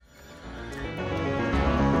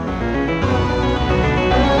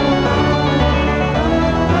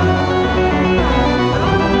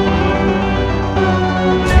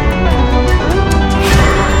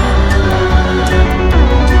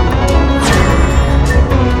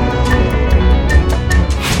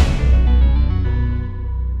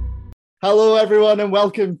everyone, and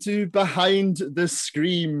welcome to Behind the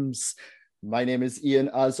Screams. My name is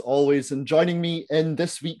Ian, as always, and joining me in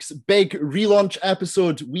this week's big relaunch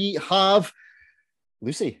episode, we have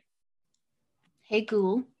Lucy. Hey,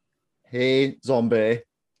 Ghoul. Hey, Zombie.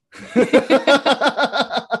 How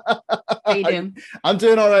you doing? I'm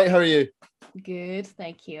doing all right. How are you? Good,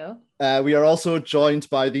 thank you. We are also joined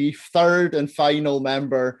by the third and final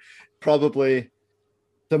member, probably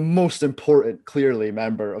the most important, clearly,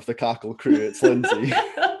 member of the Cackle crew. It's Lindsay.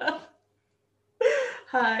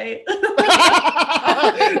 Hi.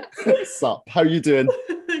 Sup? How you doing?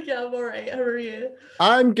 Yeah, I'm all right. How are you?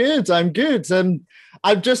 I'm good. And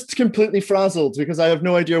I'm just completely frazzled because I have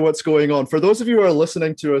no idea what's going on. For those of you who are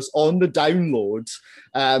listening to us on the download,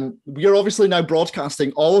 we are obviously now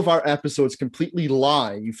broadcasting all of our episodes completely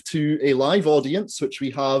live to a live audience, which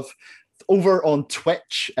we have over on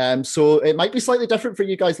Twitch. So it might be slightly different for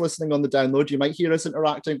you guys listening on the download. You might hear us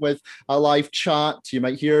interacting with a live chat. You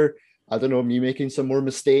might hear, I don't know, me making some more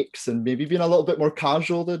mistakes and maybe being a little bit more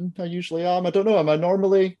casual than I usually am. I don't know. Am I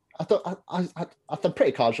normally? I'm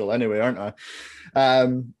pretty casual anyway, aren't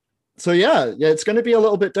I? So yeah, it's going to be a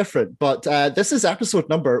little bit different. But this is episode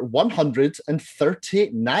number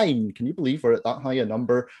 139. Can you believe we're at that high a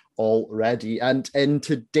number already? And in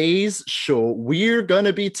today's show, we're going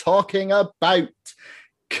to be talking about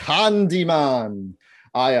Candyman.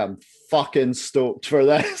 I am fucking stoked for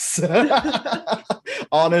this.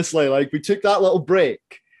 Honestly, like, we took that little break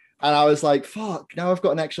and I was like, fuck, now I've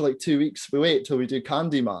got an extra 2 weeks to wait till we do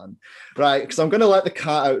Candyman, right? Because I'm going to let the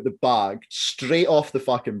cat out of the bag straight off the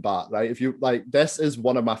fucking bat, right? If you like, this is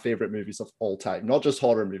one of my favorite movies of all time, not just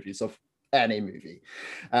horror movies, of any movie.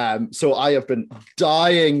 So I have been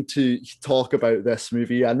dying to talk about this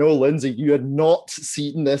movie. I know, Lindsay, you had not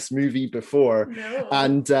seen this movie before. No.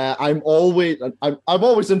 And I'm always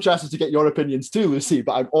interested to get your opinions too, Lucy,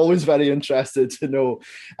 but I'm always very interested to know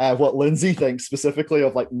what Lindsay thinks specifically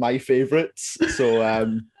of my favorites. So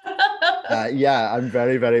yeah, I'm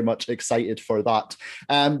very, very much excited for that.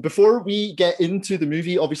 Before we get into the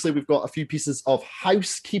movie, obviously we've got a few pieces of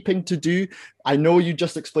housekeeping to do. I know you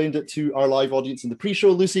just explained it to our live audience in the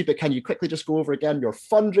pre-show, Lucy, but can you quickly just go over again your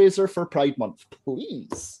fundraiser for Pride Month,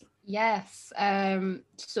 please? Yes.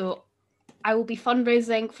 So I will be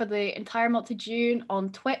fundraising for the entire month of June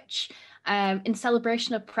on Twitch in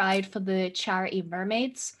celebration of Pride for the charity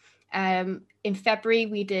Mermaids. In February,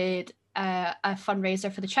 we did a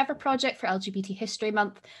fundraiser for the Trevor Project for LGBT History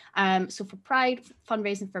Month. So for Pride,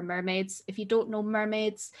 fundraising for Mermaids. If you don't know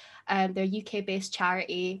Mermaids, they're a UK-based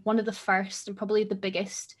charity, one of the first and probably the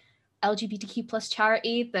biggest LGBTQ plus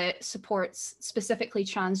charity that supports specifically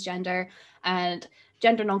transgender and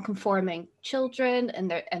gender non-conforming children and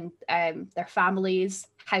their families,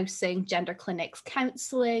 housing, gender clinics,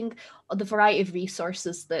 counselling, or the variety of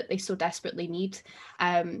resources that they so desperately need.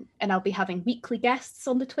 And I'll be having weekly guests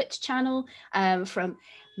on the Twitch channel from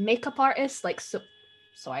makeup artists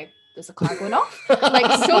sorry, there's a car going off.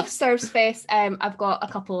 Soap Serve Space. I've got a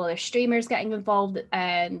couple other streamers getting involved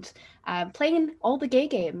and playing all the gay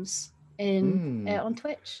games on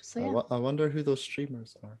Twitch. So yeah. I wonder who those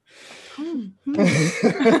streamers are. And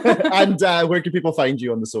where can people find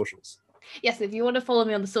you on the socials? Yes, if you want to follow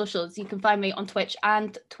me on the socials, you can find me on Twitch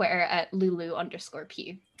and Twitter at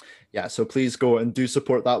Lulu_Pew. Yeah, so please go and do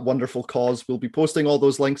support that wonderful cause. We'll be posting all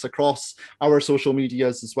those links across our social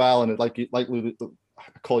medias as well. And like Lulu, I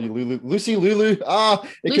call you Lulu, Lucy Lulu.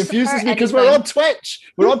 It confuses me because we're on Twitch.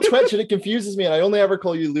 We're on Twitch and it confuses me. And I only ever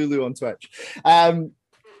call you Lulu on Twitch.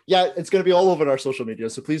 Yeah, it's going to be all over our social media.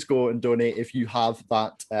 So please go and donate if you have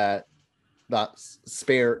that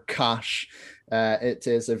spare cash. It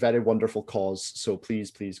is a very wonderful cause. So please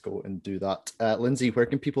go and do that. Lindsay, where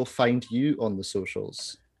can people find you on the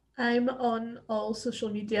socials? I'm on all social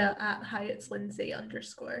media at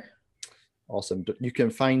 @HiAt'sLindsay_. Awesome. You can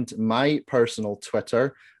find my personal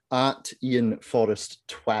Twitter at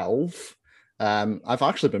IanForrest12. I've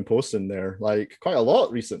actually been posting there quite a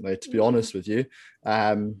lot recently, to be honest with you.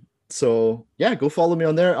 So yeah, go follow me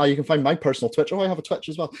on there. You can find my personal Twitch. I have a Twitch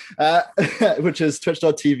as well, which is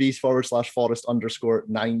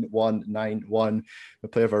twitch.tv/Forrest_9191. We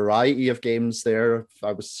play a variety of games there.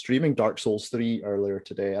 I was streaming Dark Souls 3 earlier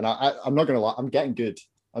today, and I'm not going to lie, I'm getting good.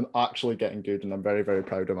 I'm actually getting good, and I'm very, very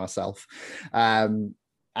proud of myself. And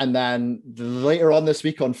then later on this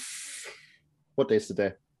week, on what day is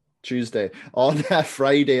today? Tuesday. On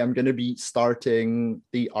Friday, I'm going to be starting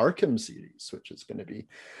the Arkham series, which is going to be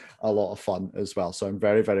a lot of fun as well. So I'm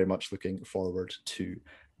very, very much looking forward to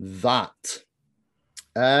that.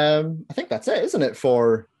 I think that's it, isn't it,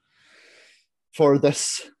 for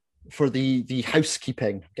this for the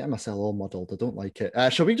housekeeping. I'm getting myself all muddled. I don't like it.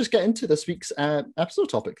 Shall we just get into this week's episode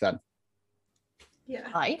topic then? Yeah.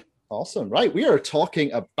 Hi. Awesome. Right. We are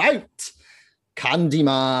talking about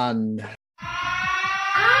Candyman.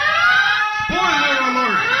 Spoiler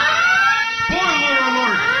alert! Spoiler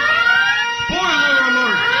alert! Spoiler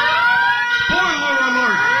alert! Spoiler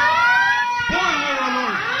alert! Spoiler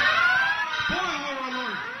alert! Spoiler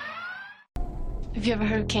alert! Have you ever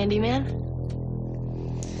heard of Candyman?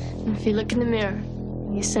 If you look in the mirror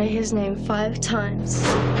and you say his name 5 times.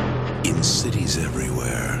 In cities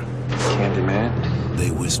everywhere, Candyman. they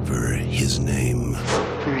whisper his name.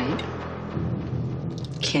 Right.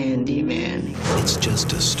 Candyman. It's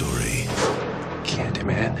just a story.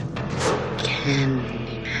 Candyman.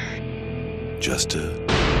 Candyman. Just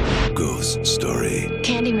a ghost story.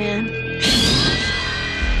 Candyman.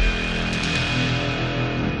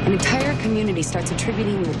 An entire community starts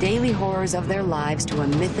attributing the daily horrors of their lives to a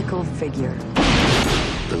mythical figure.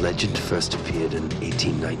 The legend first appeared in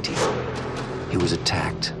 1890. He was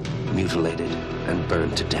attacked, mutilated, and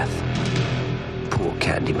burned to death. Poor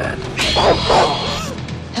Candyman.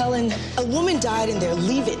 Helen, a woman died in there.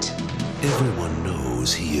 Leave it. Everyone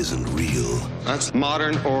knows he isn't real. That's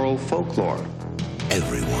modern oral folklore.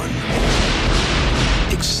 Everyone.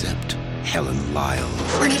 Except Helen Lyle.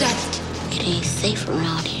 Bernadette. It ain't safe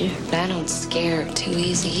around here. I don't scare too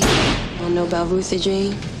easy. I know about Ruthie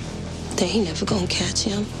Jean. They ain't never gonna catch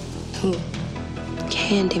him. Who?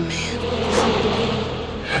 Candyman.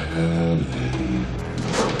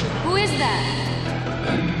 Who is that?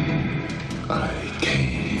 I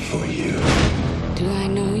came for you. Do I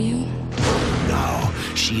know you? Now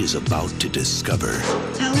she is about to discover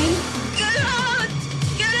Helen? Get out!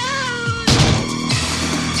 Get out!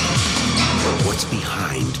 what's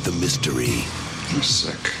behind the mystery. I'm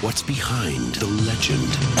sick. What's behind the legend.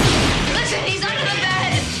 Listen, he's under the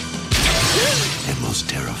bed! And most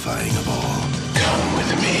terrifying of all, Come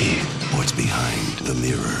with me. what's behind the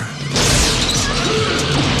mirror.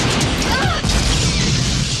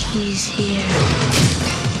 He's here.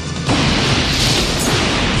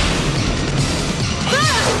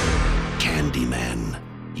 Candyman,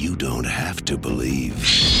 you don't have to believe.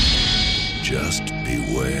 Just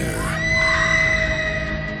beware.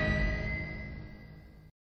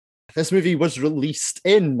 This movie was released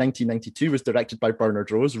in 1992, was directed by Bernard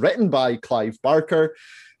Rose, written by Clive Barker,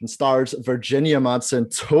 and stars Virginia Madsen,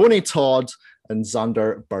 Tony Todd, and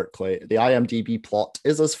Xander Berkeley. The IMDb plot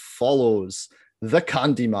is as follows. The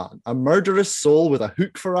Candyman, a murderous soul with a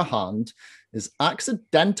hook for a hand, is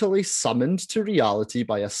accidentally summoned to reality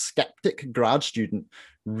by a skeptic grad student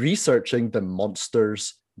researching the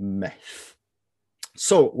monster's myth.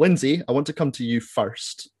 So, Lindsay, I want to come to you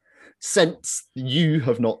first. Since you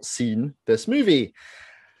have not seen this movie,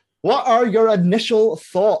 what are your initial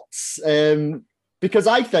thoughts? Because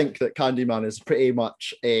I think that Candyman is pretty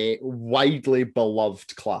much a widely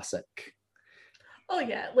beloved classic. Oh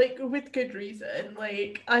yeah, like with good reason.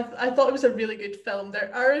 Like I thought it was a really good film. There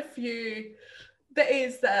are a few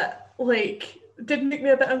bits that like did make me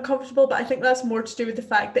a bit uncomfortable, but I think that's more to do with the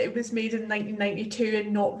fact that it was made in 1992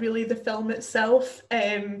 and not really the film itself.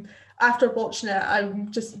 After watching it, I'm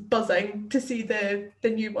just buzzing to see the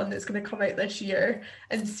new one that's going to come out this year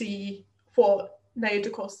and see what Nia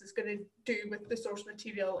DaCosta is going to do with the source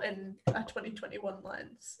material in a 2021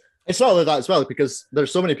 lens. It's not like that as well, because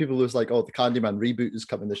there's so many people who's like, oh, the Candyman reboot is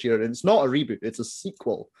coming this year, and it's not a reboot, it's a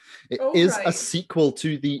sequel. It is a sequel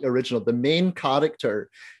to the original. The main character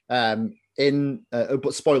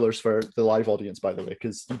but spoilers for the live audience, by the way,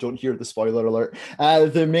 because you don't hear the spoiler alert.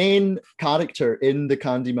 The main character in the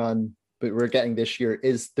Candyman that we're getting this year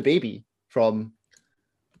is the baby from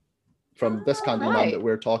this Candyman that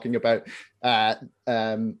we're talking about.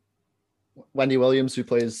 Wendy Williams, who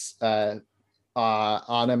plays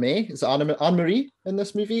Anna May, is it Anne Marie in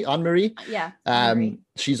this movie? Anne Marie, Yeah.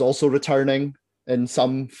 She's also returning in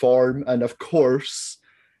some form, and of course,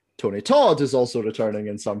 Tony Todd is also returning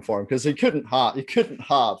in some form, because he couldn't have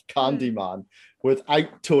Candyman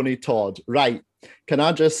without Tony Todd. Right? Can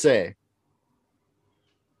I just say,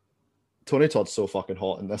 Tony Todd's so fucking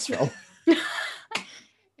hot in this film.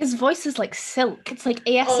 His voice is like silk. It's like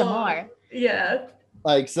ASMR. Yeah.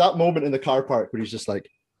 Like that moment in the car park where he's just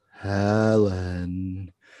like,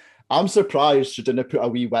 Helen. I'm surprised she didn't put a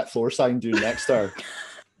wee wet floor sign doing next to her.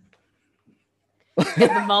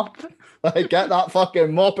 Get the mop. Like, get that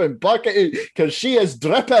fucking mop and bucket, because she is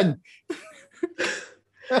dripping.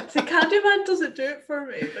 See, Candyman doesn't do it for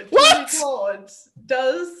me, but Tony Todd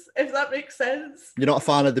does, if that makes sense. You're not a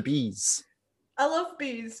fan of the bees? I love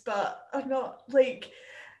bees, but I'm not like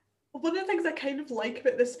one of the things I kind of like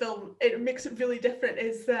about this film, it makes it really different,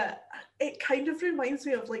 is that it kind of reminds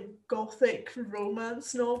me of like gothic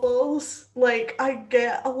romance novels. Like I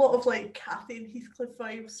get a lot of like Kathy and Heathcliff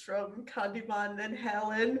vibes from Candyman and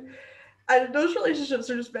Helen. And those relationships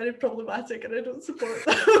are just very problematic and I don't support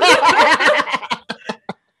them.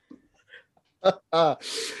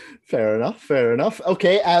 Fair enough.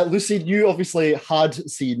 Okay, Lucy, you obviously had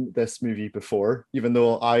seen this movie before, even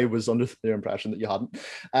though I was under the impression that you hadn't.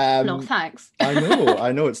 No, thanks.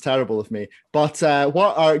 I know it's terrible of me. But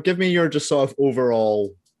give me your just sort of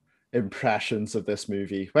overall impressions of this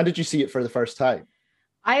movie. When did you see it for the first time?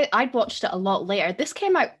 I'd watched it a lot later. This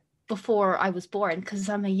came out before I was born because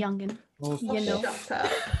I'm a youngin'. You know. Shut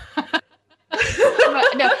up.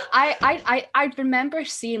 No, I remember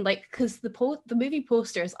seeing like because the movie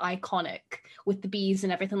poster is iconic with the bees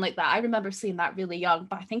and everything like that. I remember seeing that really young,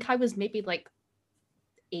 but I think I was maybe like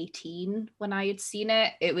 18 when I had seen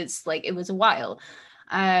it. It was a while,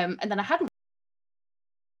 and then I hadn't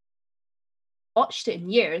watched it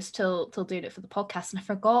in years till doing it for the podcast, and I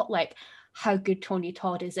forgot like how good Tony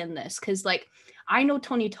Todd is in this because like I know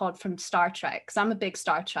Tony Todd from Star Trek because I'm a big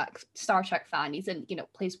Star Trek fan. He's in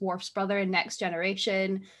plays Worf's brother in Next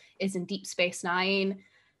Generation, is in Deep Space Nine,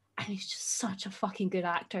 and he's just such a fucking good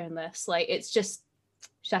actor in this. Like it's just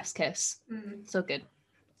chef's kiss. So good.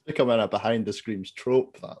 Becoming a behind the screens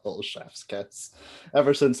trope, that little chef's kiss.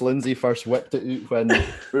 Ever since Lindsay first whipped it out when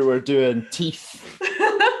we were doing Teeth.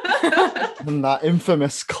 And that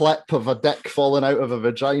infamous clip of a dick falling out of a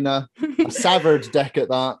vagina. A severed dick at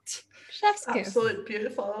that. Chef's kiss. Absolutely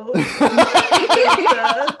beautiful.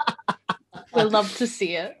 We'll love to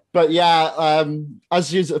see it. But yeah,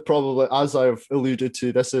 as I've alluded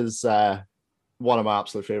to, this is one of my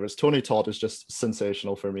absolute favorites. Tony Todd is just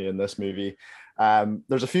sensational for me in this movie.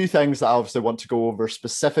 There's a few things that I obviously want to go over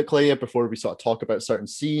specifically before we sort of talk about certain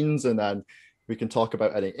scenes, and then we can talk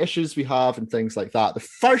about any issues we have and things like that. The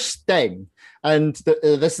first thing, and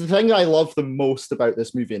this is the thing I love the most about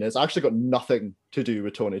this movie, and it's actually got nothing to do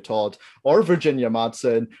with Tony Todd or Virginia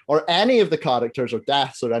Madsen or any of the characters or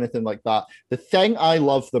deaths or anything like that. The thing I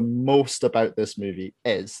love the most about this movie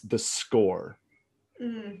is the score.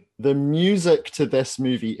 The music to this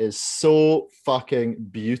movie is so fucking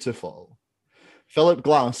beautiful. Philip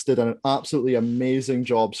Glass did an absolutely amazing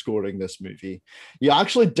job scoring this movie. You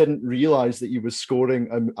actually didn't realize that he was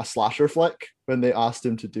scoring a slasher flick when they asked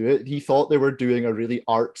him to do it. He thought they were doing a really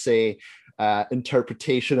artsy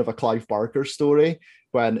interpretation of a Clive Barker story,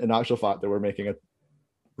 when in actual fact they were making a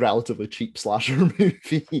relatively cheap slasher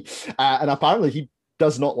movie. And apparently he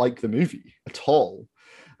does not like the movie at all.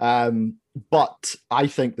 But I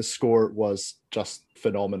think the score was just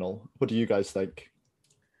phenomenal. What do you guys think?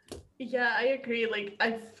 Yeah, I agree. Like,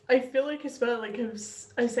 I feel like as well, like I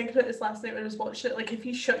was thinking about this last night when I was watching it, like if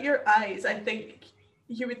you shut your eyes, I think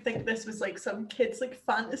you would think this was like some kid's like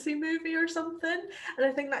fantasy movie or something. And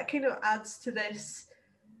I think that kind of adds to this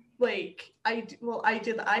like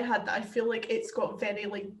idea that I had, that I feel like it's got very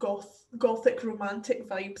like gothic romantic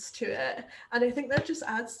vibes to it. And I think that just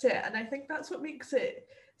adds to it. And I think that's what makes it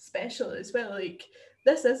special as well. Like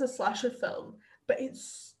this is a slasher film, but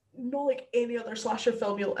it's not like any other slasher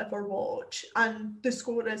film you'll ever watch, and the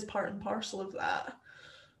score is part and parcel of that.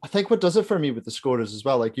 I think what does it for me with the score is as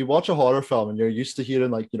well, like you watch a horror film and you're used to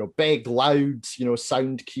hearing like, big, loud,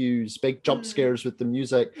 sound cues, big jump scares with the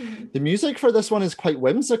music. The music for this one is quite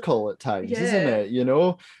whimsical at times, isn't it?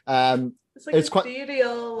 It's like it's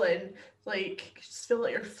ethereal quite... and like you just feel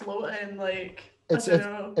like you're floating, like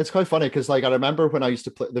it's quite funny because like I remember when I used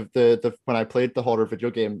to play when I played the horror video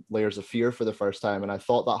game Layers of Fear for the first time, and I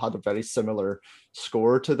thought that had a very similar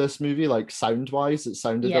score to this movie, like sound wise it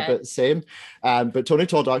sounded a bit the same. But Tony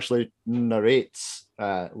Todd actually narrates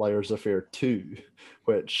Layers of Fear 2,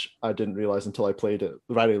 which I didn't realize until I played it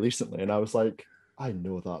very recently, and I was like, I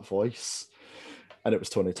know that voice, and it was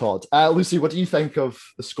Tony Todd. Lucy, what do you think of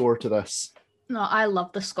the score to this? No, I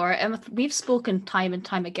love the score. And we've spoken time and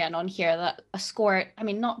time again on here that a score, I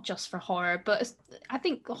mean, not just for horror, but I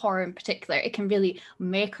think horror in particular, it can really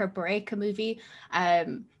make or break a movie.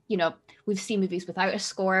 We've seen movies without a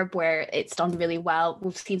score where it's done really well.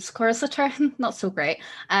 We've seen scores that are not so great.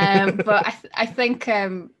 But I think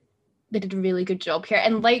they did a really good job here.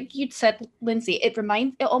 And like you'd said, Lindsay, it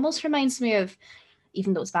almost reminds me of,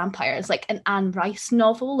 even though it's vampires, like an Anne Rice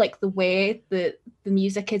novel, like the way the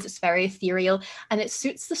music is, it's very ethereal, and it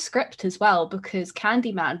suits the script as well, because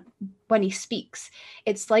Candyman, when he speaks,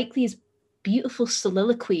 it's like these beautiful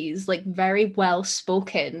soliloquies, like very well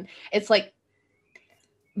spoken. It's like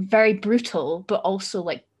very brutal, but also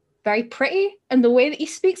like very pretty. And the way that he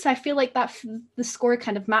speaks, I feel like that the score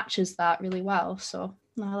kind of matches that really well. So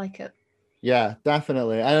No, I like it. Yeah,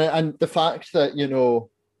 definitely. And the fact that,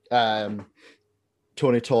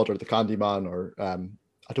 Tony Todd, or the Candyman, or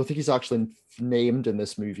I don't think he's actually named in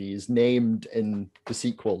this movie. He's named in the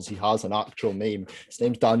sequels. He has an actual name. His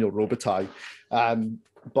name's Daniel Robitaille.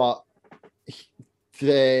 But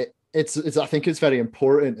it's I think it's very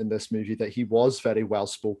important in this movie that he was very well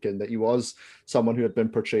spoken, that he was someone who had been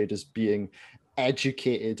portrayed as being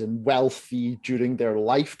educated and wealthy during their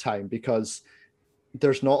lifetime, because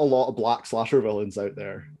there's not a lot of black slasher villains out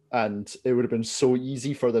there, and it would have been so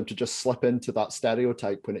easy for them to just slip into that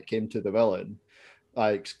stereotype when it came to the villain,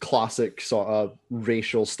 like classic sort of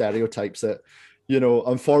racial stereotypes that,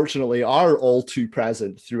 unfortunately are all too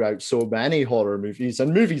present throughout so many horror movies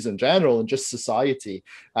and movies in general and just society.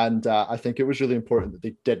 And I think it was really important that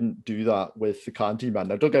they didn't do that with the Candyman.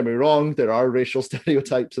 Now, don't get me wrong, there are racial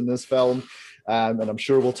stereotypes in this film. And I'm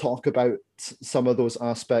sure we'll talk about some of those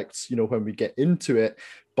aspects, when we get into it.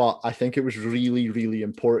 But I think it was really, really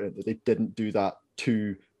important that they didn't do that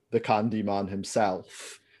to the Candyman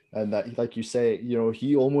himself. And that, like you say,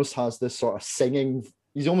 he almost has this sort of singing.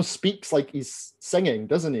 He almost speaks like he's singing,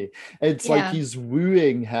 doesn't he? It's like he's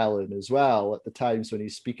wooing Helen as well at the times when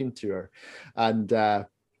he's speaking to her. And,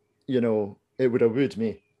 it would have wooed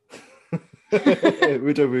me. It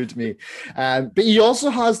would have wooed me. But he also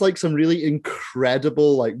has like some really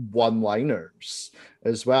incredible like one-liners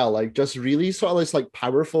as well, like just really sort of this like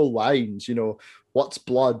powerful lines, what's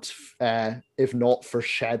blood if not for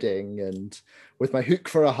shedding, and with my hook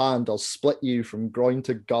for a hand I'll split you from groin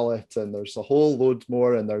to gullet, and there's a whole load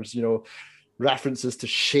more, and there's references to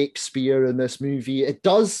Shakespeare in this movie. It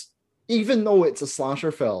does, even though it's a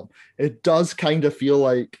slasher film, it does kind of feel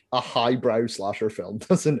like a highbrow slasher film,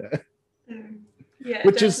 doesn't it? Yeah,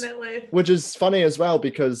 which definitely. is funny as well,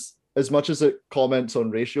 because as much as it comments on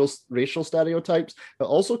racial stereotypes, it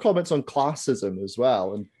also comments on classism as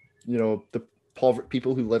well, and the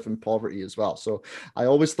people who live in poverty as well. So I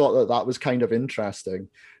always thought that was kind of interesting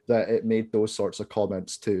that it made those sorts of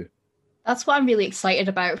comments too. That's what I'm really excited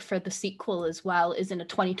about for the sequel as well, is in a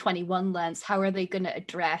 2021 lens. How are they going to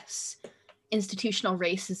address institutional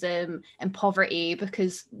racism and poverty?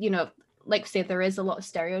 Because, like I say, there is a lot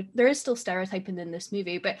of there is still stereotyping in this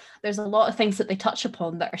movie, but there's a lot of things that they touch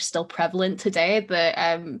upon that are still prevalent today. But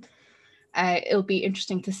it'll be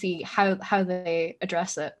interesting to see how they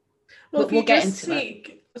address it. Well, we'll get into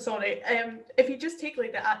it. Sorry, if you just take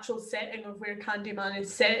like the actual setting of where Candyman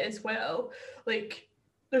is set as well, like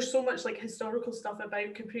there's so much like historical stuff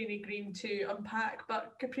about Cabrini Green to unpack,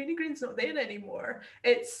 but Cabrini Green's not there anymore.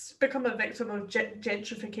 It's become a victim of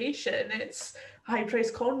gentrification. It's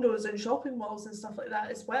high-priced condos and shopping malls and stuff like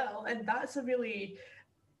that as well, and that's a really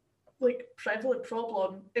like prevalent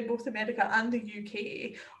problem in both America and the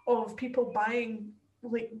UK of people buying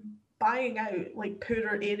out like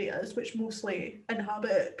poorer areas which mostly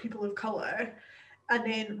inhabit people of colour, and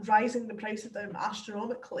then rising the price of them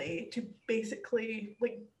astronomically to basically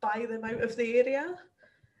like buy them out of the area.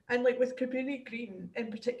 And like with Cabrini Green in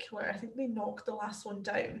particular, I think they knocked the last one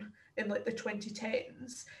down in like the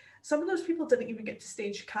 2010s. Some of those people didn't even get to stay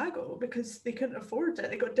in Chicago because they couldn't afford it.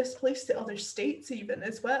 They got displaced to other states even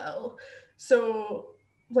as well. So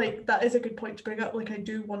like that is a good point to bring up. Like I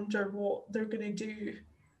do wonder what they're going to do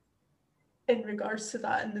in regards to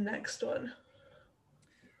that in the next one.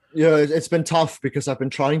 Yeah, it's been tough because I've been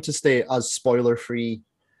trying to stay as spoiler free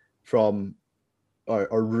from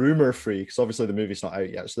or rumor free, because obviously the movie's not out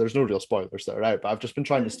yet, so there's no real spoilers that are out, but I've just been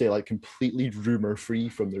trying to stay like completely rumor free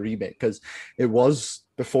from the remake, because it was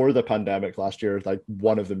before the pandemic last year, like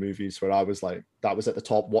one of the movies where I was like, that was at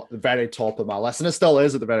the very top of my list, and it still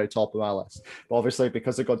is at the very top of my list. But obviously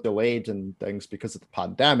because it got delayed and things because of the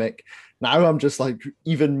pandemic, now I'm just like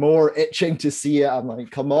even more itching to see it. I'm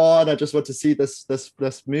like, come on, I just want to see this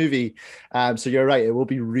movie. So you're right, it will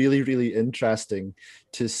be really, really interesting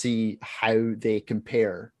to see how they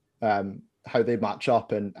compare, how they match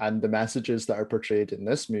up, and the messages that are portrayed in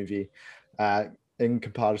this movie in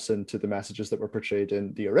comparison to the messages that were portrayed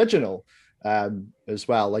in the original as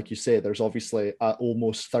well. Like you say, there's obviously an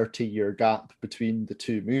almost 30-year gap between the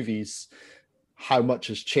two movies. How much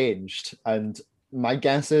has changed? And my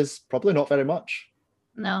guess is probably not very much.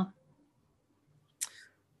 No.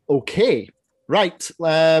 Okay, right.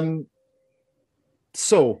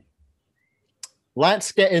 So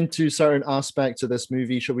let's get into certain aspects of this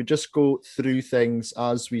movie. Shall we just go through things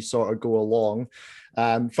as we sort of go along?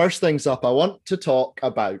 First things up, I want to talk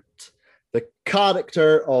about the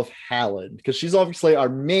character of Helen, because she's obviously our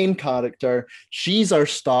main character. She's our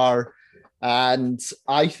star, and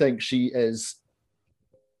I think she is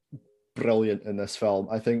brilliant in this film.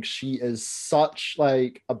 I think she is such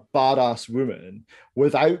like a badass woman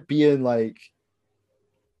without being like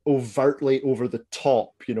overtly over the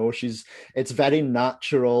top. It's very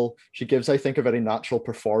natural. She gives, I think, a very natural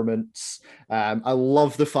performance. I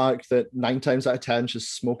love the fact that 9 times out of 10 she's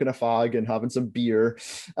smoking a fag and having some beer,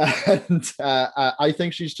 and I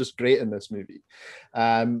think she's just great in this movie.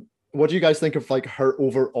 What do you guys think of like her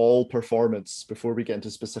overall performance before we get into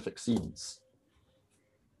specific scenes?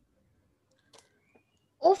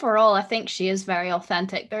 Overall, I think she is very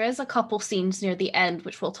authentic. There is a couple scenes near the end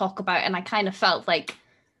which we'll talk about, and I kind of felt like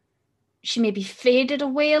she maybe faded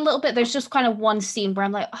away a little bit. There's just kind of one scene where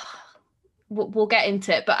I'm like, oh, we'll get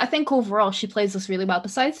into it. But I think overall she plays this really well.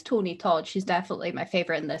 Besides Tony Todd, she's definitely my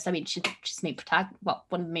favorite in this. I mean, she's one of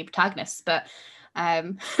the main protagonists, but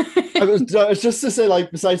it's just to say,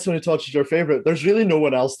 like, besides Tony Todd, she's your favorite. There's really no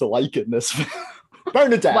one else to like in this film.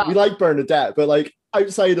 Bernadette, we like Bernadette, but like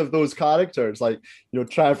outside of those characters, like,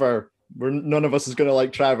 Trevor, none of us is going to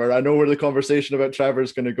like Trevor. I know where the conversation about Trevor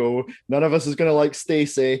is going to go. None of us is going to like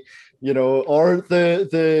Stacey, or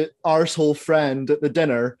the arsehole friend at the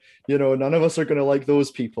dinner. None of us are going to like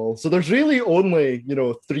those people. So there's really only,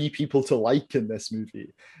 3 people to like in this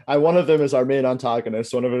movie. And one of them is our main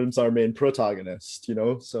antagonist. One of them is our main protagonist,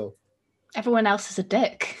 so. Everyone else is a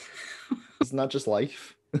dick. Isn't that just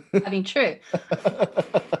life? I mean, true.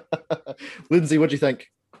 Lindsay, what do you think?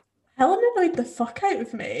 Helen annoyed the fuck out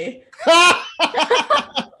of me.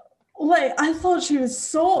 Like, I thought she was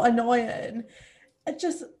so annoying. I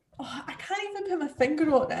can't even put my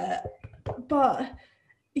finger on it. But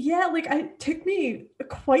yeah, like, it took me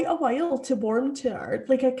quite a while to warm to her.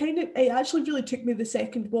 Like, it actually really took me the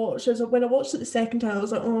second watch. When I watched it the second time, I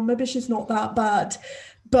was like, oh, maybe she's not that bad.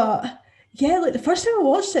 But yeah, like, the first time I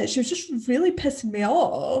watched it, she was just really pissing me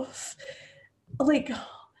off. Like,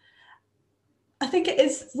 I think it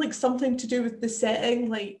is like something to do with the setting.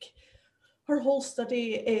 Like, her whole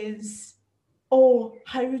study is,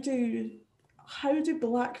 how do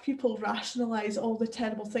Black people rationalize all the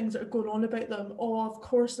terrible things that are going on about them? Oh, of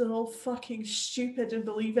course, they're all fucking stupid and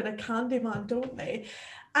believe in a Candyman, don't they?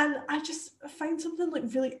 And I just find something like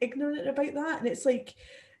really ignorant about that. And it's like,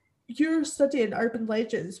 you're studying urban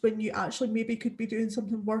legends when you actually maybe could be doing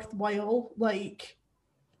something worthwhile, like,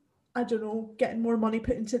 I don't know, getting more money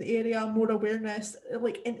put into the area, more awareness,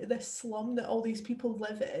 like, into this slum that all these people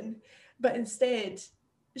live in. But instead,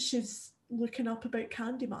 she's looking up about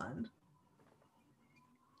Candyman.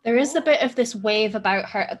 There is a bit of this wave about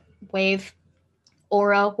her, wave,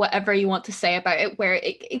 aura, whatever you want to say about it, where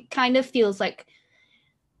it kind of feels like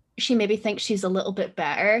she maybe thinks she's a little bit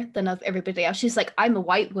better than everybody else. She's like, I'm a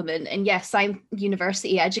white woman, and yes, I'm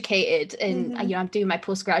university educated, and I'm doing my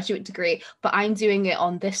postgraduate degree, but I'm doing it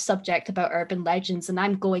on this subject about urban legends, and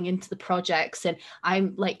I'm going into the projects, and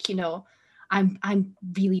I'm like, I'm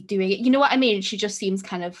really doing it. You know what I mean? She just seems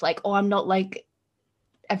kind of like, oh, I'm not like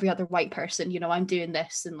every other white person, I'm doing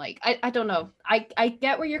this, and like, I don't know. I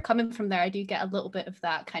get where you're coming from there. I do get a little bit of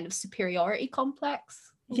that kind of superiority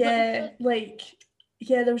complex. Yeah, like,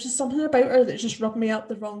 yeah, there was just something about her that just rubbed me up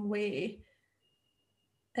the wrong way.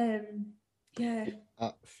 Yeah.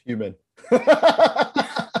 Fuming.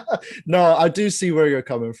 No, I do see where you're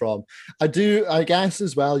coming from. I guess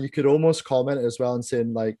as well, you could almost comment as well and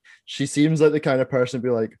saying, like, she seems like the kind of person to be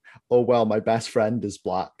like, oh, well, my best friend is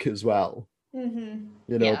Black as well.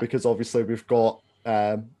 Because obviously we've got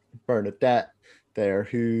Bernadette there,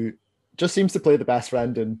 who just seems to play the best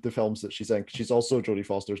friend in the films that she's in. She's also Jodie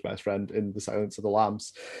Foster's best friend in The Silence of the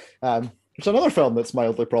Lambs, which is another film that's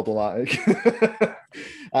mildly problematic.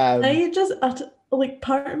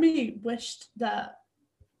 Part of me wished that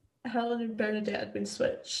Helen and Bernadette had been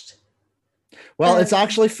switched. Well, it's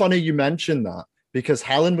actually funny you mentioned that, because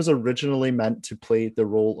Helen was originally meant to play the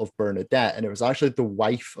role of Bernadette, and it was actually the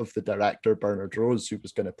wife of the director, Bernard Rose, who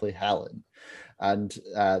was going to play Helen. And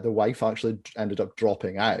the wife actually ended up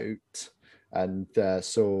dropping out. And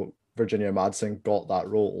so Virginia Madsen got that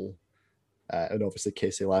role. And obviously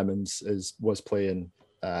Casey Lemons was playing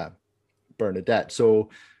Bernadette. So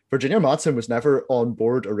Virginia Madsen was never on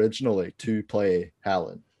board originally to play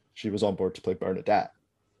Helen. She was on board to play Bernadette.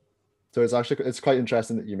 So it's quite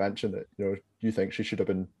interesting that you mentioned that, you think she should have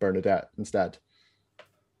been Bernadette instead.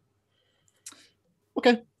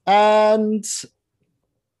 Okay. And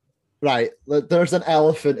right, there's an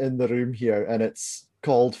elephant in the room here, and it's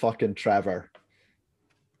called fucking Trevor.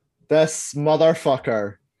 This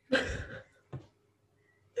motherfucker.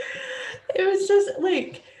 It was just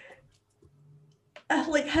like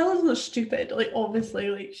Helen's not stupid. Like, obviously,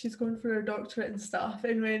 like, she's going for her doctorate and stuff.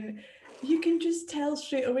 And when you can just tell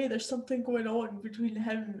straight away there's something going on between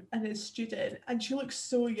him and his student, and she looks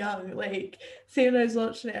so young. Like, say when I was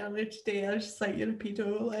watching it earlier today, I was just like, you're a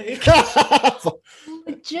pedo, like.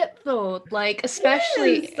 Legit though, like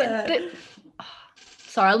especially.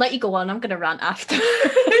 Sorry, I'll let you go on. I'm gonna rant after.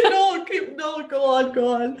 No,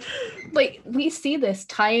 go on. Like, we see this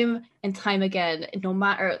time and time again, no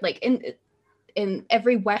matter, like, in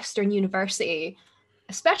every Western university,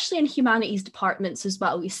 especially in humanities departments as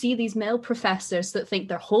well. We see these male professors that think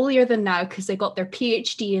they're holier than thou because they got their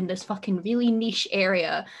PhD in this fucking really niche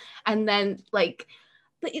area, and then like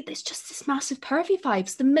it's just this massive pervy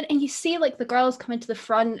vibes. And you see like the girls come into the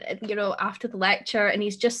front, you know, after the lecture, and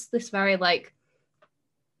he's just this very like,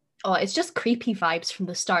 oh, it's just creepy vibes from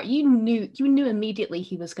the start. You knew immediately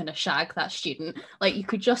he was going to shag that student. Like, you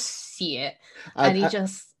could just see it. And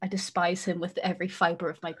I despise him with every fiber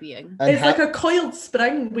of my being. It's like a coiled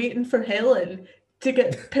spring waiting for Helen to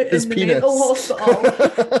get put in the mental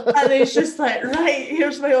hospital. And he's just like, right,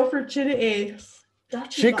 here's my opportunity.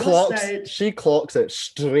 She clocks it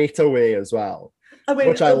straight away as well.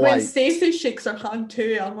 Which I when Stacey shakes her hand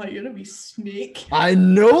too, I'm like, you're a wee snake. I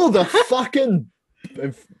know, the fucking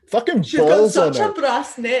She's balls got such on a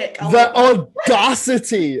brass neck. The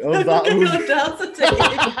audacity of that movie.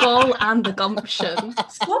 The ball and the gumption.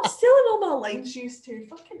 Stop stealing all my lines, you two.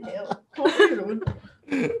 Fucking hell. Come on your own.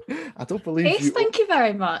 I don't believe thank you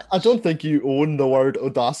very much. I don't think you own the word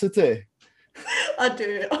audacity. I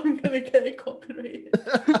do. I'm gonna get it copyrighted.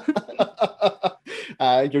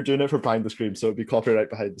 You're doing it for Behind the Screams, so it'd be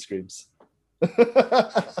copyright Behind the Screams.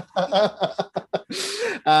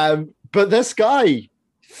 But this guy,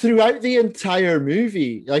 throughout the entire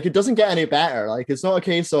movie, like, it doesn't get any better. Like, it's not a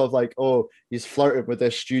case of like, oh, he's flirting with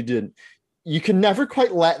this student. You can never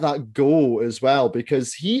quite let that go as well,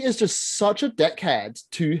 because he is just such a dickhead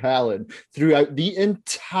to Helen throughout the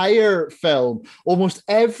entire film. Almost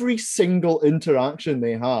every single interaction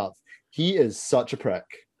they have, he is such a prick.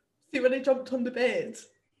 See, when he jumped on the bed,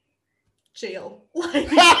 jail. Like,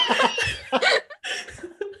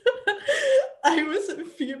 I wasn't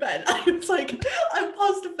fuming. I was like, I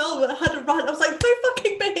paused the film and I had a rant. I was like, who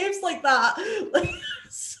fucking behaves like that? Like,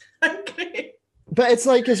 it's so great. But it's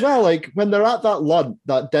like, as well, like when they're at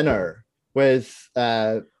that dinner with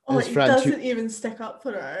his friend. It doesn't even stick up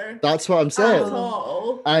for her. That's what I'm saying. At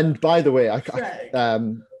all. And by the way, I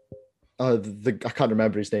can't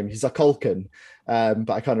remember his name. He's a Culkin,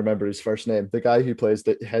 but I can't remember his first name. The guy who plays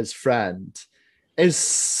his friend is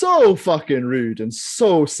so fucking rude and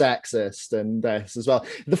so sexist in this as well.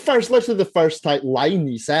 Literally the first line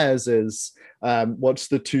he says is, what's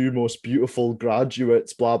the two most beautiful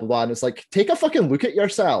graduates, blah, blah, blah. And it's like, take a fucking look at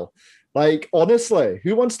yourself. Like, honestly,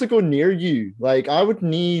 who wants to go near you? Like, I would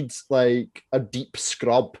need like a deep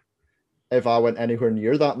scrub if I went anywhere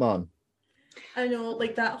near that man. I know,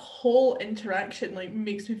 like, that whole interaction like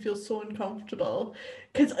makes me feel so uncomfortable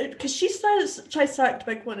because she tries to act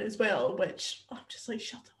big one as well, which I'm just like,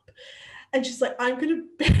 shut up. And she's like, I'm gonna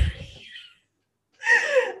bury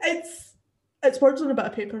you. It's words on a bit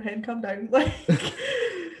of paper, hen, calm down. Like,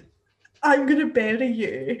 I'm gonna bury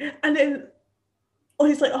you. And then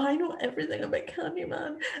he's like, oh, I know everything about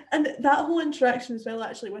Candyman. And that whole interaction as well,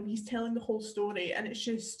 actually, when he's telling the whole story, and it's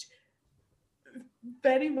just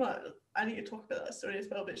very much, I need to talk about that story as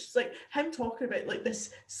well, but she's like him talking about like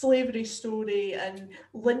this slavery story and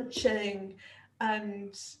lynching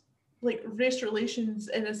and like race relations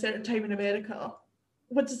in a certain time in America.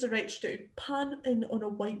 What does the writer do? Pan in on a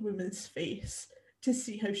white woman's face to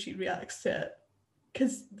see how she reacts to it.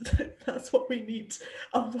 Because that's what we need,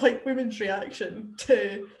 a white woman's reaction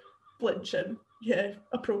to lynching. Yeah,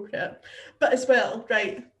 appropriate. But as well,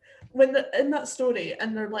 right, when they're in that story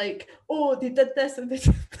and they're like, oh, they did this and they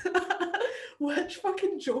did that, which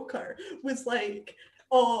fucking joker was like,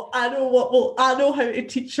 oh, I know how to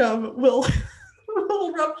teach him, we'll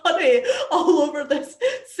rub honey all over this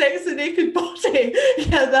sexy naked body.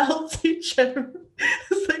 Yeah, that'll teach him.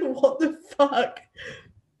 It's like, what the fuck?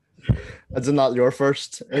 Isn't that your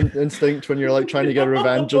first instinct when you're like trying to get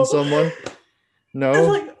revenge on someone? No. I was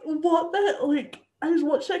like, what the, like, I was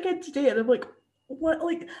watching it again today and I'm like, what,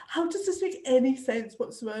 like, how does this make any sense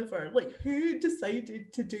whatsoever? Like, who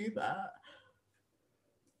decided to do that?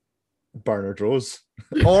 Bernard Rose.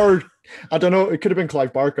 Or, I don't know, it could have been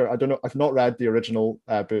Clive Barker. I don't know. I've not read the original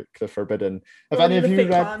book, The Forbidden. Have any of you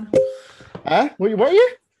read? What are you?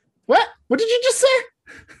 What? What did you just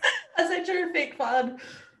say? I said you're a fake fan.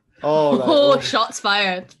 Oh, right. Shots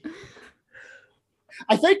fired.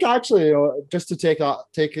 I think actually, just to take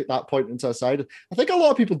that point into aside, I think a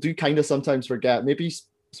lot of people do kind of sometimes forget, maybe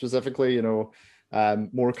specifically,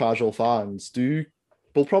 more casual fans do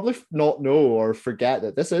will probably not know or forget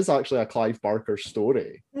that this is actually a Clive Barker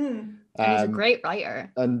story. Mm. And he's a great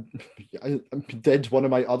writer. And I did one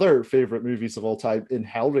of my other favorite movies of all time in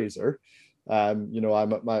Hellraiser. You know,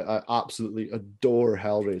 I absolutely adore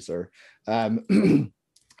Hellraiser.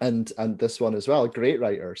 And this one as well, great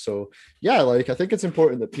writer. So yeah, like I think it's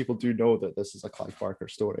important that people do know that this is a Clive Barker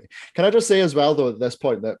story. Can I just say as well though at this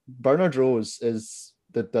point that Bernard Rose is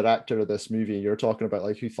the director of this movie? You're talking about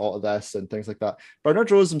like who thought of this and things like that.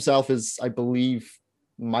 Bernard Rose himself is, I believe,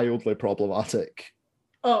 mildly problematic.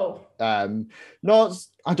 Oh. Not,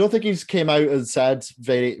 I don't think he's came out and said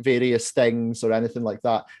various things or anything like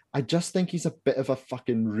that. I just think he's a bit of a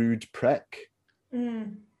fucking rude prick.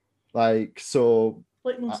 Like, so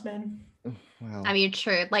like most men. Well, I mean,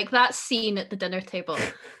 true. Like that scene at the dinner table,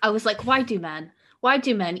 I was like, why do men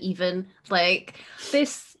even like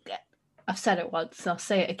this? I've said it once, I'll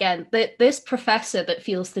say it again. This professor that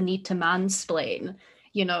feels the need to mansplain,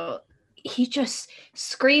 you know, he just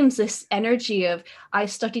screams this energy of, I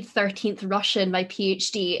studied 13th Russian, my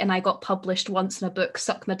PhD, and I got published once in a book,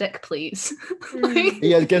 suck my dick, please. Like,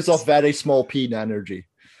 yeah, it gives off very small peen energy.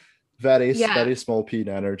 Very small peen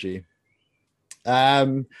energy.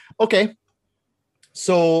 Okay.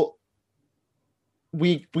 So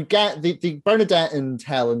we get the Bernadette and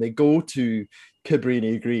Helen, they go to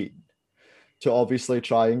Cabrini Green to obviously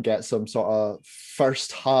try and get some sort of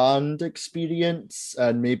first-hand experience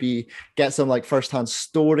and maybe get some like first-hand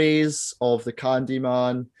stories of the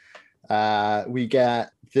Candyman. We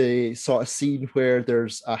get the sort of scene where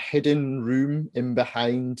there's a hidden room in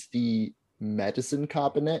behind the medicine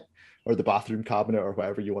cabinet or the bathroom cabinet or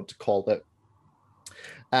whatever you want to call it.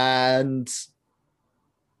 And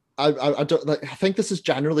I don't like, I think this is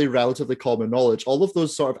generally relatively common knowledge. All of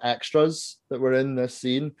those sort of extras that were in this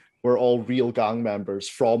scene were all real gang members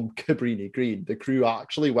from Cabrini Green. The crew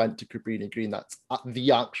actually went to Cabrini Green. That's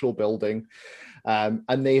the actual building. And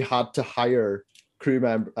they had to hire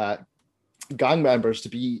gang members to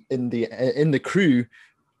be in the crew,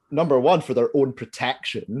 number one, for their own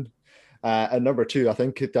protection. And number two, I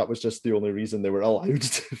think that was just the only reason they were allowed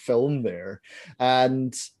to film there.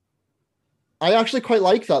 And I actually quite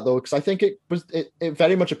like that though, because I think it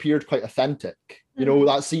very much appeared quite authentic. You know,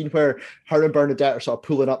 that scene where her and Bernadette are sort of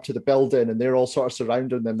pulling up to the building and they're all sort of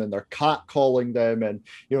surrounding them and they're catcalling them and,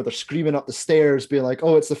 you know, they're screaming up the stairs being like,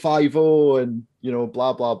 oh, it's the 5-0 and, you know,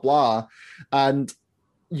 blah, blah, blah. And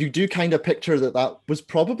you do kind of picture that was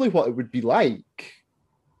probably what it would be like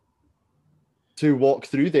to walk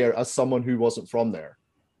through there as someone who wasn't from there.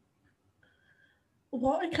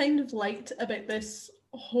 What I kind of liked about this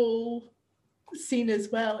whole scene as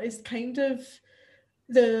well is kind of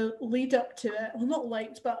the lead up to it. Well, not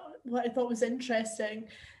liked, but what I thought was interesting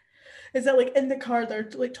is that like in the car they're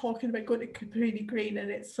like talking about going to Cabrini Green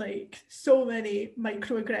and it's like so many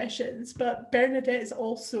microaggressions, but Bernadette is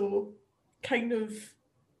also kind of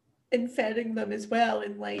inferring them as well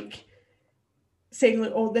and like saying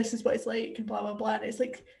like, oh, this is what it's like and blah blah blah. And it's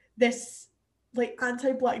like this like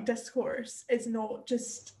anti-black discourse is not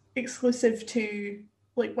just exclusive to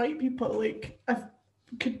like white people. Like I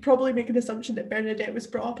could probably make an assumption that Bernadette was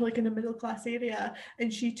brought up like in a middle class area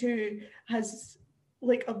and she too has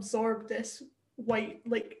like absorbed this white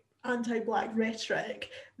like anti-black rhetoric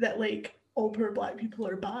that like all poor black people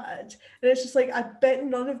are bad. And it's just like, I bet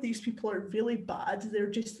none of these people are really bad. They're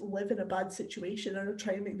just live in a bad situation and are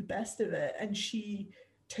trying to make the best of it. And she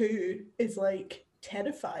too is like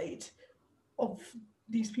terrified of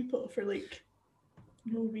these people for like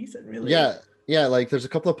no reason really. Yeah, like there's a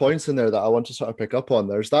couple of points in there that I want to sort of pick up on.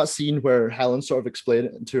 There's that scene where Helen sort of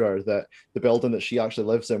explained to her that the building that she actually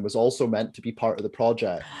lives in was also meant to be part of the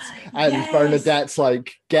project. And yes. Bernadette's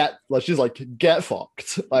like, she's like, get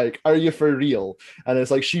fucked. Like, are you for real? And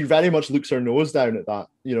it's like, she very much looks her nose down at that,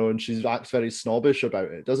 you know, and she acts very snobbish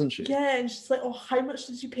about it, doesn't she? Yeah, and she's like, oh, how much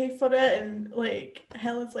did you pay for it? And like,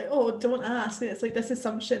 Helen's like, oh, don't ask. And it's like this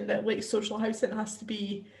assumption that like social housing has to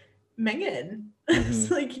be minging.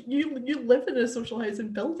 It's like you live in a social housing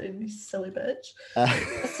building, you silly bitch.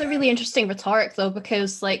 That's a really interesting rhetoric though,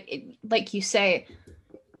 because like you say,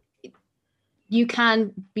 you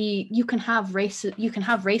can have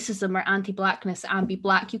racism or anti-blackness and be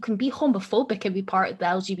black. You can be homophobic and be part of the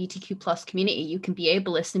LGBTQ plus community. You can be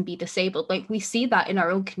ableist and be disabled. Like we see that in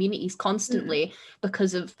our own communities constantly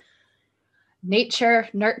because of nature,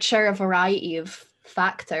 nurture, a variety of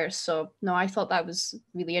factors. So no, I thought that was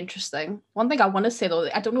really interesting. One thing I want to say though,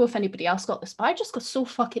 I don't know if anybody else got this, but I just got so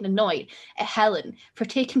fucking annoyed at Helen for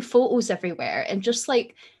taking photos everywhere and just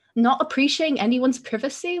like not appreciating anyone's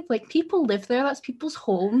privacy. Like, people live there, that's people's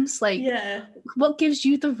homes. Like, Yeah. what gives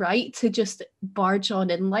you the right to just barge on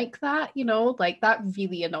in like that? You know, like, that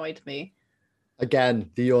really annoyed me. Again,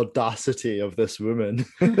 the audacity of this woman.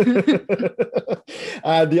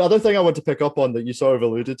 And the other thing I want to pick up on that you sort of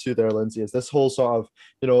alluded to there, Lindsay, is this whole sort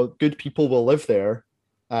of, good people will live there.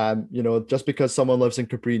 Just because someone lives in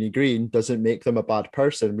Cabrini Green doesn't make them a bad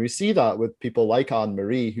person. We see that with people like Anne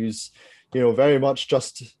Marie, who's, very much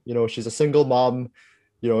just, she's a single mom,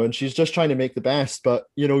 and she's just trying to make the best. But,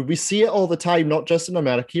 we see it all the time, not just in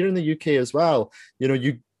America, here in the UK as well.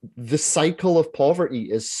 The cycle of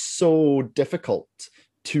poverty is so difficult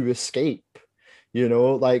to escape,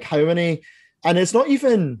 like how many, and it's not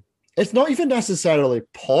even necessarily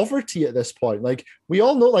poverty at this point. Like, we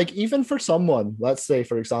all know, like, even for someone, let's say,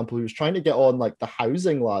 for example, who's trying to get on like the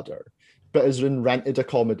housing ladder but is in rented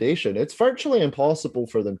accommodation, it's virtually impossible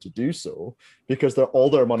for them to do so because all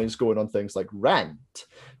their money's going on things like rent,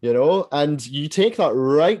 and you take that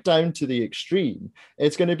right down to the extreme,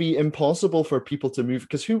 it's going to be impossible for people to move,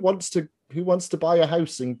 because who wants to buy a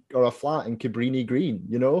house or a flat in Cabrini Green,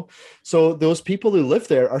 So those people who live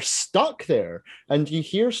there are stuck there. And you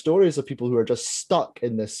hear stories of people who are just stuck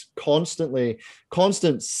in this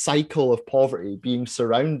constant cycle of poverty, being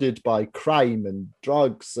surrounded by crime and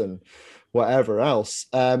drugs and whatever else.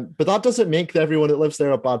 But that doesn't make everyone that lives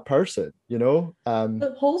there a bad person,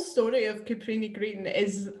 The whole story of Cabrini Green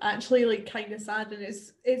is actually like kind of sad, and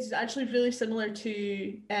it's actually really similar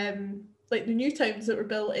to like the new towns that were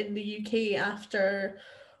built in the UK after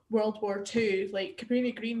World War II. Like,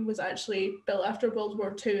 Cabrini Green was actually built after World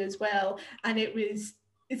War II as well, and it's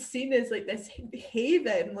seen as like this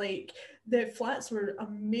haven. Like, the flats were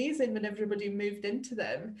amazing when everybody moved into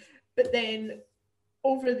them, but then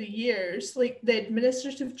over the years, like, the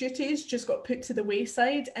administrative duties just got put to the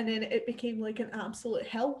wayside, and then it became like an absolute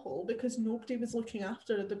hellhole because nobody was looking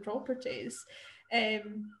after the properties.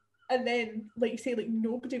 And then, like you say, like,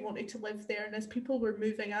 nobody wanted to live there, and as people were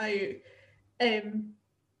moving out,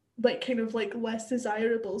 like, kind of like less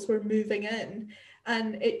desirables were moving in,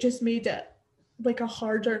 and it just made it like a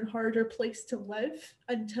harder and harder place to live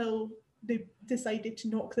until they decided to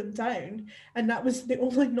knock them down. And they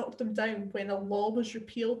only knocked them down when a law was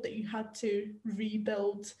repealed that you had to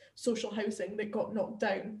rebuild social housing that got knocked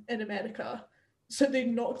down in America. So they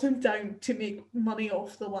knocked them down to make money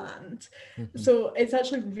off the land. Mm-hmm. So it's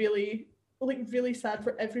actually really, like, really sad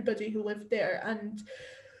for everybody who lived there. And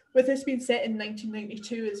with this being set in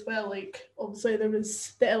 1992 as well, like, obviously there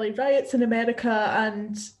was the LA riots in America,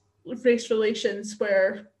 and race relations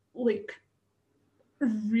were like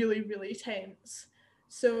really, really tense.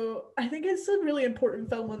 So I think it's a really important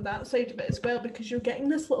film on that side of it as well, because you're getting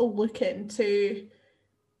this little look into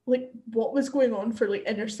like what was going on for like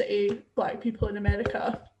inner city Black people in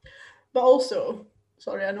America. But also,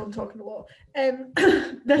 sorry, I know I'm talking a lot.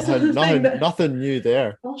 Nothing new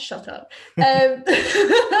there. Oh, shut up.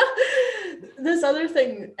 This other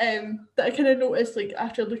thing that I kind of noticed, like,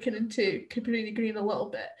 after looking into Cabrini Green a little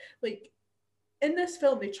bit, like, in this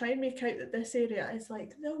film, they try and make out that this area is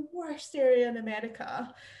like the worst area in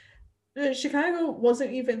America. Chicago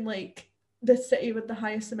wasn't even like the city with the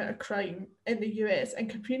highest amount of crime in the US, and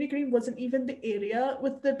Cabrini Green wasn't even the area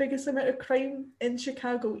with the biggest amount of crime in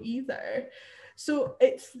Chicago either. So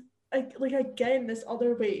it's like again, this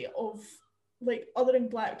other way of like othering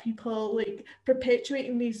Black people, like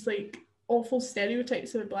perpetuating these like awful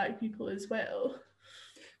stereotypes of Black people as well.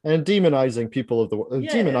 And demonizing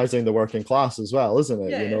demonizing the working class as well, isn't it?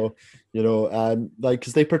 Yeah. Like,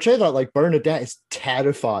 because they portray that like Bernadette is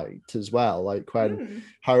terrified as well. Like, when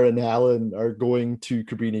her and Helen are going to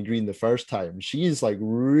Cabrini Green the first time, she's like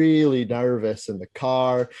really nervous in the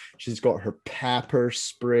car. She's got her pepper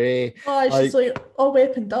spray. Oh, she's like all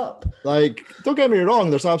weaponed up. Like, don't get me wrong,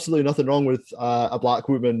 there's absolutely nothing wrong with a Black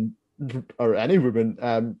woman or any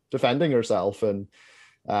woman defending herself, and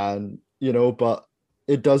but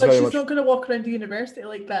it does very much. She's not going to walk around the university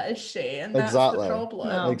like that, is she? And that's the problem.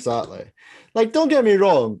 No. Exactly. Like, don't get me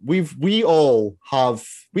wrong. We all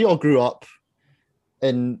grew up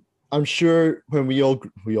in. I'm sure when we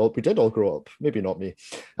did all grow up. Maybe not me,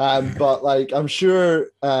 but like, I'm sure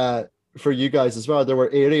for you guys as well, there were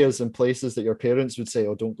areas and places that your parents would say,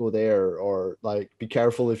 "Oh, don't go there," or like, "Be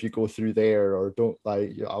careful if you go through there," or "Don't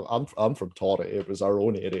like." I'm from Torrey. It was our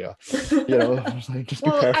own area, like, just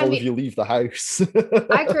be careful if you leave the house.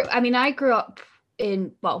 I grew up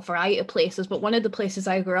in, well, a variety of places, but one of the places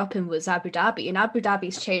I grew up in was Abu Dhabi, and Abu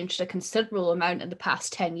Dhabi's changed a considerable amount in the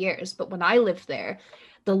past 10 years. But when I lived there,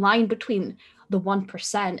 the line between the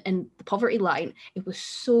 1% and the poverty line, it was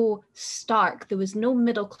so stark. There was no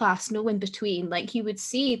middle class, no in between. Like you would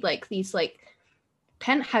see like these like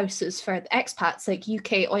penthouses for the expats, like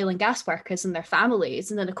UK oil and gas workers and their families,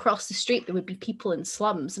 and then across the street there would be people in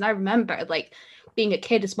slums. And I remember like being a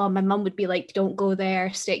kid as well, my mum would be like, don't go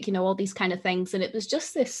there, stick, you know, all these kind of things. And it was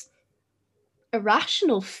just this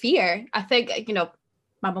irrational fear. I think, you know,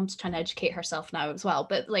 my mum's trying to educate herself now as well,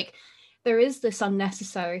 but like there is this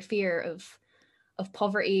unnecessary fear of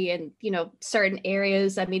poverty and, you know, certain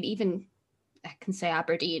areas. I mean, even I can say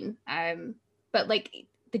Aberdeen, but like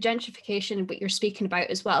the gentrification, what you're speaking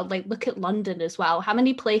about as well, like look at London as well. How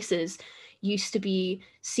many places used to be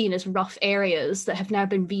seen as rough areas that have now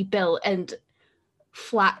been rebuilt, and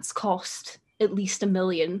flats cost at least $1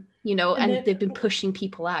 million, you know, and they've been pushing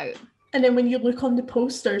people out. And then when you look on the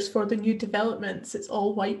posters for the new developments, it's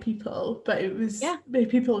all white people, but it was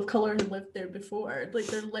people of colour who lived there before. Like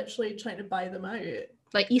they're literally trying to buy them out.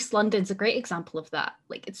 Like East London's a great example of that.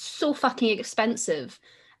 Like it's so fucking expensive,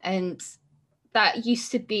 and that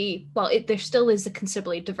used to be, well, there still is a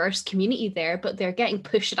considerably diverse community there, but they're getting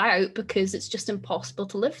pushed out because it's just impossible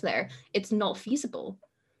to live there. It's not feasible.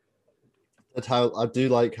 That's how I do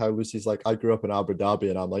like how Lucy's like, I grew up in Abu Dhabi,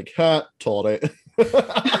 and I'm like, ha, Tory.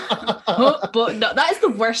 But no, that is the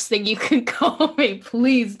worst thing you can call me.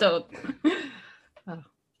 Please don't. Oh.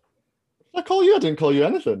 I call you? I didn't call you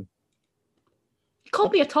anything. You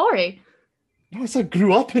called me a Tory. No, I said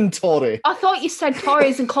grew up in Tory. I thought you said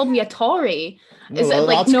Tories and called me a Tory. No, is it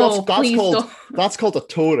like, no, please don't. That's called a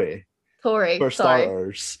Tory. Tory, for sorry.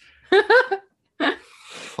 Starters.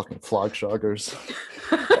 Fucking flag shaggers.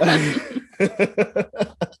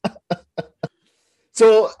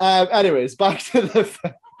 So, anyways, back to the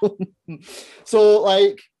film. So,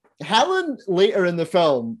 like, Helen later in the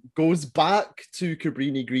film goes back to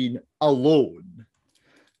Cabrini Green alone,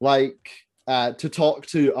 like, to talk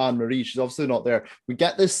to Anne-Marie. She's obviously not there. We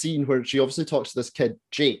get this scene where she obviously talks to this kid,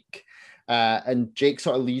 Jake, and Jake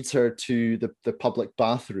sort of leads her to the public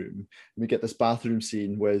bathroom. We get this bathroom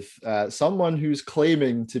scene with someone who's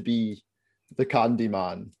claiming to be the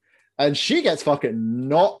Candyman. And she gets fucking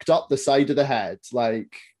knocked up the side of the head.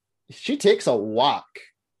 Like, she takes a whack.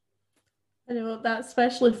 I know, that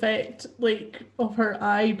special effect, like, of her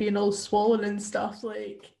eye being all swollen and stuff,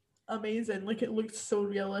 like, amazing. Like, it looked so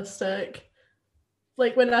realistic.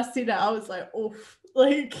 Like, when I seen it, I was like, oh,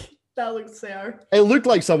 like, that looks fair. It looked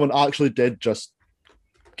like someone actually did just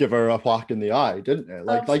give her a whack in the eye, didn't it?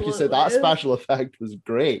 Like you said, that special effect was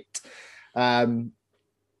great.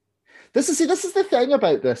 This is the thing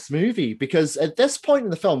about this movie, because at this point in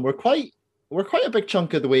the film, we're quite a big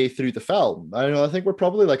chunk of the way through the film. I don't know, I think we're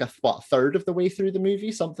probably like a third of the way through the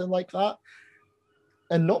movie, something like that.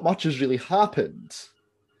 And not much has really happened.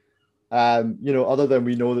 You know, other than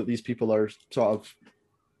we know that these people are sort of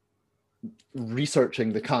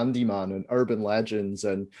researching the Candyman and urban legends,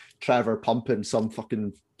 and Trevor pumping some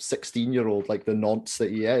fucking 16-year-old like the nonce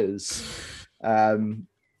that he is. What?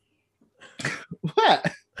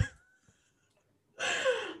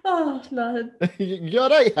 Oh, nothing. You're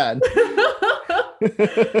right, Hen.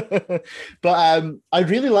 But I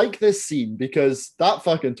really like this scene because that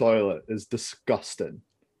fucking toilet is disgusting.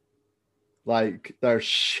 Like, there's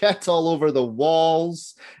shit all over the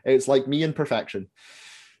walls. It's like me in perfection.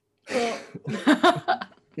 Oh.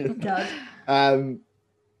 God.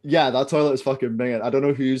 Yeah, that toilet is fucking banging. I don't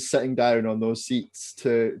know who's sitting down on those seats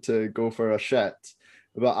to go for a shit,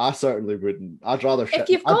 but I certainly wouldn't. I'd rather shit. If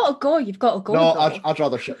you've got to go, you've got to go. No, I'd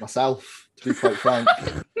rather shit myself, to be quite frank.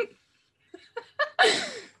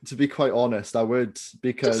 To be quite honest, I would,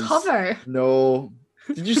 because just hover. No.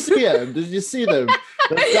 Did you see him? Did you see them?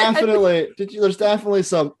 There's definitely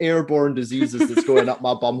some airborne diseases that's going up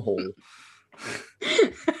my bumhole.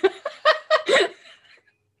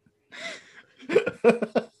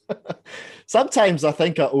 Sometimes I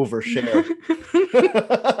think I overshare.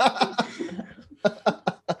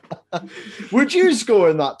 Would you go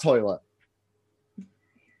in that toilet?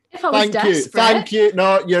 If I was desperate. Thank you.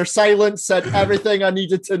 No, your silence said everything I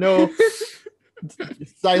needed to know.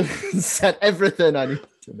 Silence said everything I needed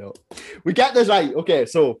to know. We get this right. Okay,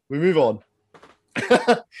 so we move on.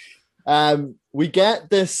 We get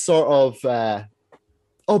this sort of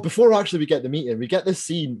before actually we get the meeting, we get this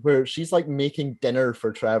scene where she's like making dinner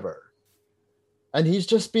for Trevor. And he's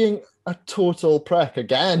just being a total prick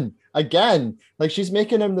again. Like, she's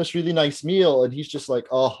making him this really nice meal, and he's just like,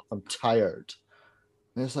 oh, I'm tired.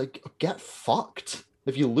 And it's like, get fucked.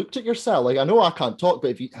 Have you looked at yourself? Like, I know I can't talk,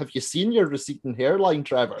 but have you seen your receding hairline,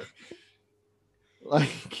 Trevor?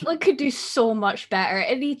 Like, it could do so much better.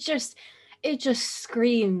 And it just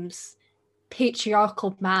screams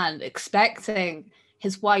patriarchal man expecting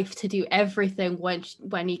his wife to do everything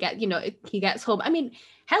when he gets home. I mean,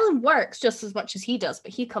 Helen works just as much as he does,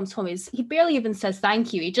 but he comes home, he barely even says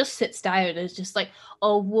thank you. He just sits down and is just like,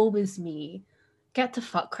 oh, woe is me. Get the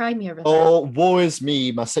fuck, cry me a river. Oh, woe is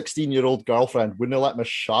me. My 16-year-old girlfriend wouldn't let me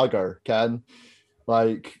shag her, Ken.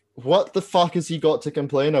 Like, what the fuck has he got to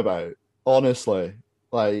complain about? Honestly.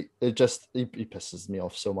 Like, it just, he pisses me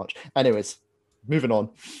off so much. Anyways, moving on.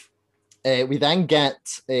 We then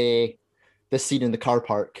get this scene in the car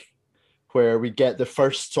park where we get the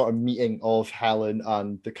first sort of meeting of Helen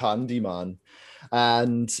and the Candyman.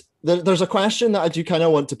 And there's a question that I do kind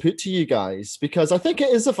of want to put to you guys, because I think it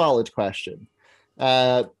is a valid question.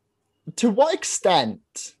 To what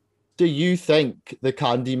extent do you think the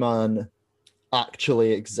Candyman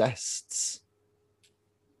actually exists?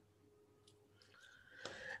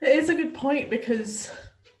 It is a good point because,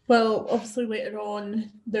 well, obviously later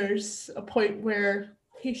on, there's a point where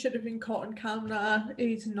he should have been caught on camera,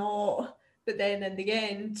 he's not, but then in the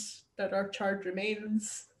end, there are charred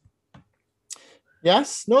remains.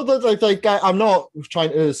 Yes, no, I'm not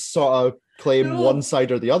trying to sort of claim one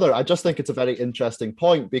side or the other. I just think it's a very interesting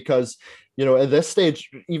point because, at this stage,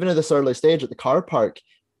 even at this early stage at the car park,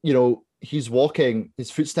 he's walking,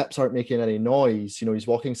 his footsteps aren't making any noise, he's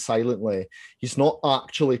walking silently. He's not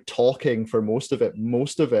actually talking for most of it.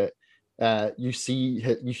 Most of it, you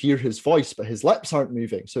hear his voice, but his lips aren't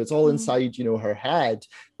moving. So it's all inside, her head.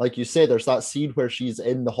 Like you say, there's that scene where she's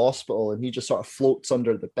in the hospital and he just sort of floats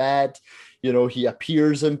under the bed. He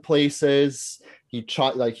appears in places. He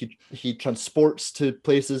transports to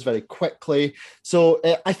places very quickly. So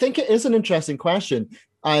I think it is an interesting question.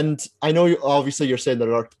 And I know, obviously, you're saying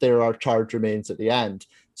there are charred remains at the end.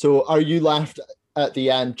 So are you left at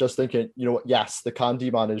the end just thinking, yes, the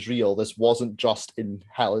Candyman is real. This wasn't just in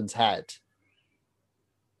Helen's head.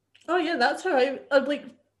 Oh yeah, that's how I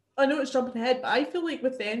know it's jumping ahead, but I feel like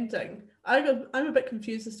with the ending, I'm a bit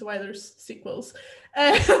confused as to why there's sequels.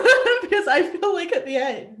 Because I feel like at the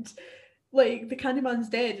end, like the Candyman's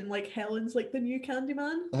dead and like Helen's like the new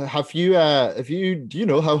Candyman. Do you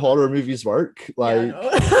know how horror movies work? Like,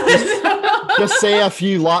 yeah, just say a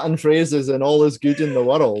few Latin phrases and all is good in the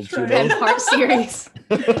world. True. 10-part series.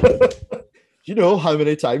 Do you know how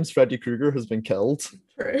many times Freddy Krueger has been killed?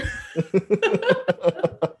 True.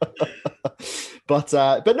 But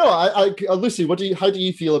no, Lucy, how do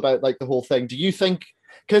you feel about like the whole thing? Do you think,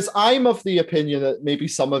 because I'm of the opinion that maybe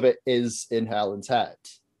some of it is in Helen's head,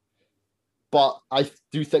 but I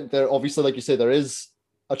do think there, obviously, like you say, there is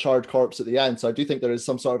a charred corpse at the end. So I do think there is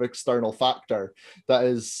some sort of external factor that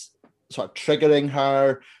is sort of triggering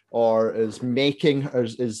her or is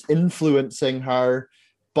influencing her.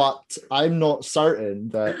 But I'm not certain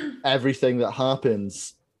that everything that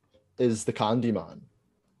happens is the Candyman.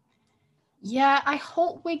 Yeah, I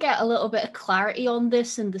hope we get a little bit of clarity on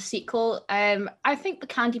this in the sequel. I think the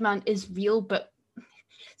Candyman is real, but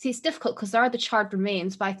see, it's difficult because there are the charred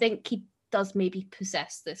remains, but I think he does maybe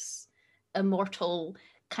possess this immortal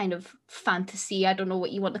kind of fantasy. I don't know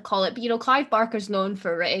what you want to call it, but Clive Barker's known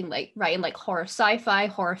for writing like horror sci-fi,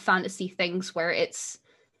 horror fantasy things where it's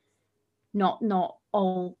not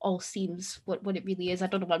all seems what it really is. I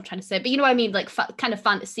don't know what I'm trying to say, but you know what I mean, like kind of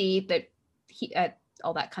fantasy that he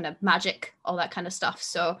all that kind of magic, all that kind of stuff.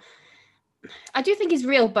 So I do think he's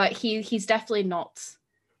real, but he's definitely not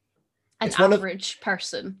an average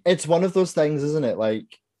person. It's one of those things, isn't it?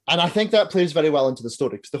 Like, and I think that plays very well into the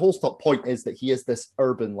story because the whole point is that he is this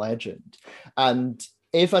urban legend. And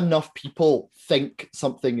if enough people think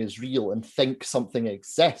something is real and think something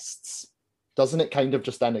exists, doesn't it kind of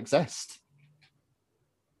just then exist?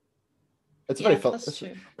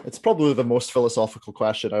 It's probably the most philosophical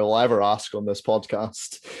question I will ever ask on this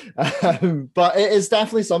podcast. But it is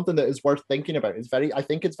definitely something that is worth thinking about. I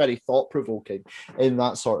think it's very thought-provoking in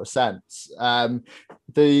that sort of sense.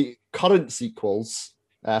 The current sequels,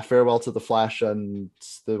 Farewell to the Flesh and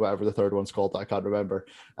whatever the third one's called that I can't remember,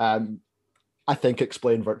 I think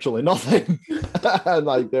explain virtually nothing. And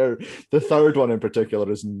like the third one in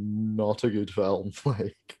particular is not a good film.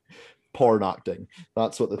 Like, porn acting.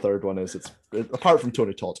 That's what the third one is. It's apart from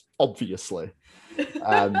Tony Todd, obviously.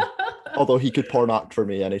 Although he could porn act for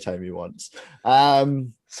me anytime he wants.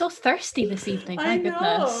 So thirsty this evening, my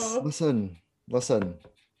goodness. Listen.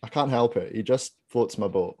 I can't help it. He just floats my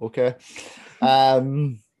boat, okay?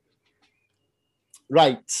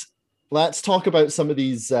 Right. Let's talk about some of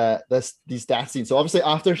these death scenes. So obviously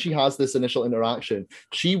after she has this initial interaction,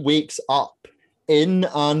 she wakes up in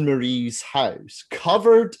Anne-Marie's house,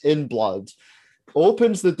 covered in blood,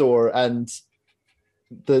 opens the door, and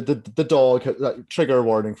the dog, trigger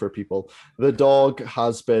warning for people, the dog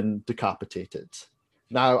has been decapitated.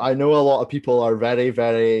 Now, I know a lot of people are very,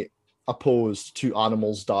 very opposed to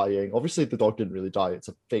animals dying. Obviously, the dog didn't really die, it's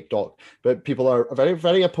a fake dog, but people are very,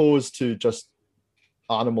 very opposed to just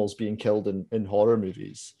animals being killed in horror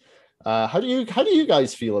movies. How do you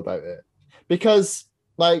guys feel about it? Because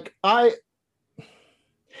like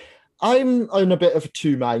I'm in a bit of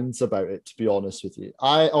two minds about it, to be honest with you.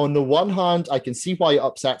 On the one hand, I can see why it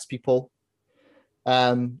upsets people.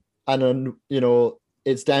 And on,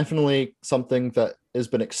 it's definitely something that has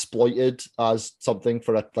been exploited as something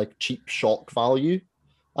for a like cheap shock value,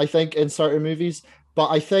 I think, in certain movies. But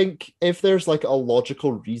I think if there's like a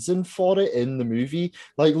logical reason for it in the movie,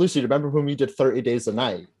 like Lucy, remember when we did 30 Days a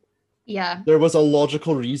Night? Yeah. There was a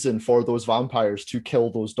logical reason for those vampires to kill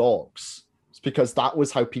those dogs. It's because that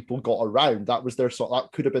was how people got around. That was that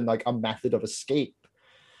could have been like a method of escape.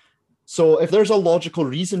 So if there's a logical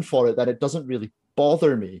reason for it, then it doesn't really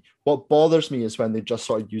bother me. What bothers me is when they just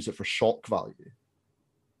sort of use it for shock value.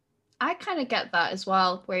 I kind of get that as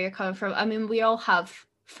well, where you're coming from. I mean, we all have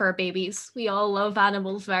fur babies. We all love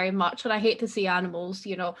animals very much, and I hate to see animals,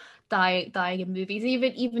 dying in movies,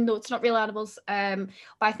 even though it's not real animals. But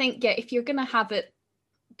I think, yeah, if you're gonna have it,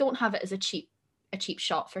 don't have it as a cheap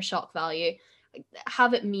shot for shock value.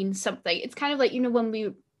 Have it mean something. It's kind of like, when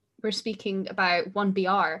we were speaking about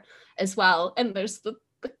 1BR as well, and there's the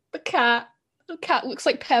cat. The cat looks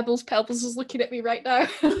like Pebbles. Pebbles is looking at me right now.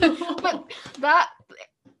 But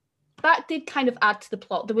that did kind of add to the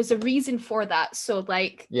plot. There was a reason for that. So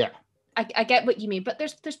like, yeah, I get what you mean, but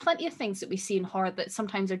there's plenty of things that we see in horror that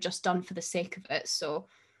sometimes are just done for the sake of it. So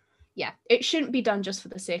yeah, it shouldn't be done just for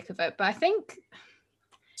the sake of it. But I think.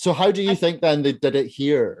 So how do you think then they did it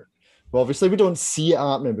here? Well, obviously we don't see it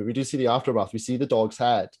happening, but we do see the aftermath. We see the dog's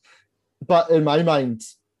head. But in my mind,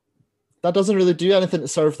 that doesn't really do anything to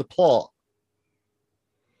serve the plot.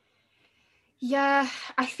 Yeah,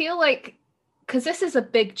 I feel like, because this is a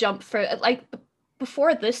big jump for, like,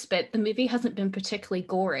 before this bit, the movie hasn't been particularly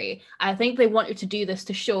gory. I think they wanted to do this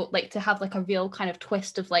to show, like, to have like a real kind of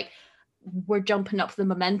twist of like, we're jumping up the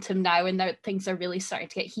momentum now, and now things are really starting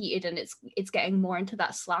to get heated, and it's getting more into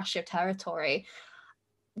that slasher territory.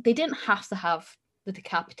 They didn't have to have the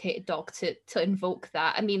decapitated dog to invoke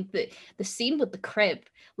that. I mean, the scene with the crib,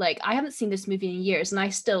 like, I haven't seen this movie in years,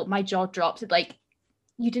 and my jaw dropped. Like,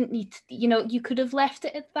 you didn't need to, you could have left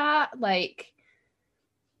it at that. Like,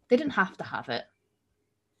 they didn't have to have it.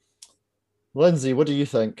 Lindsay, what do you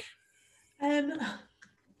think?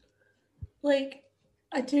 Like,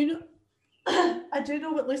 I do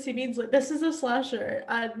know what Lucy means. Like, this is a slasher,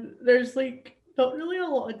 and there's like not really a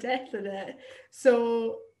lot of death in it.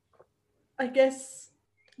 So I guess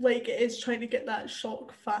like it is trying to get that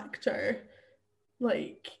shock factor,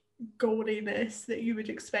 like goriness that you would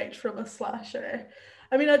expect from a slasher.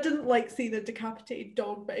 I mean, I didn't like seeing a decapitated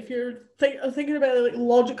dog, but if you're thinking about it like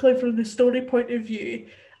logically from the story point of view,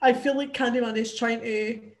 I feel like Candyman is trying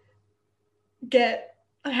to get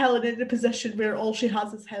Helen in a position where all she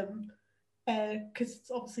has is him, because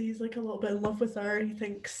obviously he's like a little bit in love with her. He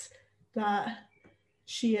thinks that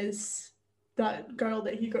she is that girl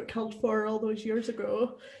that he got killed for all those years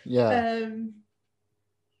ago. Yeah.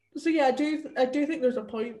 So yeah, I do think there's a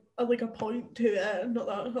point to it. Not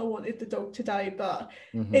that I wanted the dog to die, but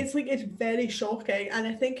it's like, it's very shocking, and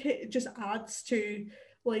I think it just adds to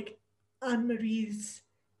like Anne-Marie's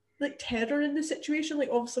like terror in the situation. Like,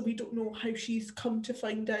 obviously we don't know how she's come to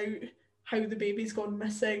find out how the baby's gone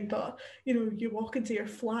missing, but you walk into your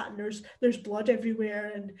flat and there's blood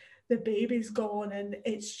everywhere and the baby's gone, and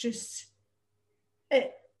it's just,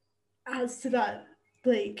 it adds to that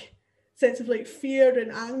like sense of like fear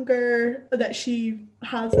and anger that she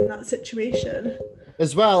has in that situation.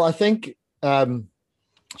 As well, I think,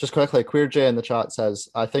 just quickly, Queer J in the chat says,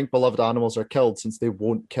 I think beloved animals are killed since they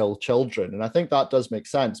won't kill children. And I think that does make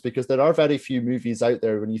sense, because there are very few movies out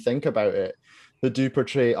there, when you think about it, that do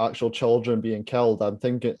portray actual children being killed. I'm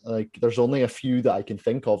thinking, like, there's only a few that I can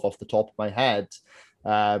think of off the top of my head.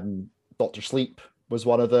 Dr. Sleep was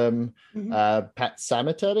one of them. Pet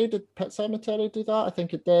Cemetery, did Pet Cemetery do that? I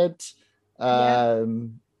think it did.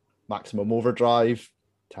 Maximum Overdrive,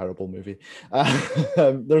 terrible movie.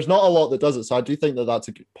 There's not a lot that does it, so I do think that that's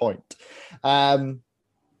a good point. I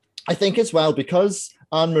think as well, because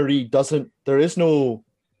Anne-Marie doesn't, there is no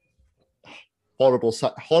horrible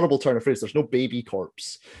turn of phrase, there's no baby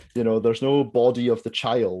corpse, there's no body of the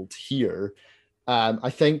child here. I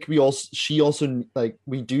think we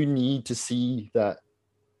do need to see that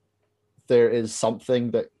there is something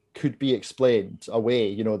that could be explained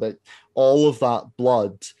away, that all of that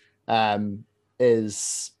blood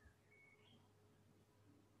is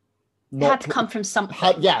It had to come from something.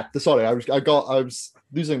 Sorry, I was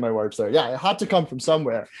losing my words there. Yeah, it had to come from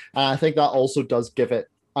somewhere. And I think that also does give it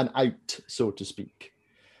an out, so to speak,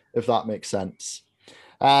 if that makes sense.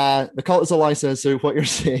 The Cult is a Lie says, so what you're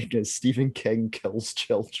saying is Stephen King kills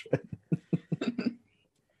children.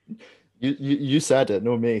 You said it,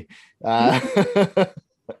 no me.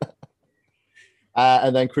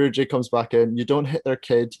 And then Queer J comes back in. You don't hit their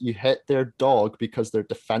kid, you hit their dog because they're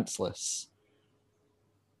defenseless.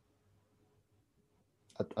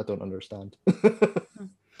 I don't understand.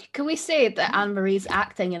 Can we say that Anne-Marie's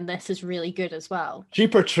acting in this is really good as well? She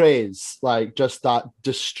portrays like just that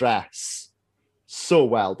distress so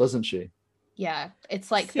well, doesn't she? Yeah,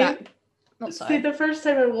 it's like that. See, the first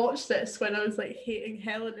time I watched this, when I was like hating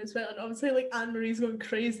Helen as well, and obviously like Anne-Marie's going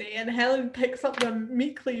crazy, and Helen picks up the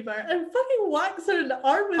meat cleaver and fucking whacks her in the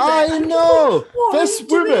arm with it. I know! Like, this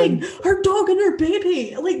woman! Her dog and her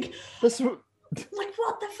baby! Like, like,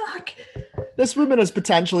 what the fuck? This woman has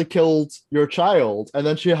potentially killed your child, and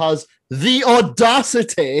then she has the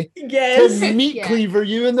audacity to meat cleaver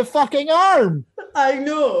you in the fucking arm! I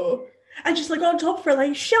know. And she's like on top of her,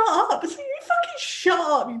 like, shut up. It's like, you fucking shut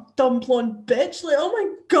up, you dumb blonde bitch. Like, oh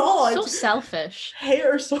my God. So selfish. I hate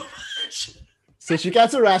her so much. So she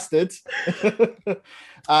gets arrested.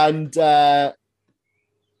 And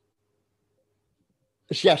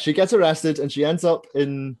she gets arrested and she ends up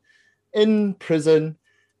in prison.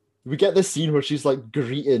 We get this scene where she's like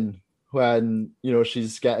greeting when, you know,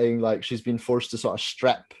 she's getting like, she's been forced to sort of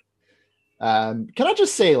strip. Can I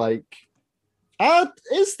just say, like,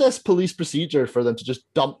 is this police procedure for them to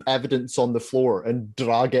just dump evidence on the floor and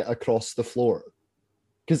drag it across the floor?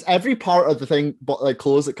 Because every part of the thing, but like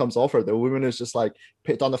clothes that comes off her, the woman is just like,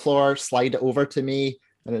 put it on the floor, slide it over to me.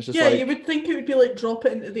 And it's just like, you would think it would be like drop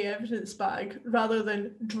it into the evidence bag rather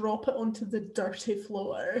than drop it onto the dirty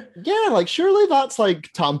floor. Yeah, like surely that's like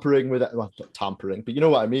tampering with it. Well, not tampering, but you know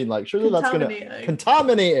what I mean. Like surely that's gonna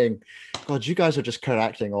contaminating. God, you guys are just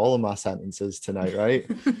correcting all of my sentences tonight, right?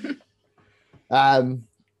 And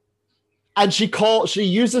she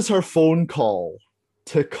uses her phone call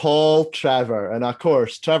to call Trevor, and of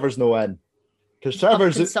course Trevor's no in because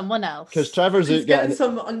Trevor's someone else. Because Trevor's He's getting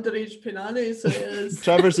some underage punani, so he is.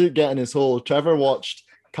 Trevor's out getting his hole. Trevor watched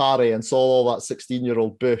Carrie and saw all that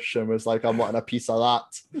 16-year-old bush and was like, "I'm wanting a piece of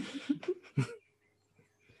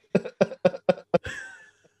that."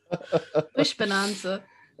 Bush bonanza.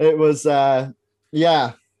 It was,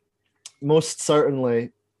 most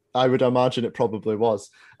certainly. I would imagine it probably was.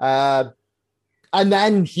 And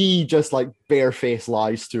then he just like barefaced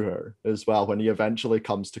lies to her as well when he eventually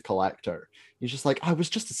comes to collect her. He's just like, I was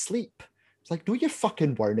just asleep. It's like, no, you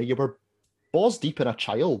fucking weren't. You were balls deep in a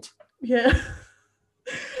child. Yeah.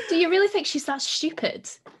 Do you really think she's that stupid?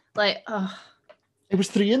 Like, oh. It was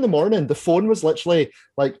 3 a.m. The phone was literally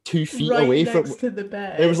like 2 feet away from to the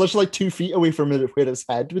bed. It was literally like 2 feet away from where his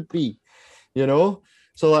head would be, you know?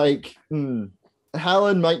 So like,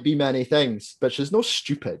 Helen might be many things, but she's no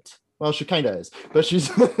stupid. Well, she kind of is, but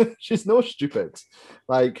she's she's no stupid.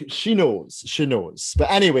 Like she knows.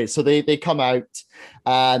 But anyway, so they come out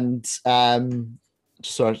and just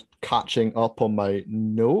sort of catching up on my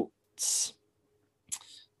notes.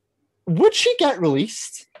 Would she get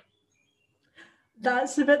released?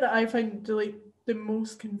 That's the bit that I find like the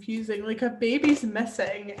most confusing. Like a baby's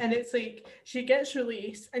missing, and it's like she gets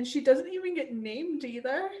released, and she doesn't even get named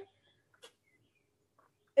either.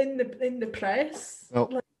 In the press.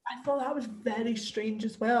 Nope. Like, I thought that was very strange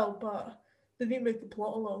as well, but they didn't move the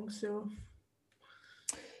plot along, so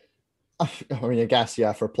I mean, I guess,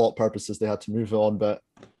 yeah, for plot purposes they had to move on, but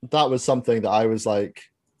that was something that I was like,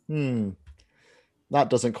 that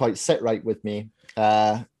doesn't quite sit right with me.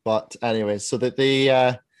 But anyway, so that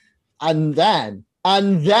and then,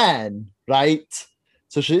 right?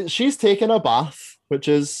 So she's taken a bath, which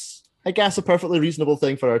is, I guess, a perfectly reasonable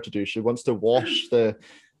thing for her to do. She wants to wash the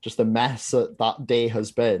mess that day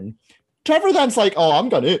has been. Trevor then's like, oh, I'm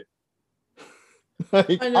going to.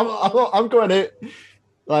 Like, I'm going out.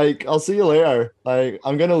 Like, I'll see you later. Like,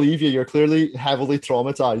 I'm going to leave you. You're clearly heavily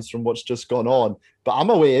traumatized from what's just gone on, but I'm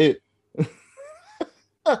away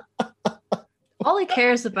out. All he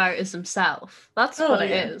cares about is himself. That's what it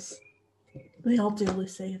is. They all do,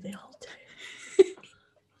 Lucy. They all do.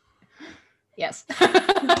 Yes.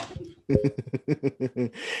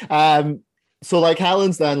 So like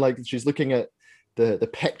Helen's then like she's looking at the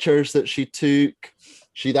pictures that she took.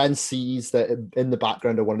 She then sees that in the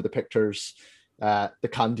background of one of the pictures, the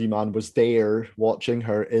Candyman was there watching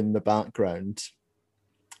her in the background.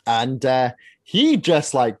 And he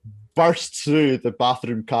just like bursts through the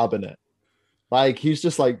bathroom cabinet. Like he's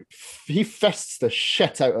just like, he fists the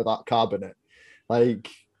shit out of that cabinet. Like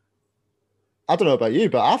I don't know about you,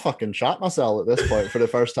 but I fucking shat myself at this point for the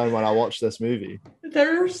first time when I watched this movie.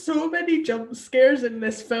 There are so many jump scares in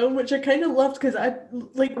this film, which I kind of loved because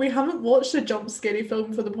we haven't watched a jump scary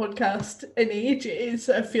film for the podcast in ages,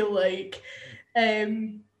 I feel like.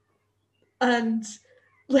 And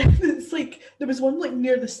like it's like there was one like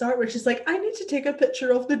near the start where she's like, I need to take a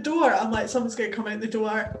picture of the door. I'm like, someone's gonna come out the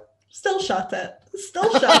door. Still shut it.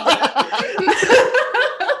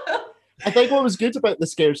 I think what was good about the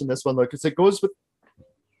scares in this one, though, because it goes with,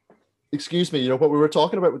 excuse me, you know, what we were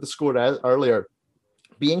talking about with the score earlier,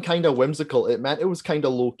 being kind of whimsical, it meant it was kind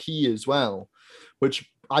of low key as well, which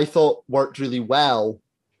I thought worked really well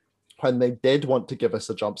when they did want to give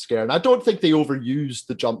us a jump scare. And I don't think they overused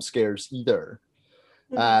the jump scares either,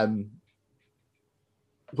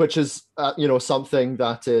 which is, you know, something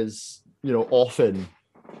that is, you know, often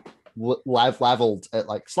leveled at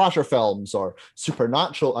like slasher films or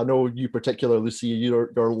supernatural. I know you particularly, Lucy, your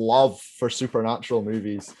love for supernatural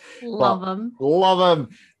movies. Love them.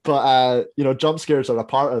 But you know, jump scares are a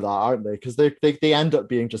part of that, aren't they? Because they end up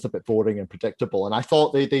being just a bit boring and predictable. And I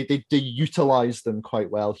thought they utilized them quite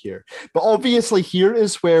well here. But obviously, here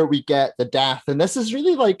is where we get the death, and this is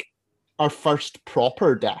really like our first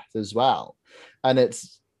proper death as well. And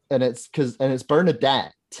it's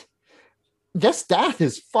Bernadette. This death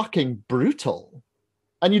is fucking brutal,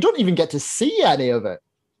 and you don't even get to see any of it.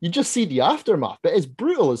 You just see the aftermath, but it's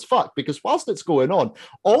brutal as fuck because whilst it's going on,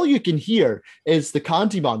 all you can hear is the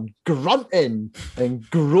Candyman grunting and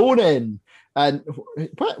groaning. And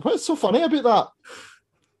what's so funny about that?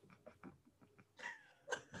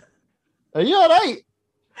 Are you all right?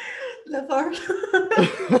 Never.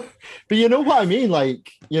 But you know what I mean?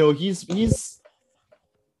 Like, you know, he's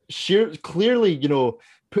clearly, you know,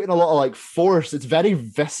 putting a lot of like force. It's very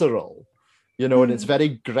visceral, you know, and it's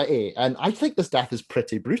very gritty. And I think this death is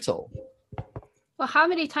pretty brutal. Well, how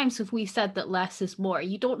many times have we said that less is more?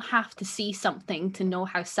 You don't have to see something to know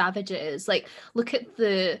how savage it is. Like, look at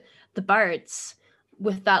the birds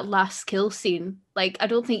with that last kill scene. Like, I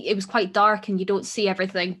don't think it was quite dark and you don't see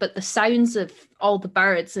everything, but the sounds of all the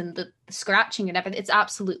birds and the scratching and everything, it's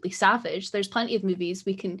absolutely savage. There's plenty of movies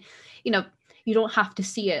we can, you know, you don't have to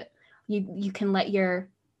see it. You can let your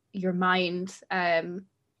mind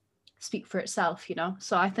speak for itself, you know.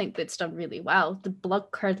 So I think it's done really well. The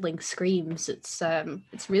blood curdling screams, it's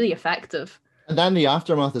really effective. And then the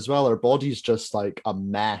aftermath as well, her body's just like a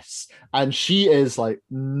mess, and she is like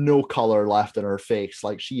no color left in her face.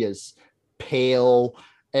 Like, she is pale.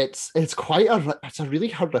 It's a really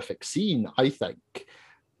horrific scene, I think.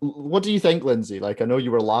 What do you think, Lindsay? Like, I know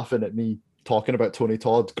you were laughing at me talking about Tony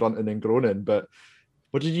Todd grunting and groaning, but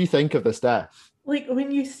what did you think of this death? Like,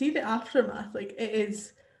 when you see the aftermath, like, it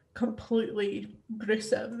is completely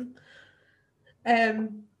gruesome.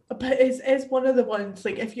 But it's one of the ones,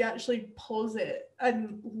 like, if you actually pause it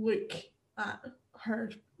and look at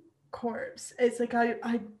her corpse, it's like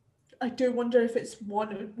I do wonder if it's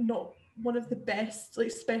not one of the best,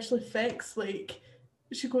 like, special effects. Like,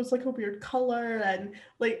 she goes like a weird color, and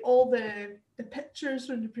like all the pictures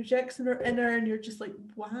when the projection are in her, and you're just like,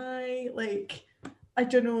 why? Like, I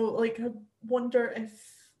don't know, like, I wonder if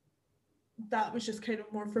that was just kind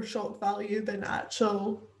of more for shock value than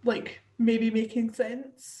actual, like, maybe making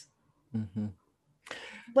sense. Mm-hmm.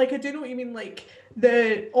 Like, I do know what you mean, like,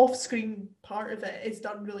 the off-screen part of it is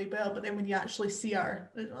done really well, but then when you actually see her,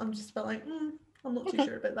 I'm just like, I'm not too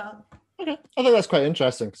sure about that. Okay. I think that's quite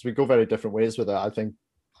interesting because we go very different ways with it. I think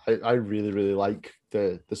I really, really like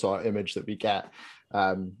the sort of image that we get.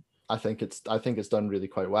 I think it's done really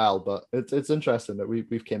quite well, but it's interesting that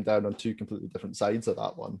we've came down on two completely different sides of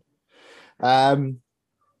that one.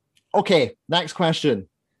 Okay, next question.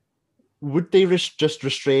 Would they just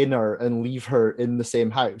restrain her and leave her in the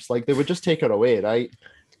same house? Like, they would just take her away, right?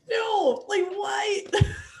 No, like, why?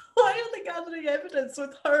 Why are they gathering evidence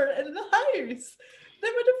with her in the house? They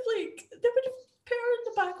would have put her in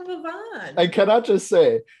the back of a van. And can I just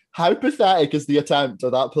say, how pathetic is the attempt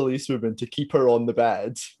of that policewoman to keep her on the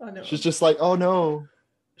bed? I know. She's just like, oh no.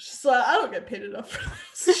 She's like, I don't get paid enough for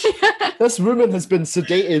this. This woman has been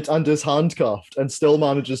sedated and is handcuffed and still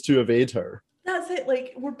manages to evade her. That's it.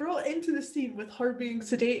 Like, we're brought into the scene with her being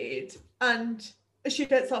sedated, and she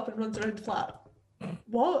gets up and runs around the flat.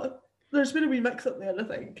 What? There's been a wee mix-up there, I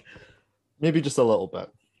think. Maybe just a little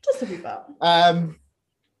bit. Just a wee bit.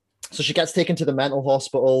 So she gets taken to the mental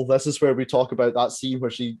hospital. This is where we talk about that scene where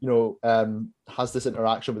she, has this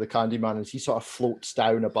interaction with the Candyman, and he sort of floats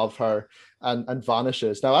down above her and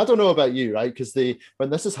vanishes. Now, I don't know about you, right? Because when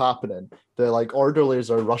this is happening, the like orderlies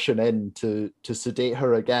are rushing in to sedate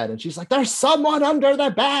her again, and she's like, "There's someone under the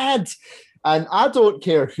bed," and I don't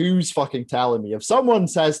care who's fucking telling me. If someone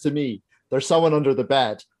says to me, there's someone under the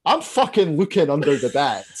bed. I'm fucking looking under the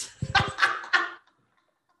bed.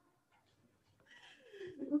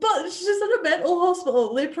 But she's in a mental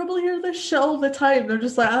hospital. They probably hear this shit all the time. They're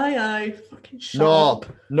just like, aye, fucking shut up.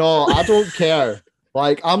 No, I don't care.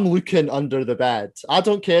 Like, I'm looking under the bed. I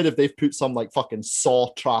don't care if they've put some like fucking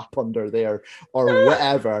saw trap under there or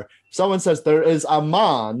whatever. Someone says there is a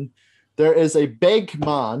big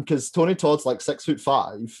man, because Tony Todd's like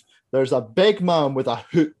 6'5". There's a big man with a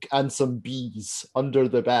hook and some bees under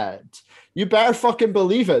the bed. You better fucking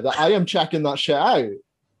believe it that I am checking that shit out.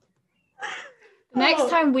 Next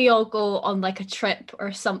time we all go on like a trip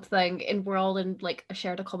or something and we're all in like a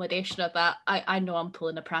shared accommodation of that, I know I'm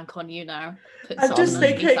pulling a prank on you now. I'm just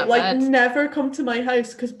thinking, like, never come to my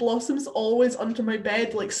house because Blossom's always under my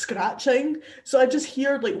bed, like, scratching. So I just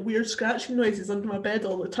hear like weird scratching noises under my bed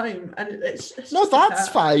all the time. And it's no, that's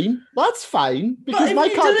fine. That's fine. Because my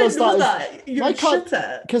cat does that.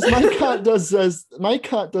 Because my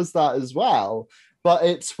cat does that as well. But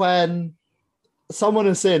it's when someone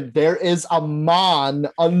is saying there is a man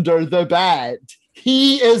under the bed.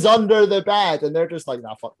 He is under the bed, and they're just like,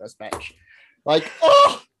 "Nah, fuck this bitch." Like,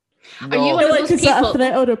 oh, no. Are you one of those is that a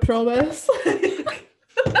threat or a promise?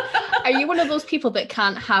 Are you one of those people that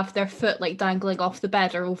can't have their foot like dangling off the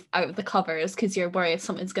bed or out of the covers because you're worried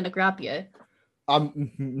something's going to grab you?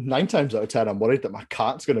 9 times out of 10, I'm worried that my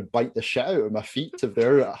cat's going to bite the shit out of my feet if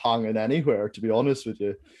they're hanging anywhere. To be honest with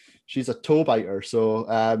you, she's a toe biter,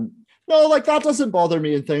 so no, like that doesn't bother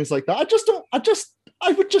me and things like that.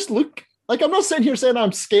 I would just look. Like, I'm not sitting here saying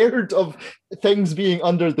I'm scared of things being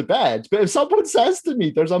under the bed, but if someone says to me,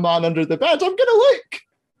 there's a man under the bed, I'm going to look.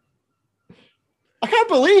 I can't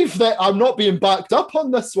believe that I'm not being backed up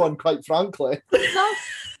on this one, quite frankly.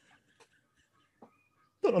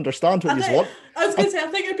 Don't understand what you want. I was going to say, I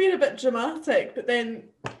think you're being a bit dramatic, but then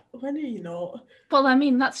when are you not? Well, I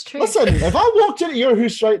mean, that's true. Listen, if I walked into your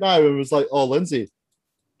house right now and was like, "Oh, Lindsay,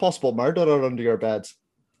 possible murderer under your bed,"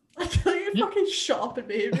 I tell you, fucking shut up and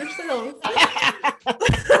behave yourself. I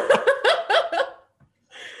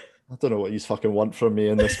don't know what you fucking want from me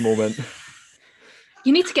in this moment.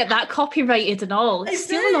 You need to get that copyrighted and all. It's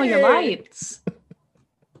stealing all your lines.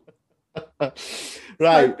 Right.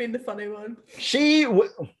 I've been the funny one.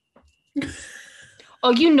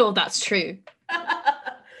 Oh, you know that's true.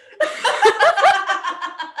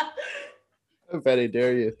 How very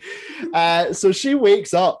dare you. So she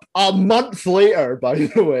wakes up a month later, by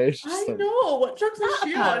the way. I know. What drugs is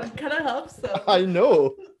she on? Can I have some? I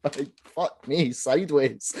know. Like, fuck me,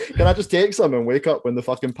 sideways. Can I just take some and wake up when the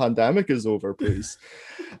fucking pandemic is over, please?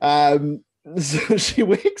 So she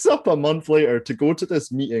wakes up a month later to go to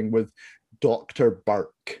this meeting with Dr.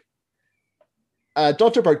 Burke.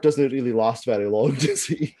 Dr. Burke doesn't really last very long, does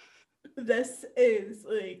he? This is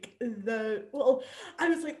like I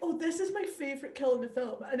was like, oh, this is my favorite kill in the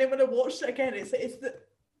film, and then when I watched it again, it's the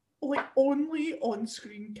like only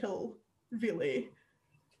on-screen kill, really,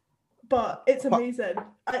 but it's amazing.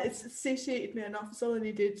 It's satiated me enough. It's all I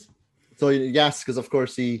needed. So yes, because of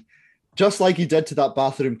course he, just like he did to that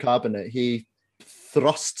bathroom cabinet, he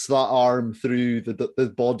thrusts that arm through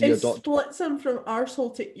the body of Dr. Splits him from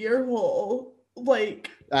arsehole to earhole. Like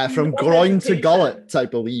from groin to gullet, I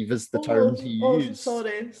believe is the term he used.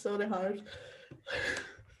 Sorry, hard.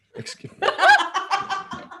 Excuse me.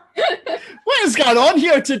 What is going on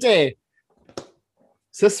here today?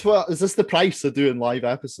 Is this the price of doing live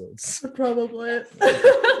episodes? Probably.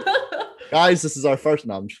 Guys, this is our first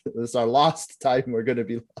this is our last time we're going to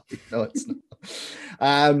be live. No, it's not.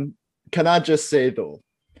 Can I just say though,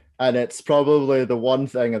 and it's probably the one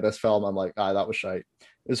thing of this film I'm like, that was shite,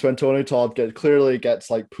 is when Tony Todd clearly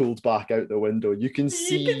gets like pulled back out the window. You can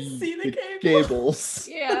see the cables.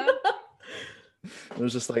 Yeah. It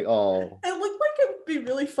was just like, oh. It looked like it would be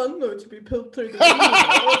really fun though to be pulled through the window. Like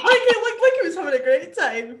it looked like he was having a great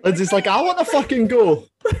time. Lindsay's like, I want to fucking go.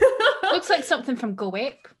 Looks like something from Go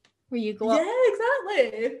Ape, where you go up. Yeah,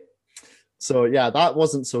 exactly. So yeah, that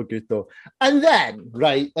wasn't so good though. And then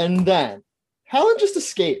Helen just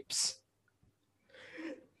escapes.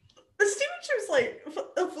 The scene she was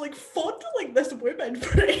like fondling this woman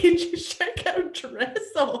for ages, she got her dress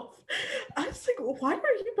off. I was like, why are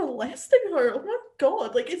you molesting her? Oh my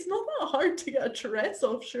god, like it's not that hard to get a dress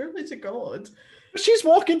off, surely to God. She's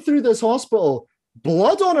walking through this hospital,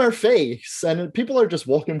 blood on her face, and people are just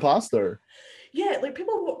walking past her. Yeah, like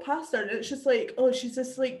people walk past her and it's just like, oh, she's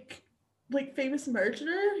this like famous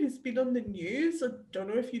murderer who's been on the news. I don't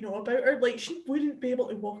know if you know about her. Like she wouldn't be able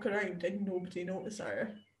to walk around and nobody notice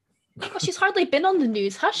her. Well, she's hardly been on the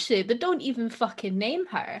news, has she? They don't even fucking name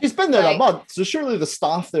her. She's been there a month, so surely the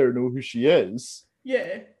staff there know who she is.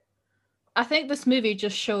 Yeah. I think this movie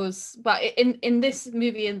just shows, but in this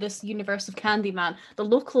movie, in this universe of Candyman, the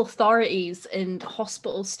local authorities and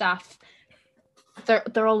hospital staff,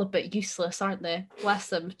 they're all a bit useless, aren't they? Bless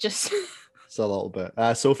them. Just It's a little bit.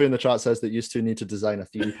 Sophie in the chat says that you two need to design a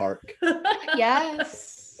theme park.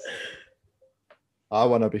 yes. I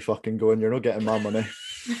want to be fucking going. You're not getting my money.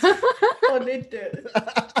 Oh, they do.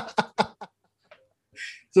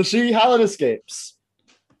 So Helen escapes.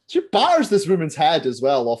 She batters this woman's head as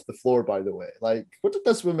well off the floor, by the way. Like, what did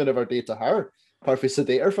this woman ever do to her? Perfectly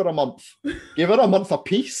sedate her for a month. Gave her a month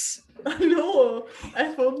apiece. I know.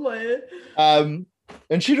 If only.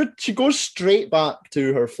 And she goes straight back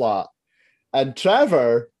to her flat. And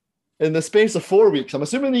Trevor, in the space of 4 weeks, I'm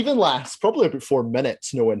assuming even less, probably about 4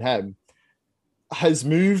 minutes, knowing him, has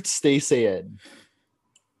moved Stacey in.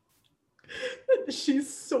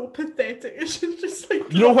 She's so pathetic. She's just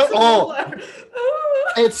like, you know what? Oh,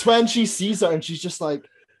 it's when she sees her and she's just like,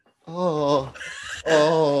 oh.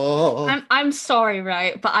 I'm sorry,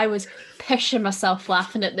 right? But I was pissing myself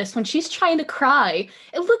laughing at this. When she's trying to cry,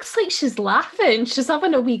 it looks like she's laughing. She's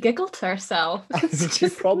having a wee giggle to herself. It's She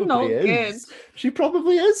probably is. Good. She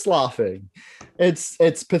probably is laughing. It's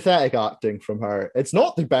pathetic acting from her. It's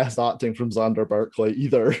not the best acting from Xander Berkeley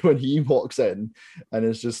either when he walks in and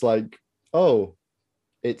it's just like, oh,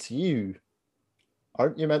 it's you.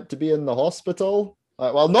 Aren't you meant to be in the hospital?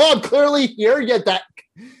 Like, well, no, I'm clearly here, you dick.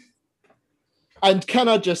 And can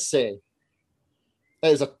I just say, it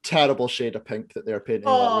is a terrible shade of pink that they're painting.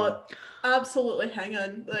 Oh, absolutely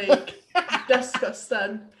hanging. Like,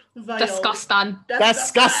 disgusting. Vile.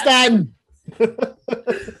 Disgusting.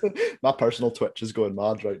 My personal Twitch is going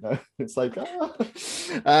mad right now. It's like,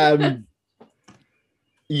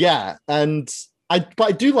 yeah, and but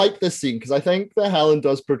I do like this scene because I think that Helen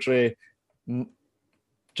does portray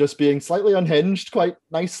just being slightly unhinged quite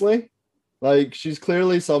nicely. Like, she's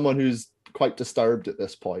clearly someone who's quite disturbed at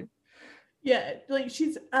this point. Yeah, like,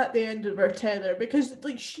 she's at the end of her tether because,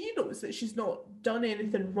 like, she knows that she's not done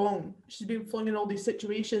anything wrong. She's been flung in all these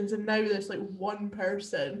situations, and now there's like one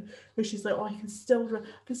person who she's like, oh, I can still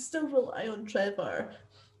rely on Trevor,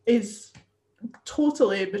 is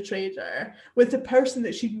totally betrayed her with the person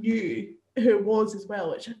that she knew who it was as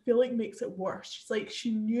well, which I feel like makes it worse. She's like,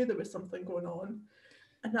 she knew there was something going on,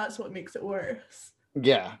 and that's what makes it worse.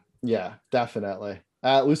 Yeah, definitely.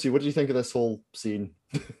 Lucy, what do you think of this whole scene?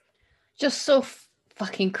 Just so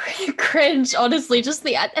fucking cringe, honestly. Just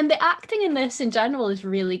the acting in this in general is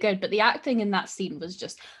really good, but the acting in that scene was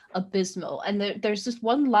just abysmal. And there's just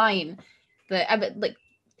one line that, I mean, like,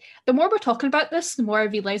 the more we're talking about this, the more I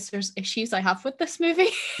realize there's issues I have with this movie.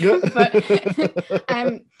 But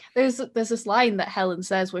there's this line that Helen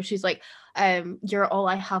says where she's like, you're all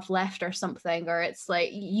I have left or something, or it's like,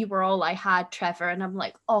 you were all I had, Trevor. And I'm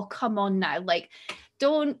like, oh, come on now. Like,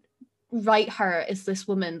 don't write her as this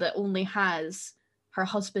woman that only has her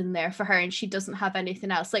husband there for her and she doesn't have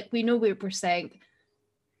anything else. Like, we know we were saying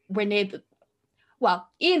well,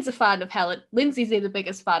 Ian's a fan of Helen, Lindsay's the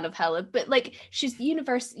biggest fan of Helen, but like, she's the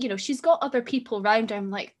universe, you know, she's got other people around her.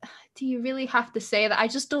 I'm like, do you really have to say that? I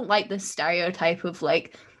just don't like this stereotype of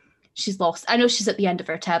like, she's lost. I know she's at the end of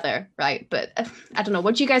her tether, right? But I don't know.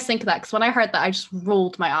 What do you guys think of that? Because when I heard that, I just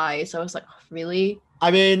rolled my eyes. I was like, oh, really?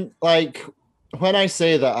 I mean, like, when I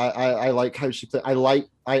say that, I like how she plays.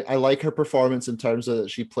 I like her performance in terms of that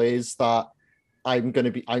she plays that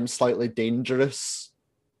I'm slightly dangerous.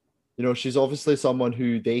 You know, she's obviously someone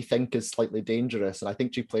who they think is slightly dangerous, and I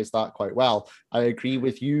think she plays that quite well. I agree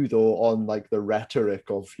with you though on like the rhetoric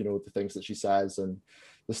of, you know, the things that she says and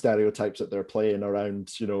the stereotypes that they're playing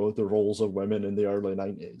around, you know, the roles of women in the early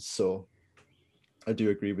 90s. So I do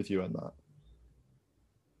agree with you on that.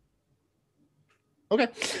 Okay.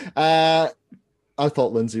 I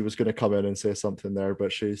thought Lindsay was going to come in and say something there,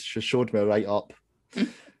 but she showed me right up.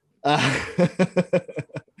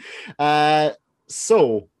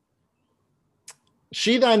 So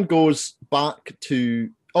she then goes back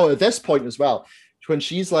to, at this point as well, when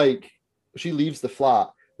she's like, she leaves the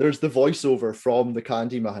flat, there's the voiceover from the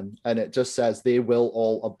Candyman, and it just says, they will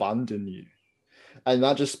all abandon you. And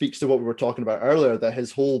that just speaks to what we were talking about earlier, that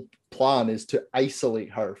his whole plan is to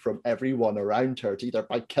isolate her from everyone around her, to either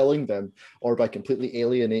by killing them or by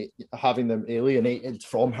completely having them alienated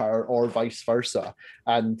from her, or vice versa.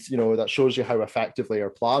 And, you know, that shows you how effectively her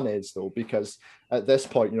plan is, though, because at this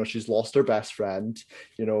point, you know, she's lost her best friend,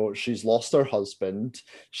 you know, she's lost her husband,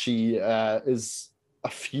 she is a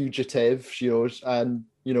fugitive, you know, and,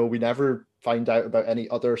 you know, we never find out about any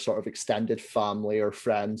other sort of extended family or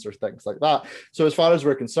friends or things like that. So as far as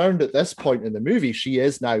we're concerned, at this point in the movie, she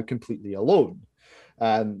is now completely alone.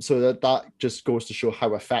 So that just goes to show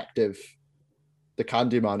how effective the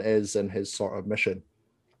Candyman is in his sort of mission.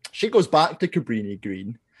 She goes back to Cabrini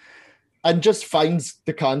Green and just finds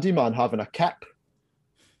the Candyman having a cap.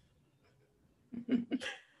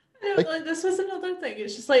 Like, this was another thing.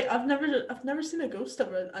 It's just like I've never seen a ghost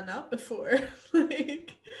of a nap before.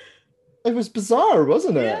 Like, it was bizarre,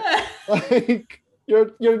 wasn't it? Yeah. Like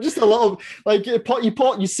you're just a little like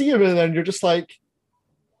you see him and then you're just like,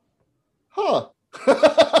 huh.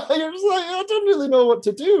 You're just like, I don't really know what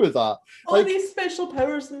to do with that. All these special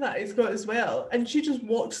powers and that he's got as well, and she just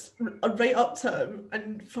walks right up to him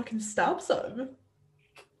and fucking stabs him.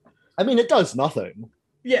 I mean, it does nothing.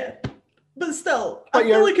 Yeah, but still, I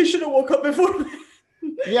feel like I should have woke up before.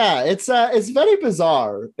 Yeah, it's very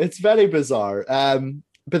bizarre. It's very bizarre.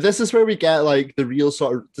 But this is where we get like the real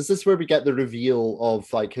sort of. This is where we get the reveal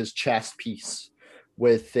of like his chest piece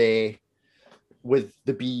with the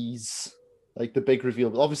bees. Like the big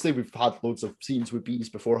reveal. Obviously, we've had loads of scenes with bees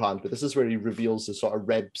beforehand, but this is where he reveals the sort of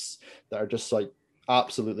ribs that are just like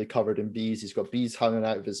absolutely covered in bees. He's got bees hanging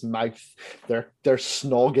out of his mouth. They're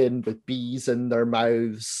snogging with bees in their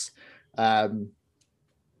mouths. What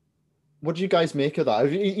do you guys make of that?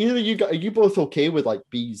 Are you both okay with like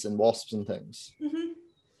bees and wasps and things?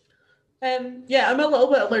 Mm-hmm. Yeah, I'm a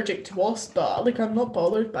little bit allergic to wasps, but like I'm not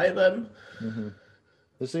bothered by them. Mm-hmm.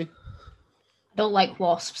 Is he? I don't like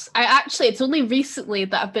wasps. It's only recently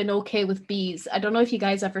that I've been okay with bees. I don't know if you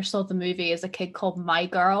guys ever saw the movie as a kid called My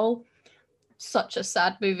Girl. Such a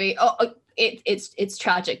sad movie. It's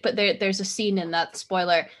tragic, but there's a scene in that,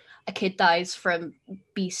 spoiler, a kid dies from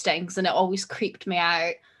bee stings, and it always creeped me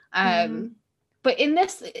out. But in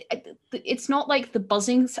this, it's not like the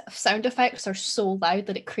buzzing sound effects are so loud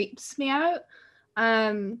that it creeps me out.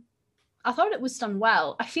 I thought it was done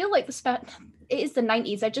well. I feel like it is the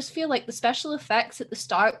 90s. I just feel like the special effects at the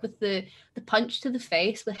start with the punch to the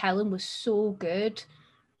face with Helen was so good.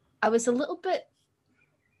 I was a little bit,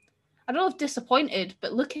 I don't know if disappointed,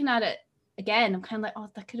 but looking at it again, I'm kind of like, oh,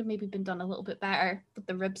 that could have maybe been done a little bit better with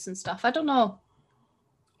the ribs and stuff. I don't know.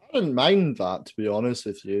 I didn't mind that, to be honest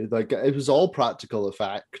with you. Like, it was all practical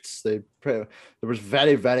effects. There was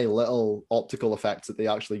very, very little optical effects that they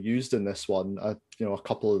actually used in this one. A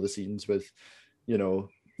couple of the scenes with,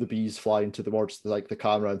 the bees flying towards the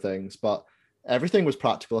camera and things, but everything was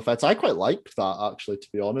practical effects. I quite liked that, actually, to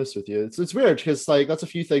be honest with you. It's weird because like that's a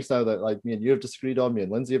few things now that like me and you have disagreed on, me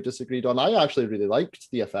and Lindsay have disagreed on. I actually really liked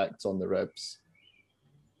the effects on the ribs.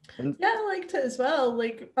 Yeah, I liked it as well.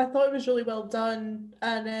 Like, I thought it was really well done,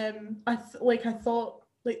 and I thought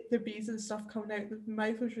like the bees and stuff coming out of the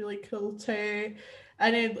mouth was really cool too.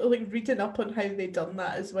 And then like reading up on how they done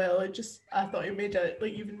that as well, I thought it made it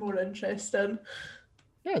like even more interesting.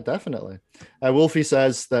 Yeah, definitely. Wolfie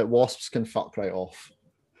says that wasps can fuck right off.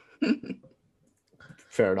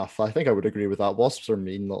 Fair enough. I think I would agree with that. Wasps are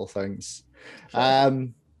mean little things. Sure.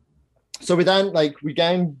 So we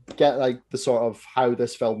then get like the sort of how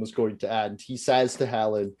this film is going to end. He says to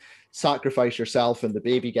Helen, sacrifice yourself and the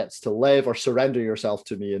baby gets to live, or surrender yourself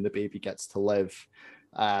to me and the baby gets to live.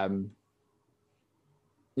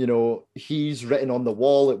 He's written on the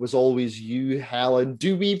wall, it was always you, Helen.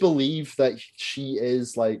 Do we believe that she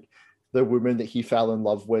is like the woman that he fell in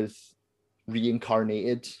love with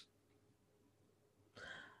reincarnated?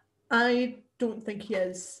 I don't think he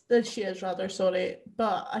is. That she is, rather, sorry,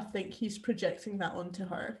 but I think he's projecting that onto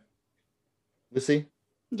her. Is he?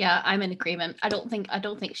 Yeah, I'm in agreement. I don't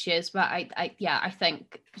think she is, but I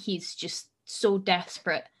think he's just so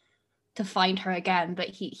desperate to find her again that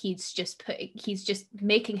he's just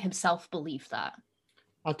making himself believe that.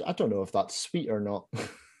 I don't know if that's sweet or not.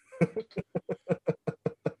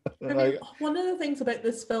 I mean, one of the things about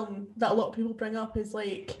this film that a lot of people bring up is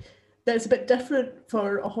like that it's a bit different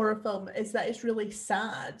for a horror film is that it's really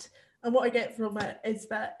sad. And what I get from it is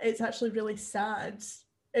that it's actually really sad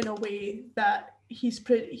in a way that he's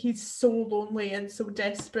so lonely and so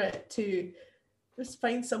desperate to just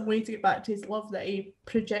find some way to get back to his love that he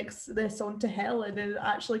projects this onto Helen, and it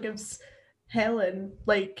actually gives Helen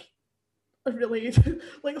like a really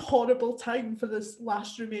like horrible time for this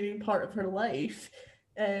last remaining part of her life.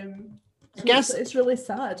 So I guess it's really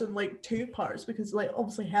sad in like two parts, because like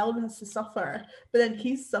obviously Helen has to suffer, but then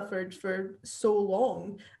he's suffered for so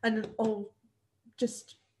long, and all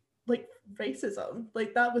just like racism,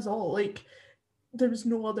 like that was all, like there was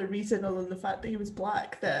no other reason other than the fact that he was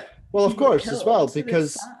black that of course as well,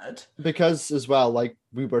 because as well, like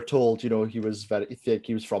we were told, he was very thick,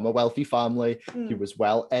 he was from a wealthy family, he was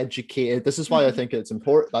well educated. This is why I think it's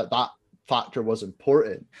important that factor was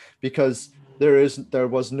important, because there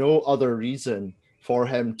was no other reason for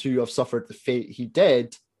him to have suffered the fate he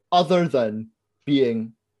did other than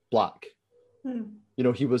being black.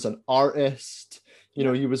 He was an artist. You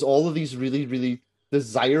know, he was all of these really, really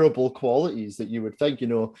desirable qualities that you would think,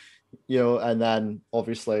 and then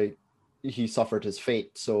obviously he suffered his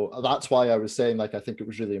fate. So that's why I was saying, like, I think it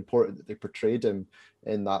was really important that they portrayed him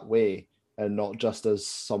in that way and not just as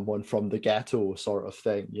someone from the ghetto sort of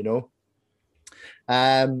thing,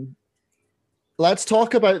 Let's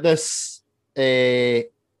talk about this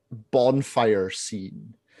bonfire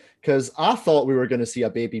scene, because I thought we were going to see a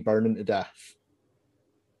baby burning to death.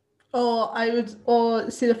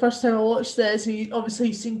 See, the first time I watched this, you've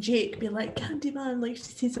seen Jake be like, Candyman, like, she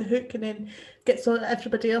sees a hook and then gets on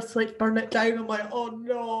everybody else to, like, burn it down. I'm like, oh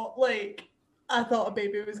no, like, I thought a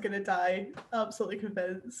baby was going to die. Absolutely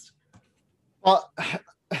convinced. But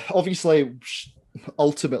obviously,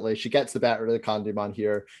 ultimately, she gets the better of the Candyman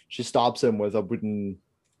here. She stabs him with a wooden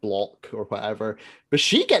block or whatever, but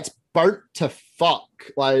she gets burnt to fuck.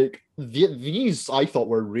 Like, these I thought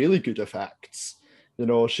were really good effects.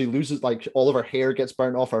 She loses, like, all of her hair gets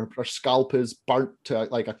burnt off, her scalp is burnt to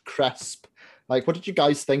like a crisp. Like, what did you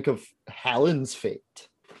guys think of Helen's fate?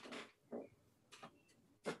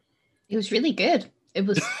 It was really good. It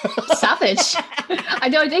was savage. I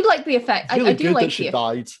do like the effect. Really I do good like that she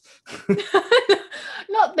died.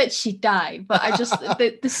 Not that she died, but I just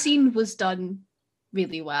the scene was done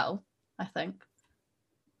really well, I think.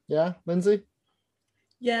 Yeah, Lindsay?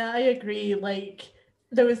 Yeah, I agree. Like,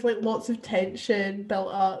 there was, like, lots of tension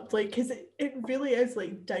built up, like, because it really is,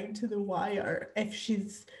 like, down to the wire if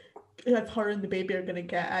her and the baby are going to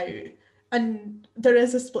get out. And there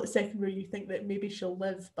is a split second where you think that maybe she'll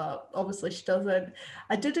live, but obviously she doesn't.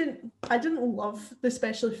 I didn't love the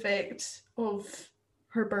special effect of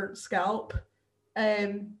her burnt scalp.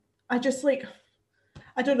 I just, like,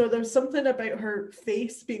 I don't know, there was something about her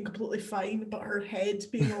face being completely fine, but her head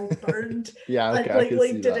being all burned. Yeah, okay,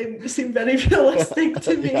 like didn't seem very realistic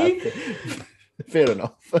to me. Yeah, fair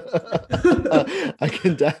enough. I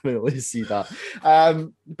can definitely see that.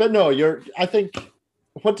 But no, I think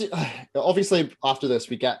obviously after this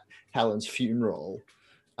we get Helen's funeral,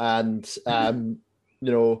 and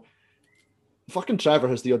fucking Trevor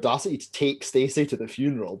has the audacity to take Stacey to the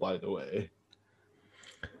funeral, by the way.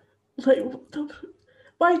 Like,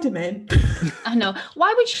 why do men? I know.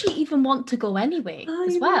 Why would she even want to go anyway?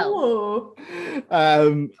 As well.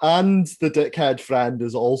 And the dickhead friend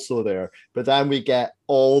is also there. But then we get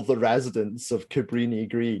all the residents of Cabrini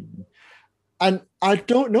Green. And I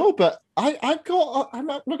don't know, but I'm not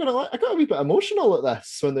gonna lie, I got a wee bit emotional at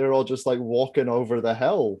this when they're all just like walking over the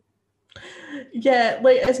hill. Yeah,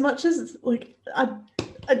 like, as much as, like,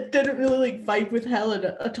 I didn't really, like, vibe with Helen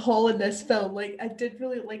at all in this film. Like, I did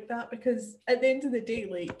really like that because at the end of the day,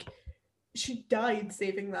 like, she died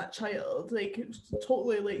saving that child. Like, it was a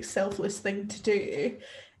totally, like, selfless thing to do.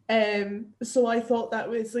 So I thought that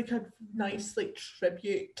was, like, a nice, like,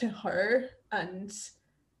 tribute to her and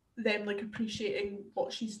them, like, appreciating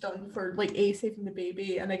what she's done for, like, saving the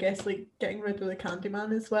baby and I guess, like, getting rid of the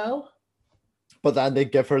Candyman as well. But then they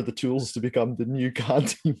give her the tools to become the new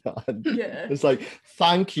Candyman. Yeah. It's like,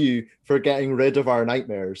 thank you for getting rid of our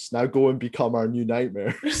nightmares. Now go and become our new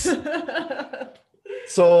nightmares.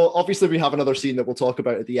 So obviously we have another scene that we'll talk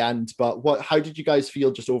about at the end, but how did you guys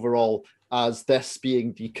feel just overall as this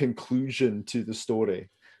being the conclusion to the story?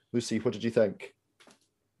 Lucy, what did you think?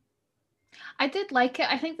 I did like it.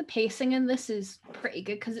 I think the pacing in this is pretty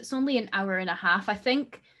good because it's only an hour and a half. I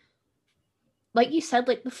think, like you said,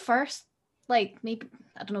 like the first, like, maybe,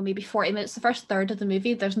 I don't know, maybe 40 minutes, the first third of the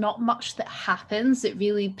movie, there's not much that happens. It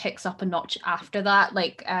really picks up a notch after that.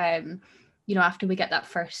 Like, after we get that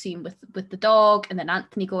first scene with the dog and then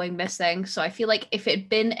Anthony going missing. So I feel like if it had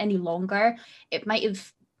been any longer, it might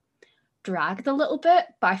have dragged a little bit,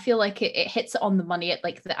 but I feel like it hits it on the money at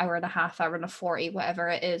like the hour and a half, hour and a 40, whatever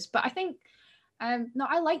it is. But I think, no,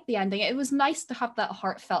 I like the ending. It was nice to have that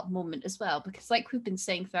heartfelt moment as well, because like we've been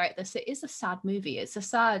saying throughout this, it is a sad movie. It's a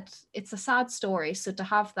sad story. So to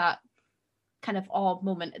have that kind of awe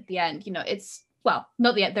moment at the end, it's, well,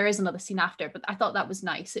 not the end, there is another scene after, but I thought that was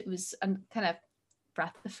nice. It was a kind of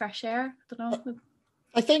breath of fresh air. I don't know.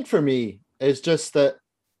 I think for me, it's just that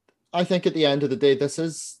I think at the end of the day, this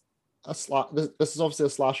is obviously a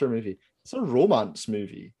slasher movie. It's a romance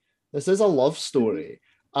movie. This is a love story.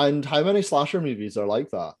 And how many slasher movies are like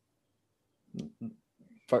that?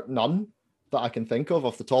 For none that I can think of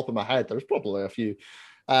off the top of my head. There's probably a few.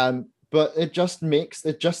 But it just makes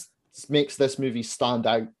this movie stand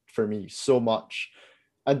out for me so much.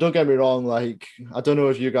 And don't get me wrong, like, I don't know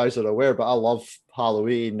if you guys are aware, but I love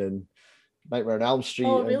Halloween and Nightmare on Elm Street.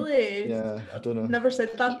 Oh, really? Yeah, I don't know. Never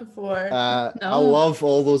said that before. No. I love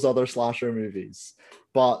all those other slasher movies.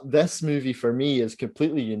 But this movie for me is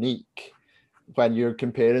completely unique. when you're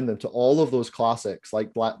comparing them to all of those classics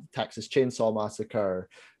like Texas Chainsaw Massacre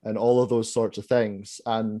and all of those sorts of things.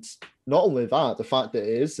 And not only that, the fact that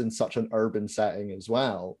it is in such an urban setting as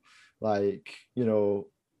well, like, you know,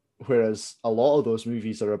 whereas a lot of those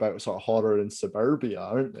movies are about sort of horror in suburbia,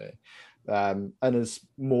 aren't they? And is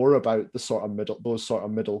more about the sort of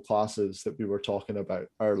middle classes that we were talking about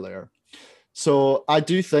earlier. So I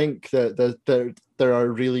do think that there are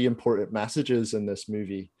really important messages in this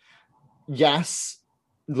movie. Yes,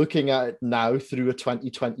 looking at it now through a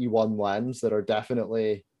 2021 lens, there are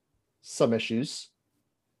definitely some issues.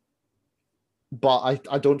 But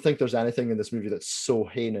I don't think there's anything in this movie that's so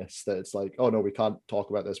heinous that it's like, oh no, we can't talk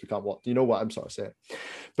about this. We can't watch. You know what I'm sort of saying?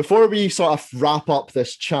 Before we sort of wrap up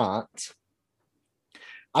this chat,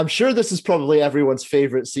 I'm sure this is probably everyone's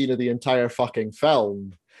favorite scene of the entire fucking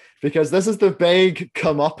film, because this is the big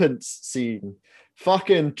comeuppance scene.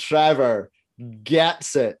 Fucking Trevor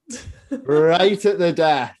gets it right at the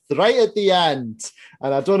death, right at the end.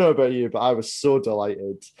 And I don't know about you, but I was so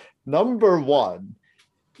delighted. Number one,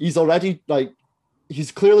 he's already like,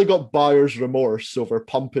 he's clearly got buyer's remorse over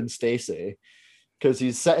pumping Stacy, because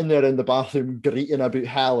he's sitting there in the bathroom greeting about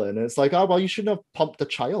Helen. And it's like, oh, well, you shouldn't have pumped a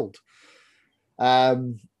child.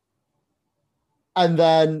 And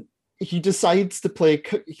then he decides to play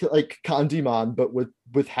like Candyman, but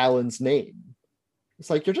with Helen's name. It's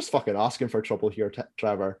like, you're just fucking asking for trouble here,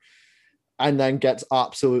 Trevor. And then gets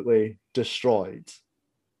absolutely destroyed.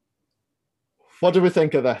 What do we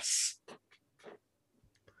think of this?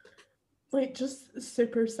 Like, just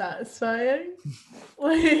super satisfying.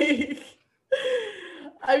 Like,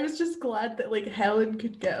 I was just glad that, like, Helen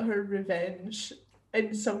could get her revenge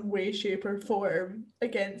in some way, shape, or form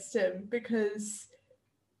against him, because,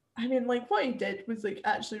 I mean, like, what he did was, like,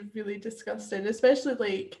 actually really disgusting, especially,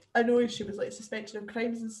 like, I know she was, like, suspected of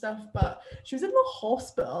crimes and stuff, but she was in the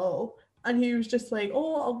hospital, and he was just like,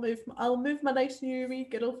 oh, I'll move my nice new wee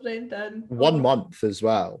girlfriend in. 1 month as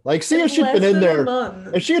well. Like, see if she'd been in there,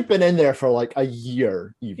 if she had been in there for, like, a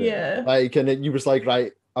year, even. Yeah. Like, and you was like,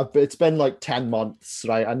 right, it's been, like, 10 months,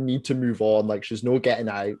 right? I need to move on. Like, she's no getting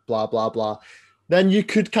out, blah, blah, blah. Then you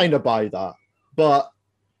could kind of buy that. But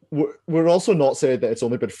we're also not saying that it's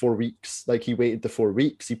only been 4 weeks. Like, he waited the 4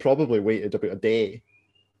 weeks. He probably waited about a day.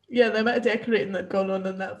 Yeah, the amount of decorating that gone on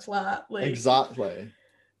in that flat. Like, exactly.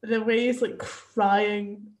 The way he's, like,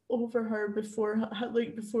 crying over her before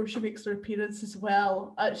she makes her appearance as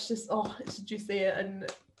well. It's just, oh, it's juicy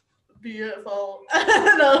and beautiful.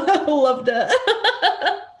 And I loved it.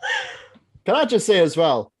 Can I just say as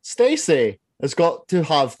well, Stacey has got to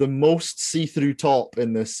have the most see-through top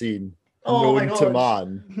in this scene. Oh, known to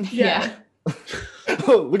man. Yeah.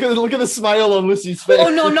 look at the smile on Lucy's face. Oh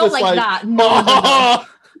no, it's not like that. No.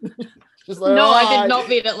 Just like, no, I did not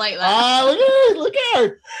mean it like that. Look at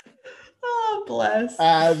her. Oh, bless.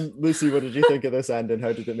 Lucy, what did you think of this ending?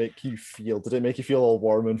 How did it make you feel? Did it make you feel all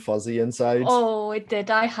warm and fuzzy inside? Oh, it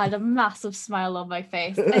did. I had a massive smile on my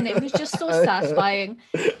face, and it was just so satisfying.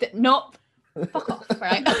 Nope. Fuck off,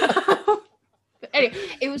 right? Anyway,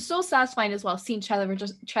 it was so satisfying as well, seeing Trevor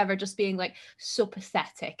just being like so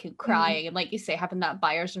pathetic and crying, and like you say, having that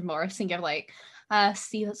buyer's remorse, and you're like,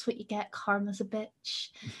 see, that's what you get, karma's a bitch.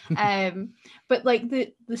 But like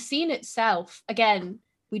the scene itself, again,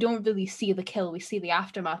 we don't really see the kill, we see the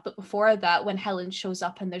aftermath. But before that, when Helen shows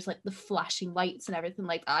up and there's like the flashing lights and everything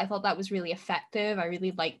like that, I thought that was really effective. I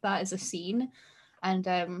really liked that as a scene. And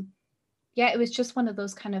yeah, it was just one of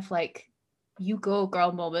those kind of like, you go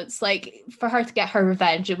girl moments. Like, for her to get her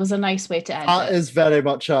revenge, it was a nice way to end it. That is very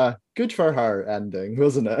much a good for her ending,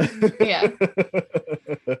 wasn't it?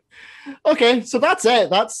 Yeah. Okay, so that's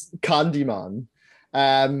it. That's Candyman.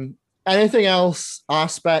 Anything else?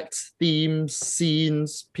 Aspects, themes,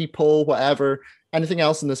 scenes, people, whatever. Anything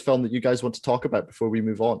else in this film that you guys want to talk about before we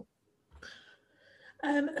move on?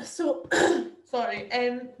 So sorry.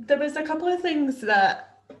 There was a couple of things that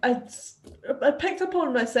I picked up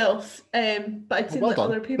on myself, but I'd seen that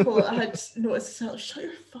other people had noticed. So, shut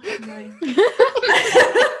your fucking mouth.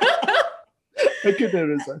 I couldn't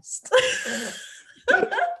resist.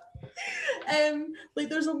 Like,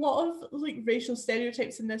 there's a lot of like racial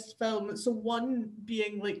stereotypes in this film. So one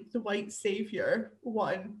being like the white savior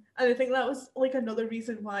one, and I think that was like another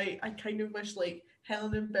reason why I kind of wish like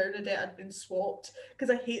Helen and Bernadette had been swapped, because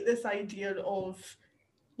I hate this idea of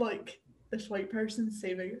like this white person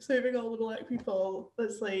saving all the black people.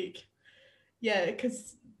 That's like, yeah,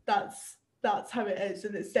 because that's how it is,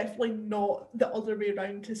 and it's definitely not the other way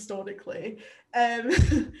around historically. And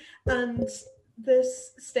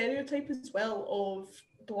this stereotype as well of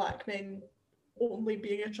black men only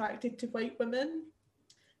being attracted to white women,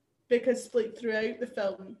 because like throughout the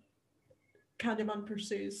film, Candyman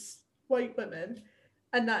pursues white women,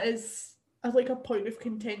 and that is like a point of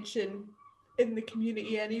contention in the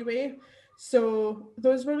community anyway. So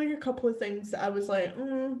those were like a couple of things that I was like,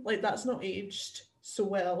 like that's not aged so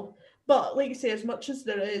well. But like you say, as much as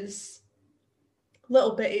there is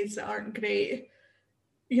little bitties that aren't great,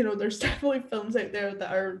 you know, there's definitely films out there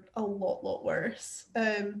that are a lot worse.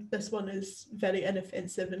 This one is very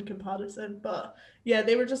inoffensive in comparison, but yeah,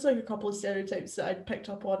 they were just like a couple of stereotypes that I'd picked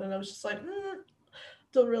up on, and I was just like,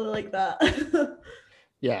 don't really like that.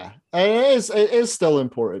 Yeah, it is still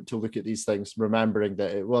important to look at these things, remembering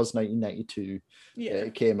that it was 1992. Yeah,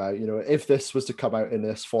 it came out. You know, if this was to come out in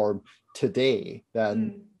this form today,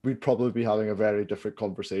 then we'd probably be having a very different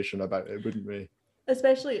conversation about it, wouldn't we?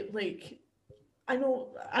 Especially like, I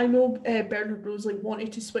know Bernard Rose like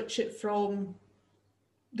wanted to switch it from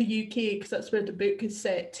the UK because that's where the book is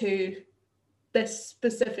set, to this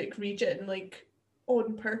specific region, like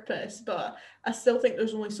on purpose. But I still think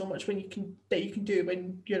there's only so much you can do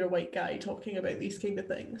when you're a white guy talking about these kind of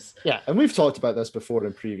things. Yeah, and we've talked about this before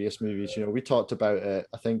in previous movies. You know, we talked about it,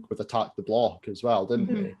 I think, with Attack the Block as well,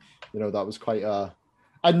 didn't we? You know, that was quite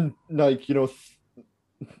and like, you know,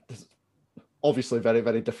 obviously very,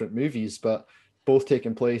 very different movies, but both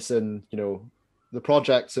taking place in, you know, the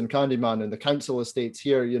projects in Candyman and the council estates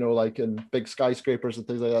here, you know, like in big skyscrapers and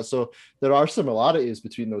things like that. So there are similarities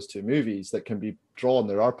between those two movies that can be drawn.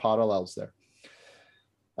 There are parallels there.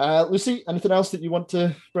 Lucy, anything else that you want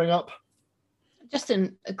to bring up? Just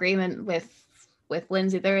in agreement with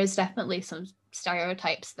Lindsay, there is definitely some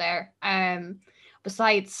stereotypes there.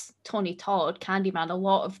 Besides Tony Todd, Candyman, a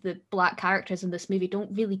lot of the Black characters in this movie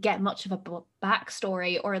don't really get much of a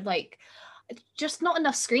backstory, or like just not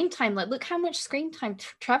enough screen time. Like, look how much screen time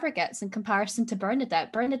Trevor gets in comparison to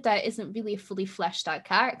Bernadette. Bernadette isn't really a fully fleshed out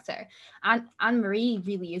character, and Anne-Marie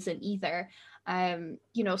really isn't either.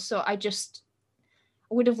 You know, so I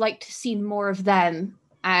would have liked to see more of them.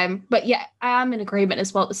 But yeah, I am in agreement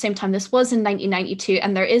as well. At the same time, this was in 1992,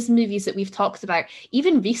 and there is movies that we've talked about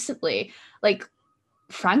even recently, like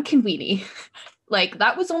Frankenweenie. Like,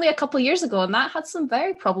 that was only a couple of years ago, and that had some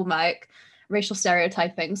very problematic racial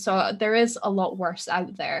stereotyping. So there is a lot worse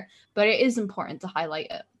out there, but it is important to highlight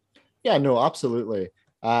it. Yeah, no, absolutely.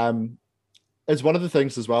 It's one of the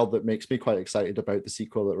things as well that makes me quite excited about the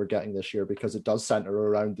sequel that we're getting this year, because it does center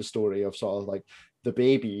around the story of sort of like the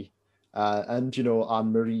baby and, you know,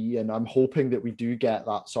 Anne-Marie, and I'm hoping that we do get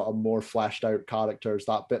that sort of more fleshed out characters,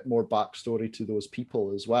 that bit more backstory to those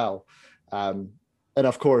people as well. And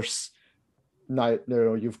of course, now, you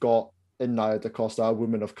know, you've got in Nia DaCosta, a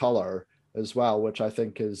woman of color as well, which I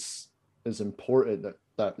think is important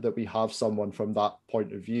that we have someone from that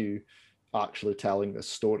point of view actually telling this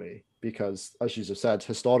story, because as you have said,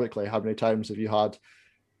 historically, how many times have you had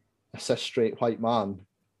a cis straight white man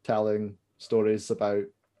telling stories about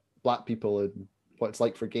Black people and what it's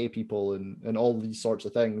like for gay people and all these sorts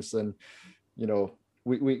of things? And, you know,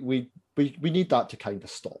 we need that to kind of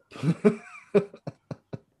stop.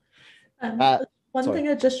 One thing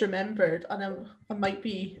I just remembered, and I might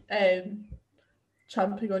be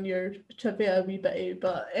tramping on your trivia a wee bit,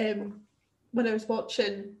 but when I was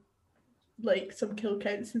watching like some kill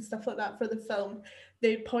counts and stuff like that for the film,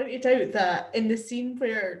 they pointed out that in the scene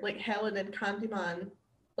where like Helen and Candyman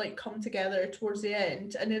like come together towards the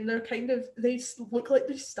end, and then they look like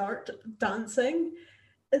they start dancing.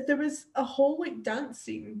 There was a whole like dance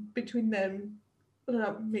scene between them.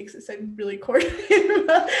 That makes it sound really corny.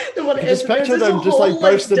 The one just picture them just like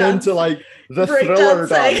bursting into like the Thriller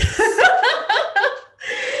dance.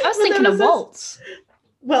 I was thinking of waltz.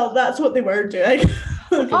 Well, that's what they were doing.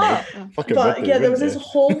 But yeah, there was this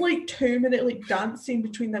whole like 2-minute like dance scene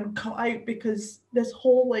between them cut out, because this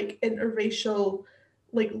whole like interracial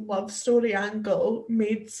like love story angle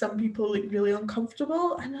made some people like really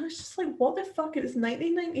uncomfortable, and I was just like, what the fuck? It's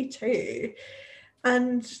 1992,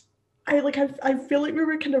 and I feel like we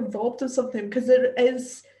were kind of robbed of something, because there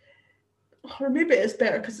is, or maybe it's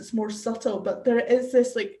better because it's more subtle, but there is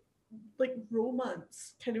this like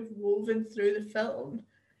romance kind of woven through the film,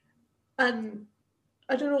 and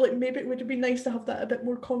I don't know, like maybe it would have been nice to have that a bit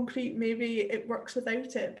more concrete. Maybe it works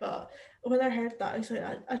without it, but when I heard that, I was like,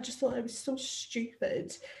 I just thought it was so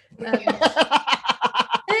stupid. It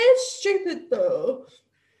is stupid though.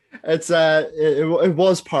 It's it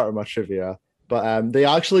was part of my trivia, but they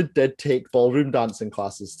actually did take ballroom dancing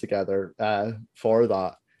classes together for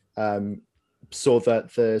that, so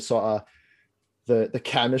that the sort of the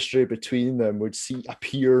chemistry between them would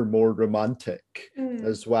appear more romantic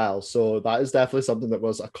as well. So that is definitely something that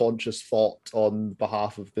was a conscious thought on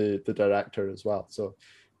behalf of the director as well. So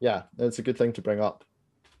yeah, it's a good thing to bring up.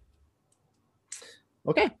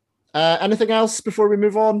 Okay. Anything else before we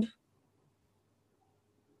move on?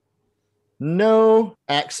 No?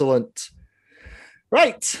 Excellent.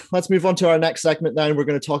 Right, let's move on to our next segment now. We're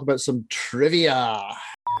going to talk about some trivia.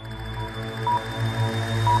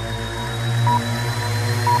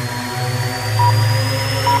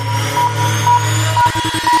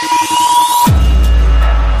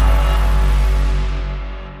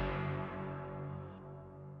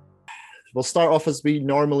 We'll start off as we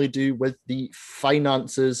normally do with the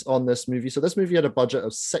finances on this movie. So this movie had a budget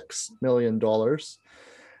of $6 million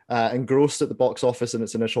and grossed at the box office in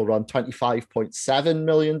its initial run $25.7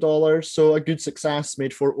 million. So a good success,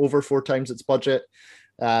 made for over 4 times its budget.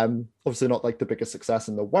 Obviously not like the biggest success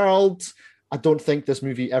in the world. I don't think this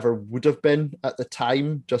movie ever would have been at the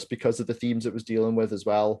time, just because of the themes it was dealing with as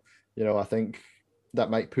well. You know, I think that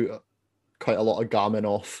might put quite a lot of gammon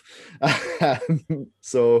off.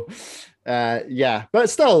 Yeah, but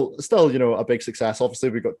still, you know, a big success. Obviously,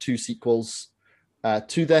 we got 2 sequels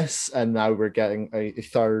to this, and now we're getting a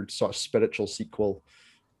third sort of spiritual sequel.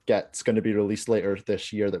 It's going to be released later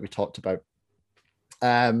this year that we talked about.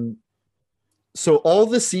 So all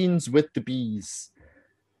the scenes with the bees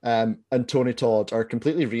and Tony Todd are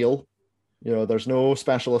completely real. You know, there's no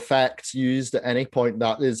special effects used at any point.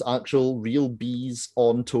 That is actual real bees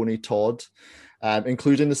on Tony Todd,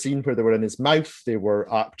 including the scene where they were in his mouth. They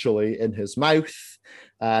were actually in his mouth.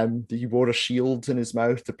 He wore a shield in his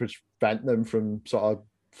mouth to prevent them from sort of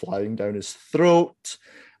flying down his throat.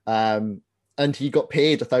 And he got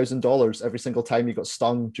paid $1,000 every single time he got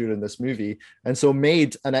stung during this movie, and so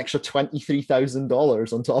made an extra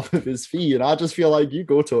 $23,000 on top of his fee. And I just feel like, you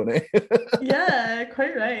go, Tony. Yeah,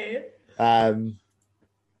 quite right.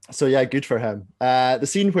 So yeah, good for him. The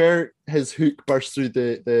scene where his hook burst through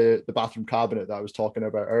the bathroom cabinet that I was talking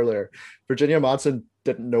about earlier, Virginia Madsen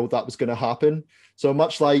didn't know that was going to happen. So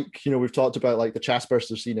much like, you know, we've talked about like the chest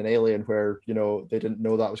burster scene in Alien, where, you know, they didn't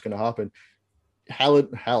know that was going to happen.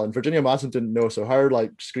 Virginia Madsen didn't know, so her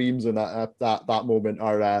like screams in that moment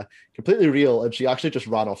are completely real, and she actually just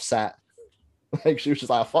ran off set. Like, she was just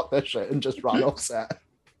like, fuck this shit, and just ran off set.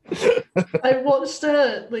 I watched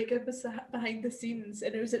it was behind the scenes,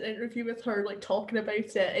 and it was an interview with her like talking about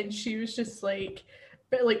it, and she was just like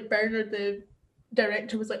Bernard, the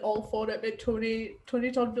director, was like all for it, but Tony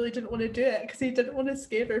Todd really didn't want to do it because he didn't want to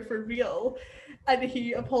scare her for real, and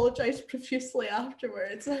he apologized profusely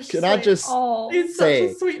afterwards. Can I just he's say,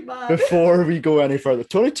 such a sweet man. before we go any further,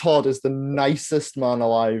 Tony Todd is the nicest man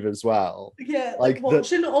alive as well. Yeah, like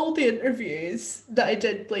watching all the interviews that I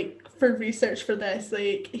did like for research for this,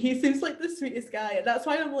 like, he seems like the sweetest guy, and that's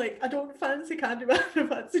why I'm like, I don't fancy Candyman, I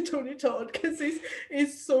fancy Tony Todd, because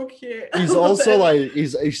he's so cute. He's also like,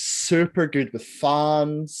 he's super good with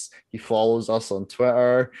fans. He follows us on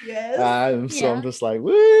Twitter. Yes. So I'm just like,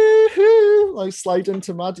 woohoo, like, slide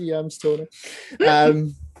into my DMs, Tony.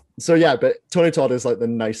 So yeah, but Tony Todd is like the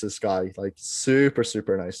nicest guy, like super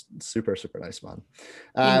nice, super nice man.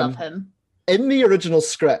 I love him. In the original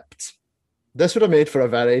script, this would have made for a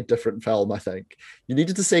very different film, I think. You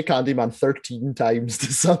needed to say Candyman 13 times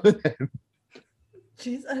to summon him.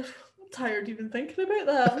 Jeez, I'm tired even thinking about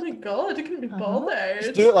that. Oh my god, I couldn't be bothered.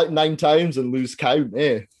 Just do it like 9 times and lose count,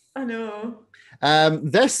 eh? I know.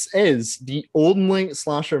 This is the only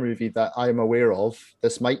slasher movie that I'm aware of.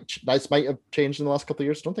 This might have changed in the last couple of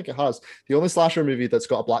years. I don't think it has. The only slasher movie that's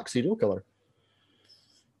got a black serial killer.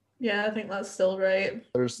 Yeah, I think that's still right.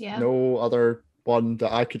 There's no other one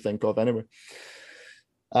that I could think of anyway.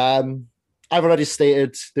 I've already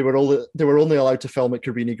stated they were only allowed to film at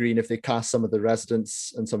Cabrini Green if they cast some of the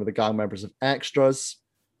residents and some of the gang members of extras.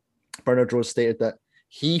 Bernard Rose stated that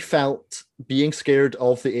he felt being scared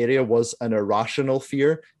of the area was an irrational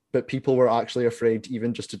fear, but people were actually afraid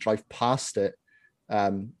even just to drive past it,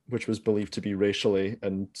 which was believed to be racially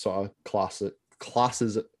and sort of class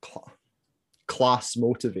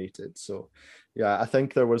motivated. So yeah, I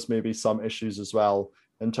think there was maybe some issues as well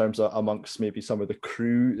in terms of amongst maybe some of the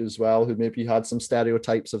crew as well, who maybe had some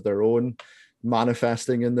stereotypes of their own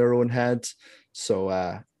manifesting in their own head.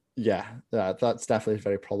 So that's definitely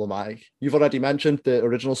very problematic. You've already mentioned the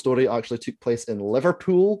original story actually took place in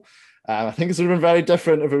Liverpool. I think this would have been very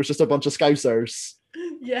different if it was just a bunch of Scousers.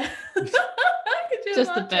 Yeah.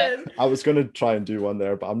 Just a bit. I was going to try and do one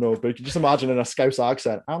there, but I'm no. But you can just imagine in a Scouse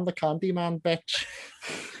accent, I'm the Candyman, bitch.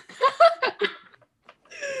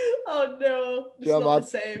 Oh no, it's not the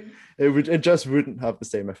same. It just wouldn't have the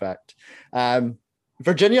same effect.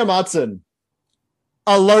 Virginia Madsen,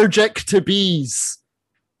 allergic to bees.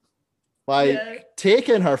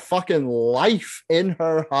 Taking her fucking life in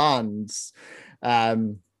her hands.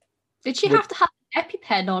 Did she have to have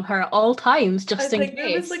EpiPen on her at all times, I just in think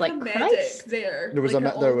there was case. like a medic Christ. there. There was like, a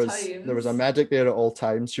at there all was times. there was a medic there at all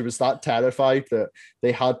times. She was that terrified that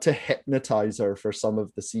they had to hypnotize her for some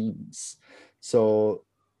of the scenes. So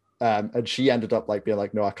and she ended up like being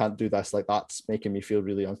like, no, I can't do this. Like that's making me feel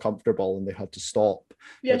really uncomfortable, and they had to stop.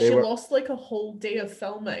 Yeah, But they she were lost like a whole day of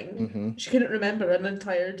filming. Mhm. She couldn't remember an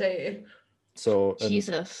entire day. So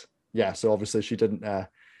Jesus. yeah, so obviously she didn't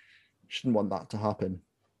want that to happen.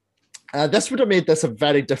 This would have made this a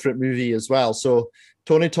very different movie as well. So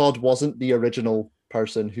Tony Todd wasn't the original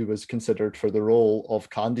person who was considered for the role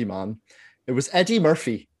of Candyman. It was Eddie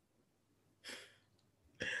Murphy.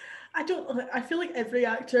 I feel like every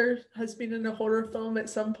actor has been in a horror film at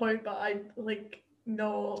some point, but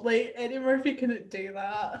no, like Eddie Murphy couldn't do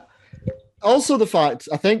that. Also, the fact,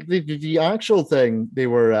 I think the actual thing they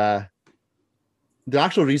were, the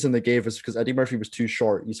actual reason they gave is because Eddie Murphy was too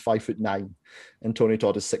short. He's 5'9", and Tony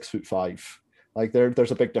Todd is 6'5". Like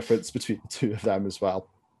there's a big difference between the two of them as well.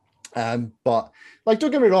 But like,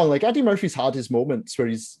 don't get me wrong, like Eddie Murphy's had his moments where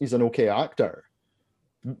he's an okay actor.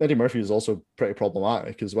 Eddie Murphy is also pretty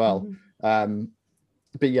problematic as well. Mm-hmm.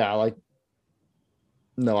 But yeah, like,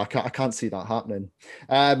 no, I can't see that happening.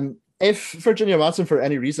 If Virginia Madsen for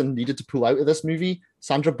any reason needed to pull out of this movie,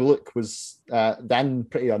 Sandra Bullock was then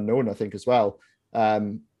pretty unknown, I think, as well.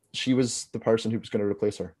 She was the person who was going to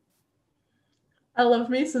replace her. I love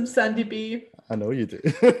me some Sandy B. I know you do.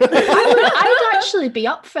 I'd actually be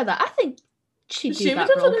up for that. I think she'd do She would that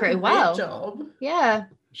have role done a pretty great well. job. Yeah.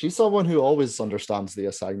 She's someone who always understands the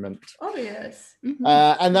assignment. Oh, yes. Mm-hmm.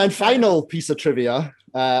 And then final piece of trivia.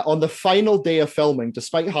 On the final day of filming,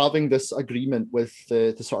 despite having this agreement with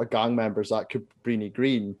the sort of gang members at Cabrini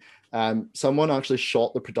Green, someone actually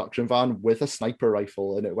shot the production van with a sniper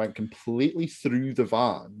rifle, and it went completely through the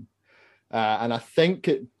van. And I think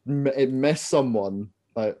it missed someone,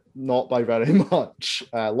 not by very much.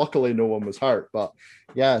 Luckily, no one was hurt. But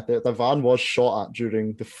yeah, the van was shot at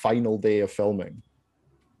during the final day of filming.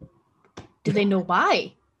 Do they know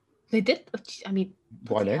why? They did. I mean,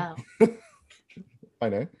 why not? Why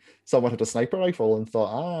not? Someone had a sniper rifle and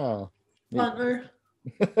thought, Banter.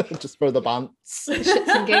 just for the bants. Shits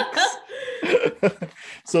and gigs.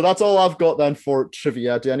 So that's all I've got then for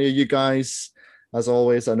trivia. Do any of you guys, as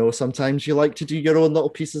always, I know sometimes you like to do your own little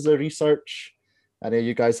pieces of research. Any of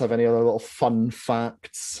you guys have any other little fun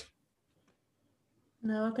facts?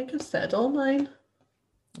 No, I think I've said all mine.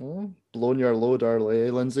 Oh, blown your load early,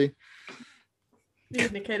 Lindsay? You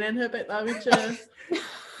wouldn't care anything about that, would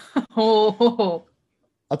you? Oh.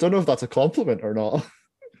 I don't know if that's a compliment or not.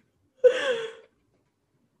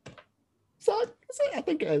 I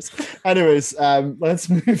think it is. Anyways, let's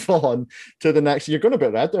move on to the next. You're going a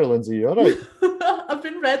bit red there, Lindsay. You all right? I've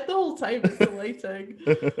been red the whole time. It's the lighting.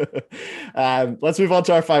 Let's move on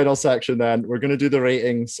to our final section then. We're going to do the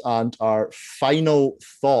ratings and our final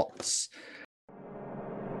thoughts.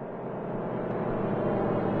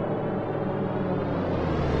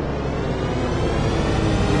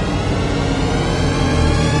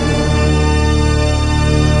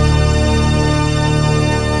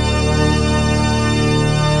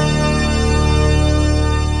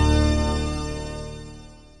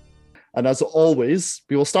 And as always,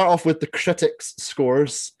 we will start off with the critics'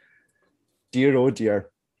 scores. Dear, oh dear.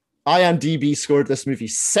 IMDb scored this movie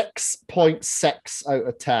 6.6 out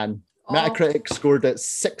of 10. Metacritic scored it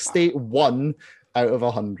 61 out of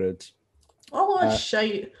 100. Oh,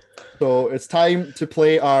 shite. So it's time to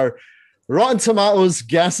play our Rotten Tomatoes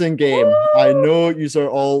guessing game. Woo! I know you are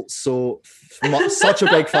all such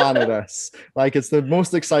a big fan of this. Like, it's the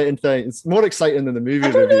most exciting thing. It's more exciting than the movie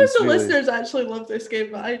I don't know reviews, if the really. listeners actually love this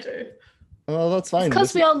game, but I do. Oh, that's fine.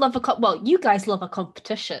 Because we all love you guys love a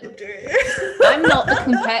competition. I'm not the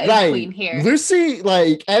competitive queen here. Lucy,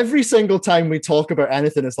 like, every single time we talk about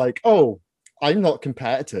anything, it's like, oh, I'm not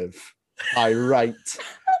competitive. I write.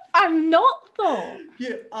 I'm not, though.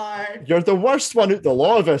 You are. You're the worst one out the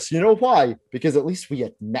lot of us. You know why? Because at least we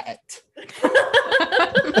admit it.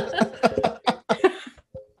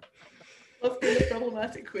 Love being a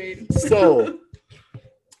problematic queen. So,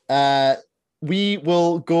 we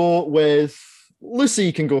will go with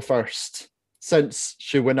Lucy. Can go first, since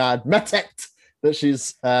she would admit it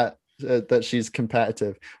that she's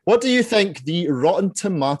competitive. What do you think the Rotten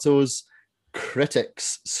Tomatoes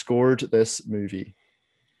critics scored this movie?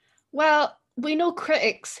 Well, we know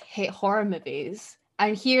critics hate horror movies,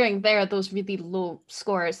 and hearing there those really low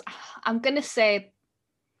scores, I'm gonna say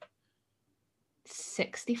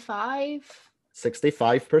 65.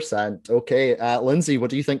 65%. Okay, Lindsay, what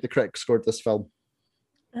do you think the critics scored this film?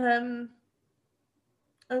 I'm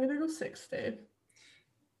gonna go 60.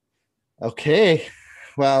 Okay,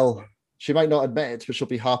 well, She might not admit it, but she'll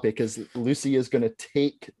be happy because Lucy is going to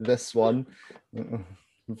take this one.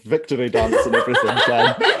 Victory dance and everything,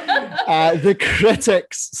 Jen. The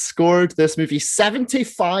critics scored this movie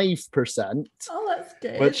 75%. Oh, that's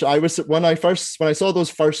good. Which I was when I saw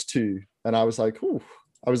those first two, and I was like, "Ooh."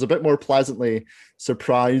 I was a bit more pleasantly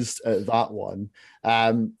surprised at that one.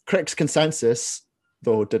 Critics' consensus,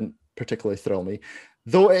 though, didn't particularly thrill me,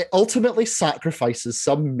 though it ultimately sacrifices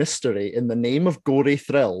some mystery in the name of gory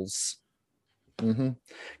thrills.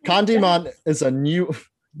 Candyman is a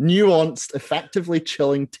nuanced, effectively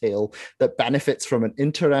chilling tale that benefits from an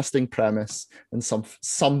interesting premise and some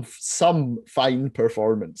fine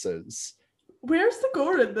performances. Where's the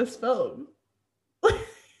gore in this film?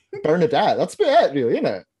 Bernadette, that's about it, really, isn't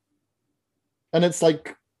it? And it's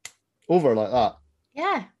like over like that.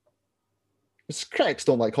 Yeah. Critics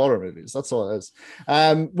don't like horror movies. That's all it is.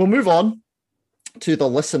 We'll move on to the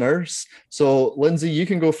listeners. So, Lindsay, you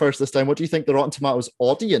can go first this time. What do you think the Rotten Tomatoes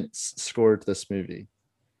audience scored this movie?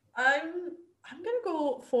 I'm gonna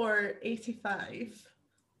go for 85.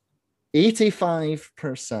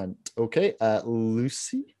 85%. Okay.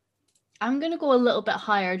 Lucy? I'm going to go a little bit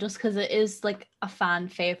higher just because it is like a fan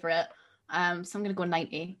favorite. So I'm going to go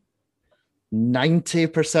 90.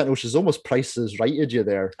 90%, which is almost Price's righted you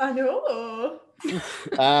there. I know.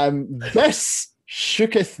 This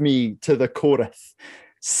shooketh me to the chorus.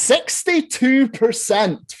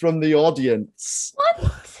 62% from the audience.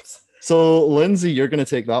 What? So, Lindsay, you're going to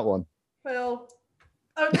take that one. Well,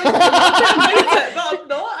 I'm like, it, but I'm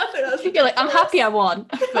not. I think that's You're like, I'm happy I won.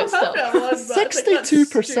 But still.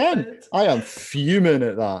 62%. I am fuming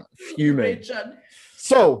at that. Fuming.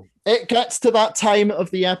 So it gets to that time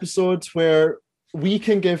of the episode where we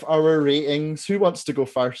can give our ratings. Who wants to go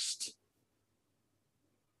first?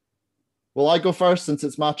 Will I go first since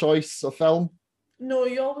it's my choice of film? No,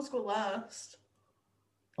 you always go last.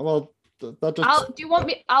 Well, that just... do you want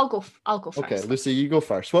me? I'll go first. Okay, Lucy, you go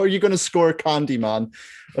first. What are you going to score Candyman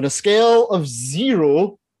on a scale of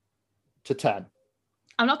 0 to 10?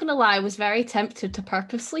 I'm not going to lie, I was very tempted to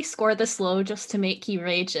purposely score this low just to make you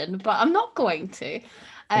raging, but I'm not going to.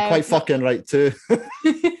 I'm quite fucking right too.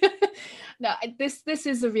 No, this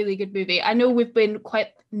is a really good movie. I know we've been quite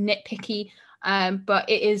nitpicky, but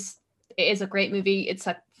it is a great movie. It's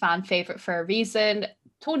a fan favorite for a reason.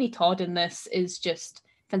 Tony Todd in this is just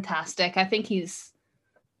fantastic. I think he's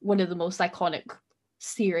one of the most iconic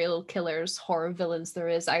serial killers, horror villains there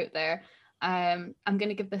is out there. I'm going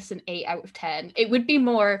to give this an 8 out of 10. It would be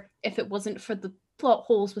more if it wasn't for the plot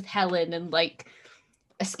holes with Helen and like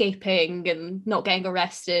escaping and not getting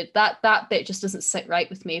arrested. That bit just doesn't sit right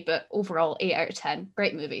with me, but overall 8 out of 10.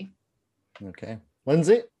 Great movie. Okay.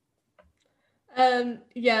 Lindsay?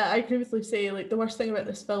 Yeah, I agree with Lucy. Like, the worst thing about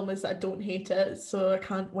this film is that I don't hate it, so I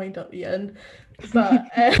can't wind up the end. But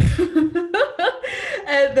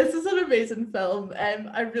this is an amazing film.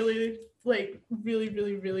 I really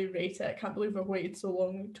really rate it. I can't believe I've waited so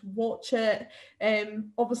long to watch it.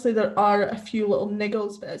 Obviously there are a few little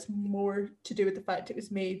niggles, but it's more to do with the fact it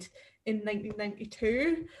was made in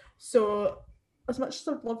 1992. So as much as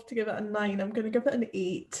I'd love to give it a 9, I'm going to give it an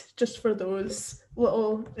 8 just for those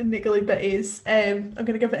little niggly bitties. I'm going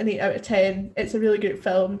to give it an 8 out of 10. It's a really great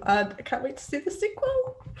film and I can't wait to see the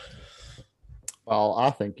sequel. Well, I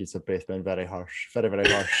think he's both been very harsh. Very,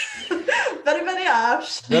 very harsh. Very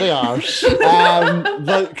harsh. Very harsh.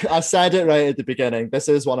 Look, I said it right at the beginning. This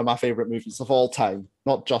is one of my favorite movies of all time,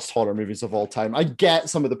 not just horror movies of all time. I get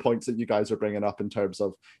some of the points that you guys are bringing up in terms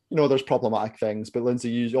of, there's problematic things, but Lindsay,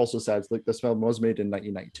 you also said like this film was made in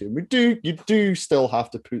 1992. You do still have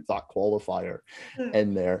to put that qualifier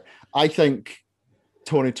in there. I think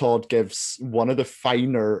Tony Todd gives one of the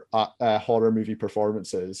finer horror movie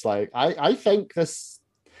performances. Like, I think this,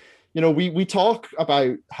 we talk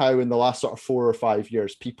about how in the last sort of 4 or 5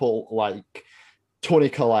 years, people like Toni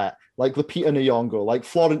Collette, like Lupita Nyong'o, like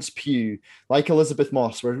Florence Pugh, like Elizabeth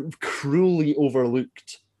Moss were cruelly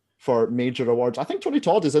overlooked for major awards. I think Tony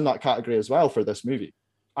Todd is in that category as well for this movie.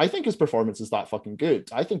 I think his performance is that fucking good.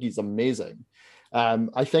 I think he's amazing.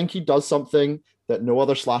 I think he does something that no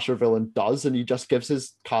other slasher villain does, and he just gives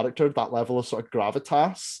his character that level of sort of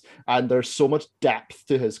gravitas, and there's so much depth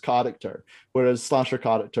to his character, whereas slasher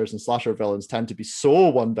characters and slasher villains tend to be so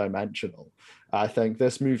one-dimensional. I think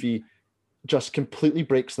this movie just completely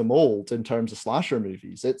breaks the mold in terms of slasher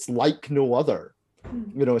movies. It's like no other,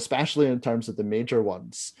 especially in terms of the major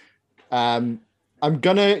ones. I'm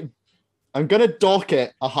gonna dock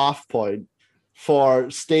it a half point for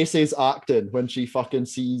Stacey's acting when she fucking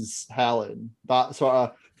sees Helen. That sort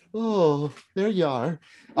of, oh, there you are,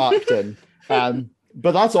 acting.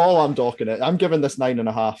 But that's all I'm docking it. I'm giving this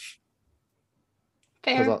 9.5.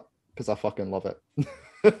 Fair. Because because I fucking love it.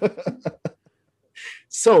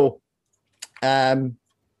 So,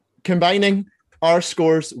 combining our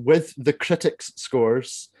scores with the critics'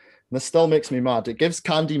 scores, and this still makes me mad. It gives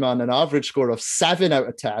Candyman an average score of 7 out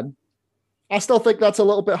of 10. I still think that's a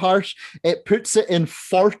little bit harsh. It puts it in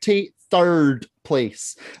 43rd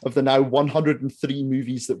place of the now 103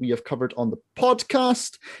 movies that we have covered on the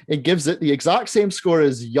podcast. It gives it the exact same score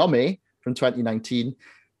as Yummy from 2019.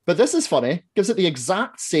 But this is funny. Gives it the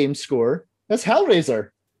exact same score as Hellraiser.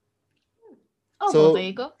 Oh, So well, there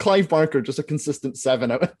you go. Clive Barker, just a consistent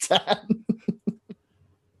 7 out of 10.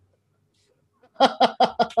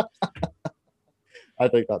 I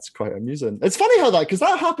think that's quite amusing. It's funny how that, because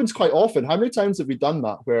that happens quite often. How many times have we done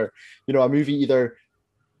that where, you know, a movie either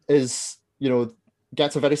is, you know,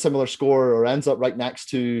 gets a very similar score or ends up right next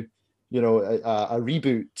to, you know, a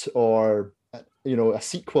reboot or, you know, a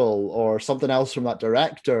sequel or something else from that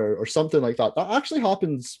director or something like that. That actually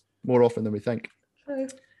happens more often than we think.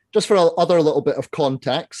 Just for other little bit of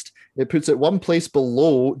context, it puts it one place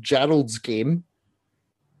below Gerald's Game.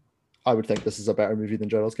 I would think this is a better movie than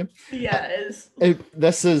Gerald's Game. Yeah, it is.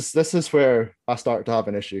 This is where I start to have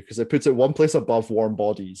an issue because it puts it one place above Warm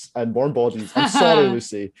Bodies, and Warm Bodies, I'm sorry,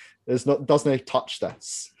 Lucy, doesn't touch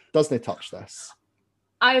this.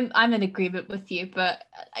 I'm in agreement with you, but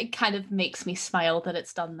it kind of makes me smile that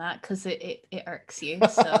it's done that because it irks you.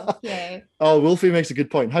 So yeah. Oh, Wolfie makes a good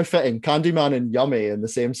point. How fitting. Candyman and Yummy in the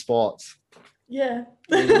same spot. Yeah.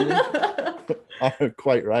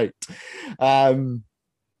 Quite right.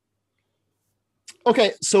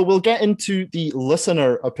 Okay, so we'll get into the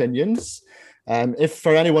listener opinions. If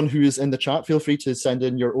for anyone who is in the chat, feel free to send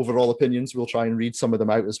in your overall opinions. We'll try and read some of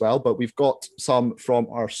them out as well, but we've got some from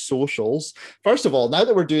our socials. First of all, now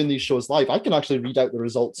that we're doing these shows live, I can actually read out the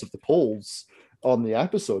results of the polls on the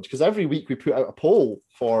episode, because every week we put out a poll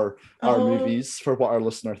for our movies for what our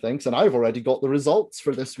listener thinks, and I've already got the results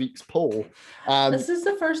for this week's poll. This is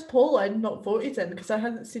the first poll I'd not voted in because I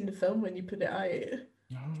hadn't seen the film when you put it out.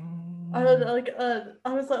 I was like,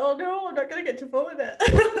 oh no, I'm not gonna get to vote in it.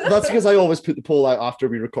 That's because I always put the poll out after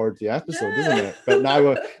we record the episode, isn't it? But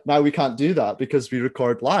now we can't do that because we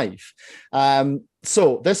record live.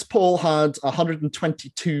 So this poll had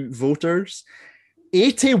 122 voters.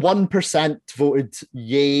 81% voted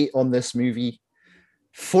yay on this movie.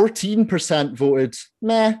 14% voted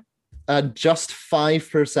meh, and just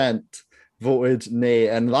 5% voted nay.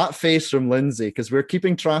 And that face from Lindsay, because we're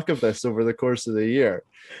keeping track of this over the course of the year,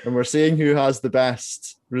 and we're seeing who has the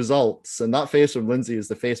best results. And that face from Lindsay is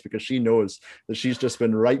the face because she knows that she's just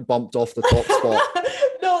been right bumped off the top spot.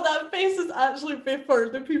 No, that face is actually for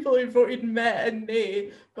the people who voted meh and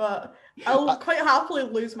nay, but I'll quite happily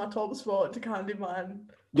lose my top spot to Candyman.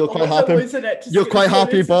 You'll quite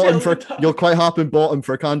happy bottom for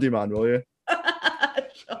Candyman, will you?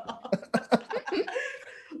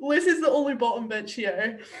 Liz is the only bottom bitch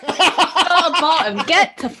here. Not a bottom,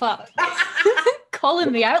 get to fuck.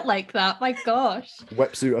 Calling me out like that, my gosh.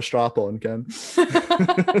 Whips out a strap on, Ken.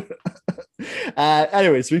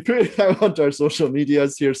 Anyways, we put it out onto our social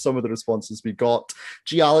medias. Here's some of the responses we got.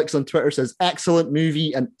 G Alex on Twitter says, excellent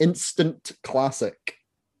movie and instant classic.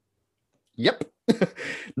 Yep.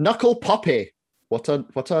 Knuckle Puppy. What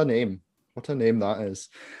a name. What a name that is.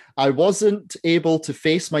 I wasn't able to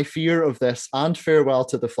face my fear of this and Farewell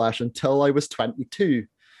to the Flesh until I was 22.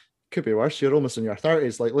 Could be worse. You're almost in your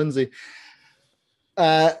 30s, like Lindsay.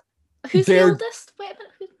 Who's the oldest? Wait a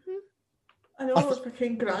minute. I know it's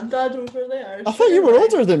fucking granddad over there. I thought you were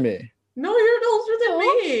older than me. No, you're older than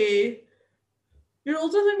me. You're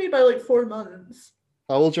older than me by like 4 months.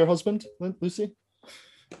 How old's your husband, Lucy?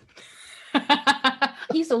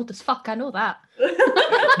 He's old as fuck, I know that.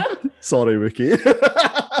 Sorry, Wiki. I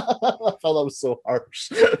felt that was so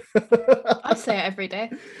harsh. I say it every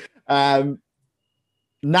day.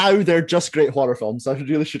 Now they're just great horror films. I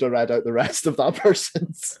really should have read out the rest of that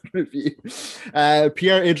person's review.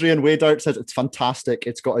 Pierre Adrian Waydart says it's fantastic.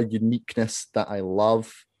 It's got a uniqueness that I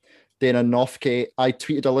love. Dana Nofke, I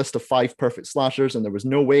tweeted a list of 5 perfect slashers and there was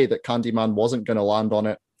no way that Candyman wasn't going to land on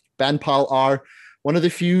it. Ben Pal R, one of the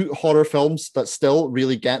few horror films that still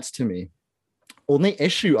really gets to me. Only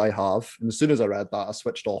issue I have, and as soon as I read that, I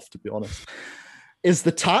switched off, to be honest, is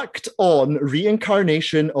the tacked on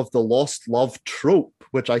reincarnation of the lost love trope,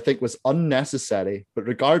 which I think was unnecessary. But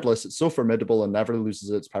regardless, it's so formidable and never loses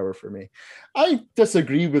its power for me. I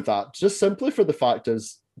disagree with that, just simply for the fact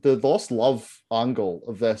is the lost love angle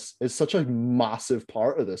of this is such a massive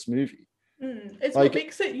part of this movie. It's like, what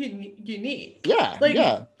makes it unique. Yeah,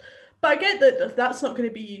 yeah. But I get that that's not going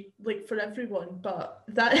to be like for everyone, but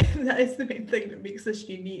that is the main thing that makes this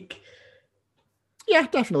unique. Yeah,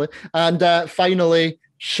 definitely. And finally,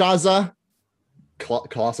 Shaza,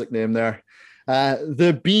 classic name there.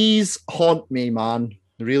 The Bees Haunt Me, man.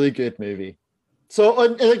 Really good movie. So,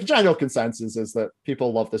 the general consensus is that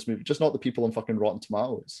people love this movie, just not the people on fucking Rotten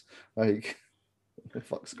Tomatoes. Like, what the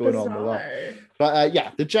fuck's going on with that? But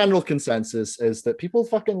yeah, the general consensus is that people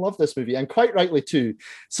fucking love this movie, and quite rightly too.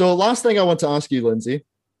 So, last thing I want to ask you, Lindsay,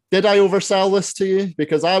 did I oversell this to you?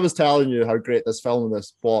 Because I was telling you how great this film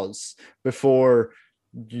this was before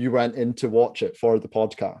you went in to watch it for the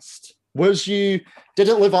podcast. Did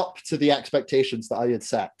it live up to the expectations that I had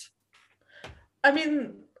set? I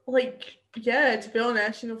mean, like, yeah, to be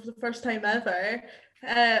honest, for the first time ever,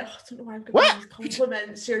 I don't know why I'm giving these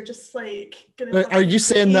compliments. You're just like gonna. Are you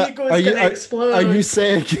saying that? Are you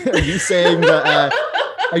saying that?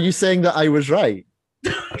 Are you saying that I was right?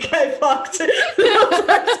 Okay, fucked.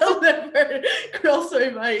 That'll never cross my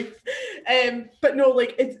mind. But no,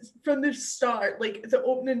 like, it's from the start, like the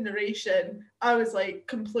opening narration, I was like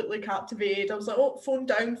completely captivated. I was like, oh, phone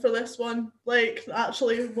down for this one. Like,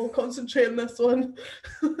 actually, we'll concentrate on this one.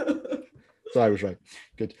 So I was right.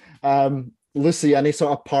 Good. Lucy, any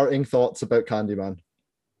sort of parting thoughts about Candyman?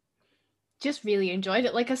 Just really enjoyed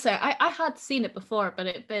it. Like I said, I had seen it before, but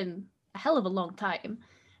it'd been a hell of a long time.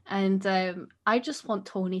 And I just want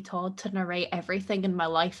Tony Todd to narrate everything in my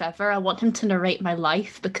life ever. I want him to narrate my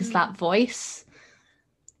life because that voice,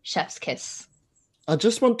 chef's kiss. I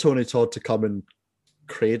just want Tony Todd to come and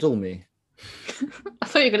cradle me. I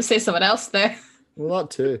thought you were going to say someone else there. Well, that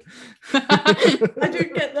too. I do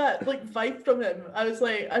get that like vibe from him. I was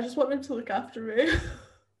like, I just want him to look after me.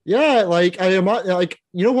 Yeah, like you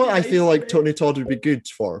know what I feel like Tony Todd would be good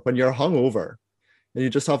for when you're hungover and you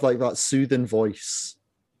just have like that soothing voice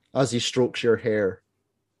as he strokes your hair.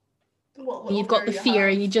 You've got the fear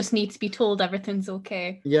and you just need to be told everything's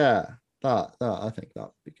okay. Yeah, that I think that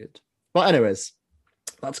would be good. But anyways,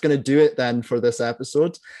 that's going to do it then for this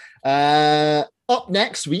episode. Up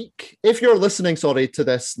next week, if you're listening, to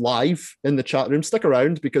this live in the chat room, stick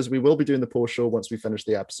around because we will be doing the post show once we finish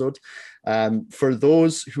the episode. For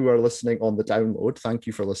those who are listening on the download, thank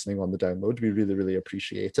you for listening on the download. We really, really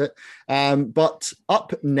appreciate it. But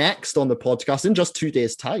up next on the podcast, in just 2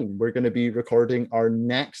 days' time, we're going to be recording our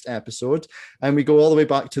next episode, and we go all the way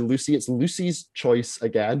back to Lucy. It's Lucy's choice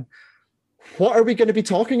again. What are we going to be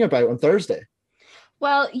talking about on Thursday?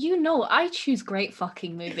 Well, I choose great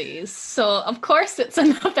fucking movies, so of course it's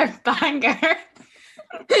another banger.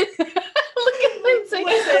 Look at Lindsay.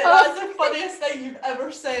 That's the funniest thing you've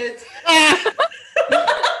ever said.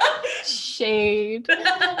 Shade.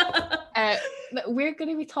 We're going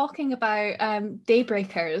to be talking about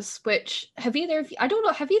Daybreakers, which have either of you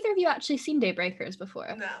actually seen Daybreakers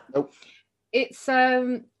before? No. Nope. It's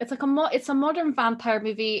it's a modern vampire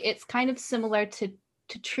movie. It's kind of similar to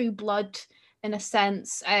True Blood in a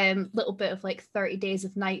sense, little bit of like 30 Days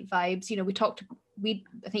of Night vibes. We talked about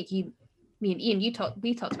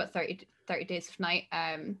 30 Days of Night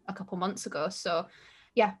a couple months ago. So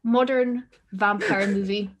yeah, modern vampire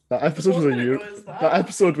movie. That episode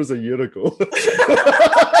was a year ago.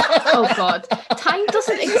 Oh god, time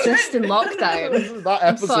doesn't exist in lockdown. That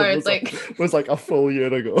episode was like a full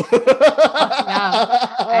year ago.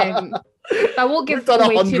 I won't give. We've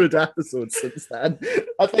done 100 episodes since then.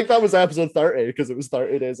 I think that was episode 30 because it was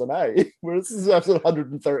 30 Days a Night. Whereas this is episode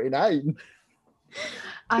 139.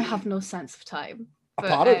 I have no sense of time. But,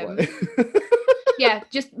 apparently. Yeah,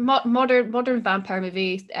 just modern vampire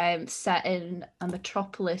movie set in a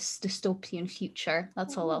metropolis dystopian future.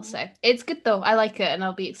 That's all I'll say. It's good though. I like it, and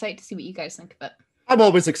I'll be excited to see what you guys think of it. I'm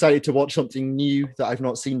always excited to watch something new that I've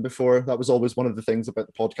not seen before. That was always one of the things about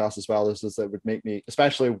the podcast as well, is that it would make me,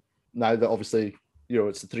 especially now that obviously,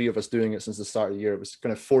 it's the three of us doing it since the start of the year, it was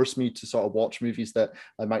going to force me to sort of watch movies that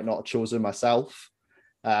I might not have chosen myself.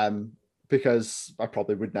 Because I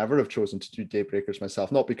probably would never have chosen to do Daybreakers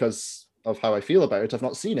myself, not because of how I feel about it. I've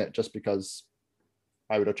not seen it, just because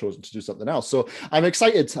I would have chosen to do something else. So I'm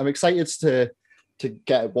excited. I'm excited to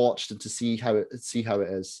get it watched and to see how it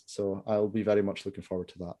is. So I'll be very much looking forward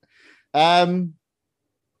to that.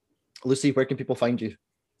 Lucy, where can people find you?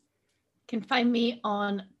 Can find me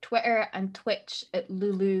on Twitter and Twitch at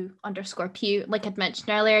Lulu_Pew. Like I'd mentioned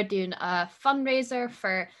earlier, doing a fundraiser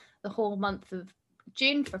for the whole month of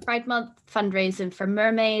June for Pride Month, fundraising for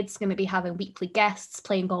mermaids. Going to be having weekly guests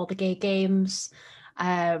playing all the gay games.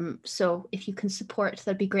 So if you can support,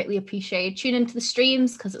 that'd be greatly appreciated. Tune into the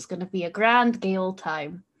streams because it's going to be a grand gay old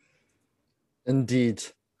time. Indeed.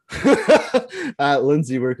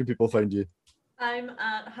 Lindsay, where can people find you? I'm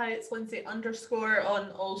at @Lindsay_ on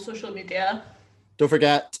all social media. Don't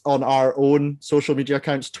forget, on our own social media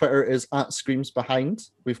accounts, Twitter is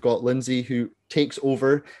 @ScreamsBehind. We've got Lindsay, who takes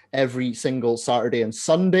over every single Saturday and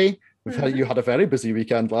Sunday. You had a very busy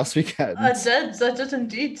weekend last weekend. I did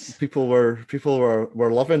indeed. People were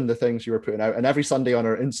loving the things you were putting out. And every Sunday on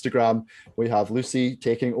our Instagram, we have Lucy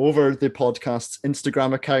taking over the podcast's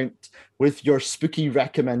Instagram account with your spooky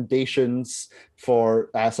recommendations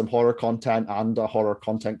for some horror content and a horror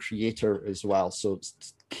content creator as well. So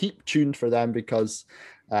keep tuned for them, because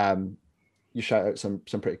you shout out some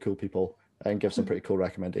pretty cool people and give some pretty cool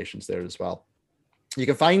recommendations there as well. You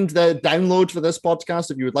can find the download for this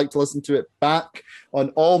podcast if you would like to listen to it back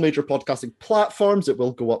on all major podcasting platforms. It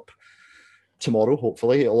will go up tomorrow,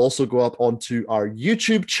 hopefully. It'll also go up onto our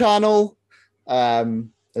YouTube channel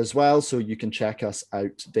as well, so you can check us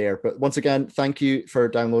out there. But once again, thank you for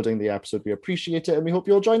downloading the episode. We appreciate it, and we hope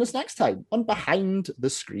you'll join us next time on Behind the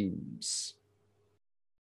Screams.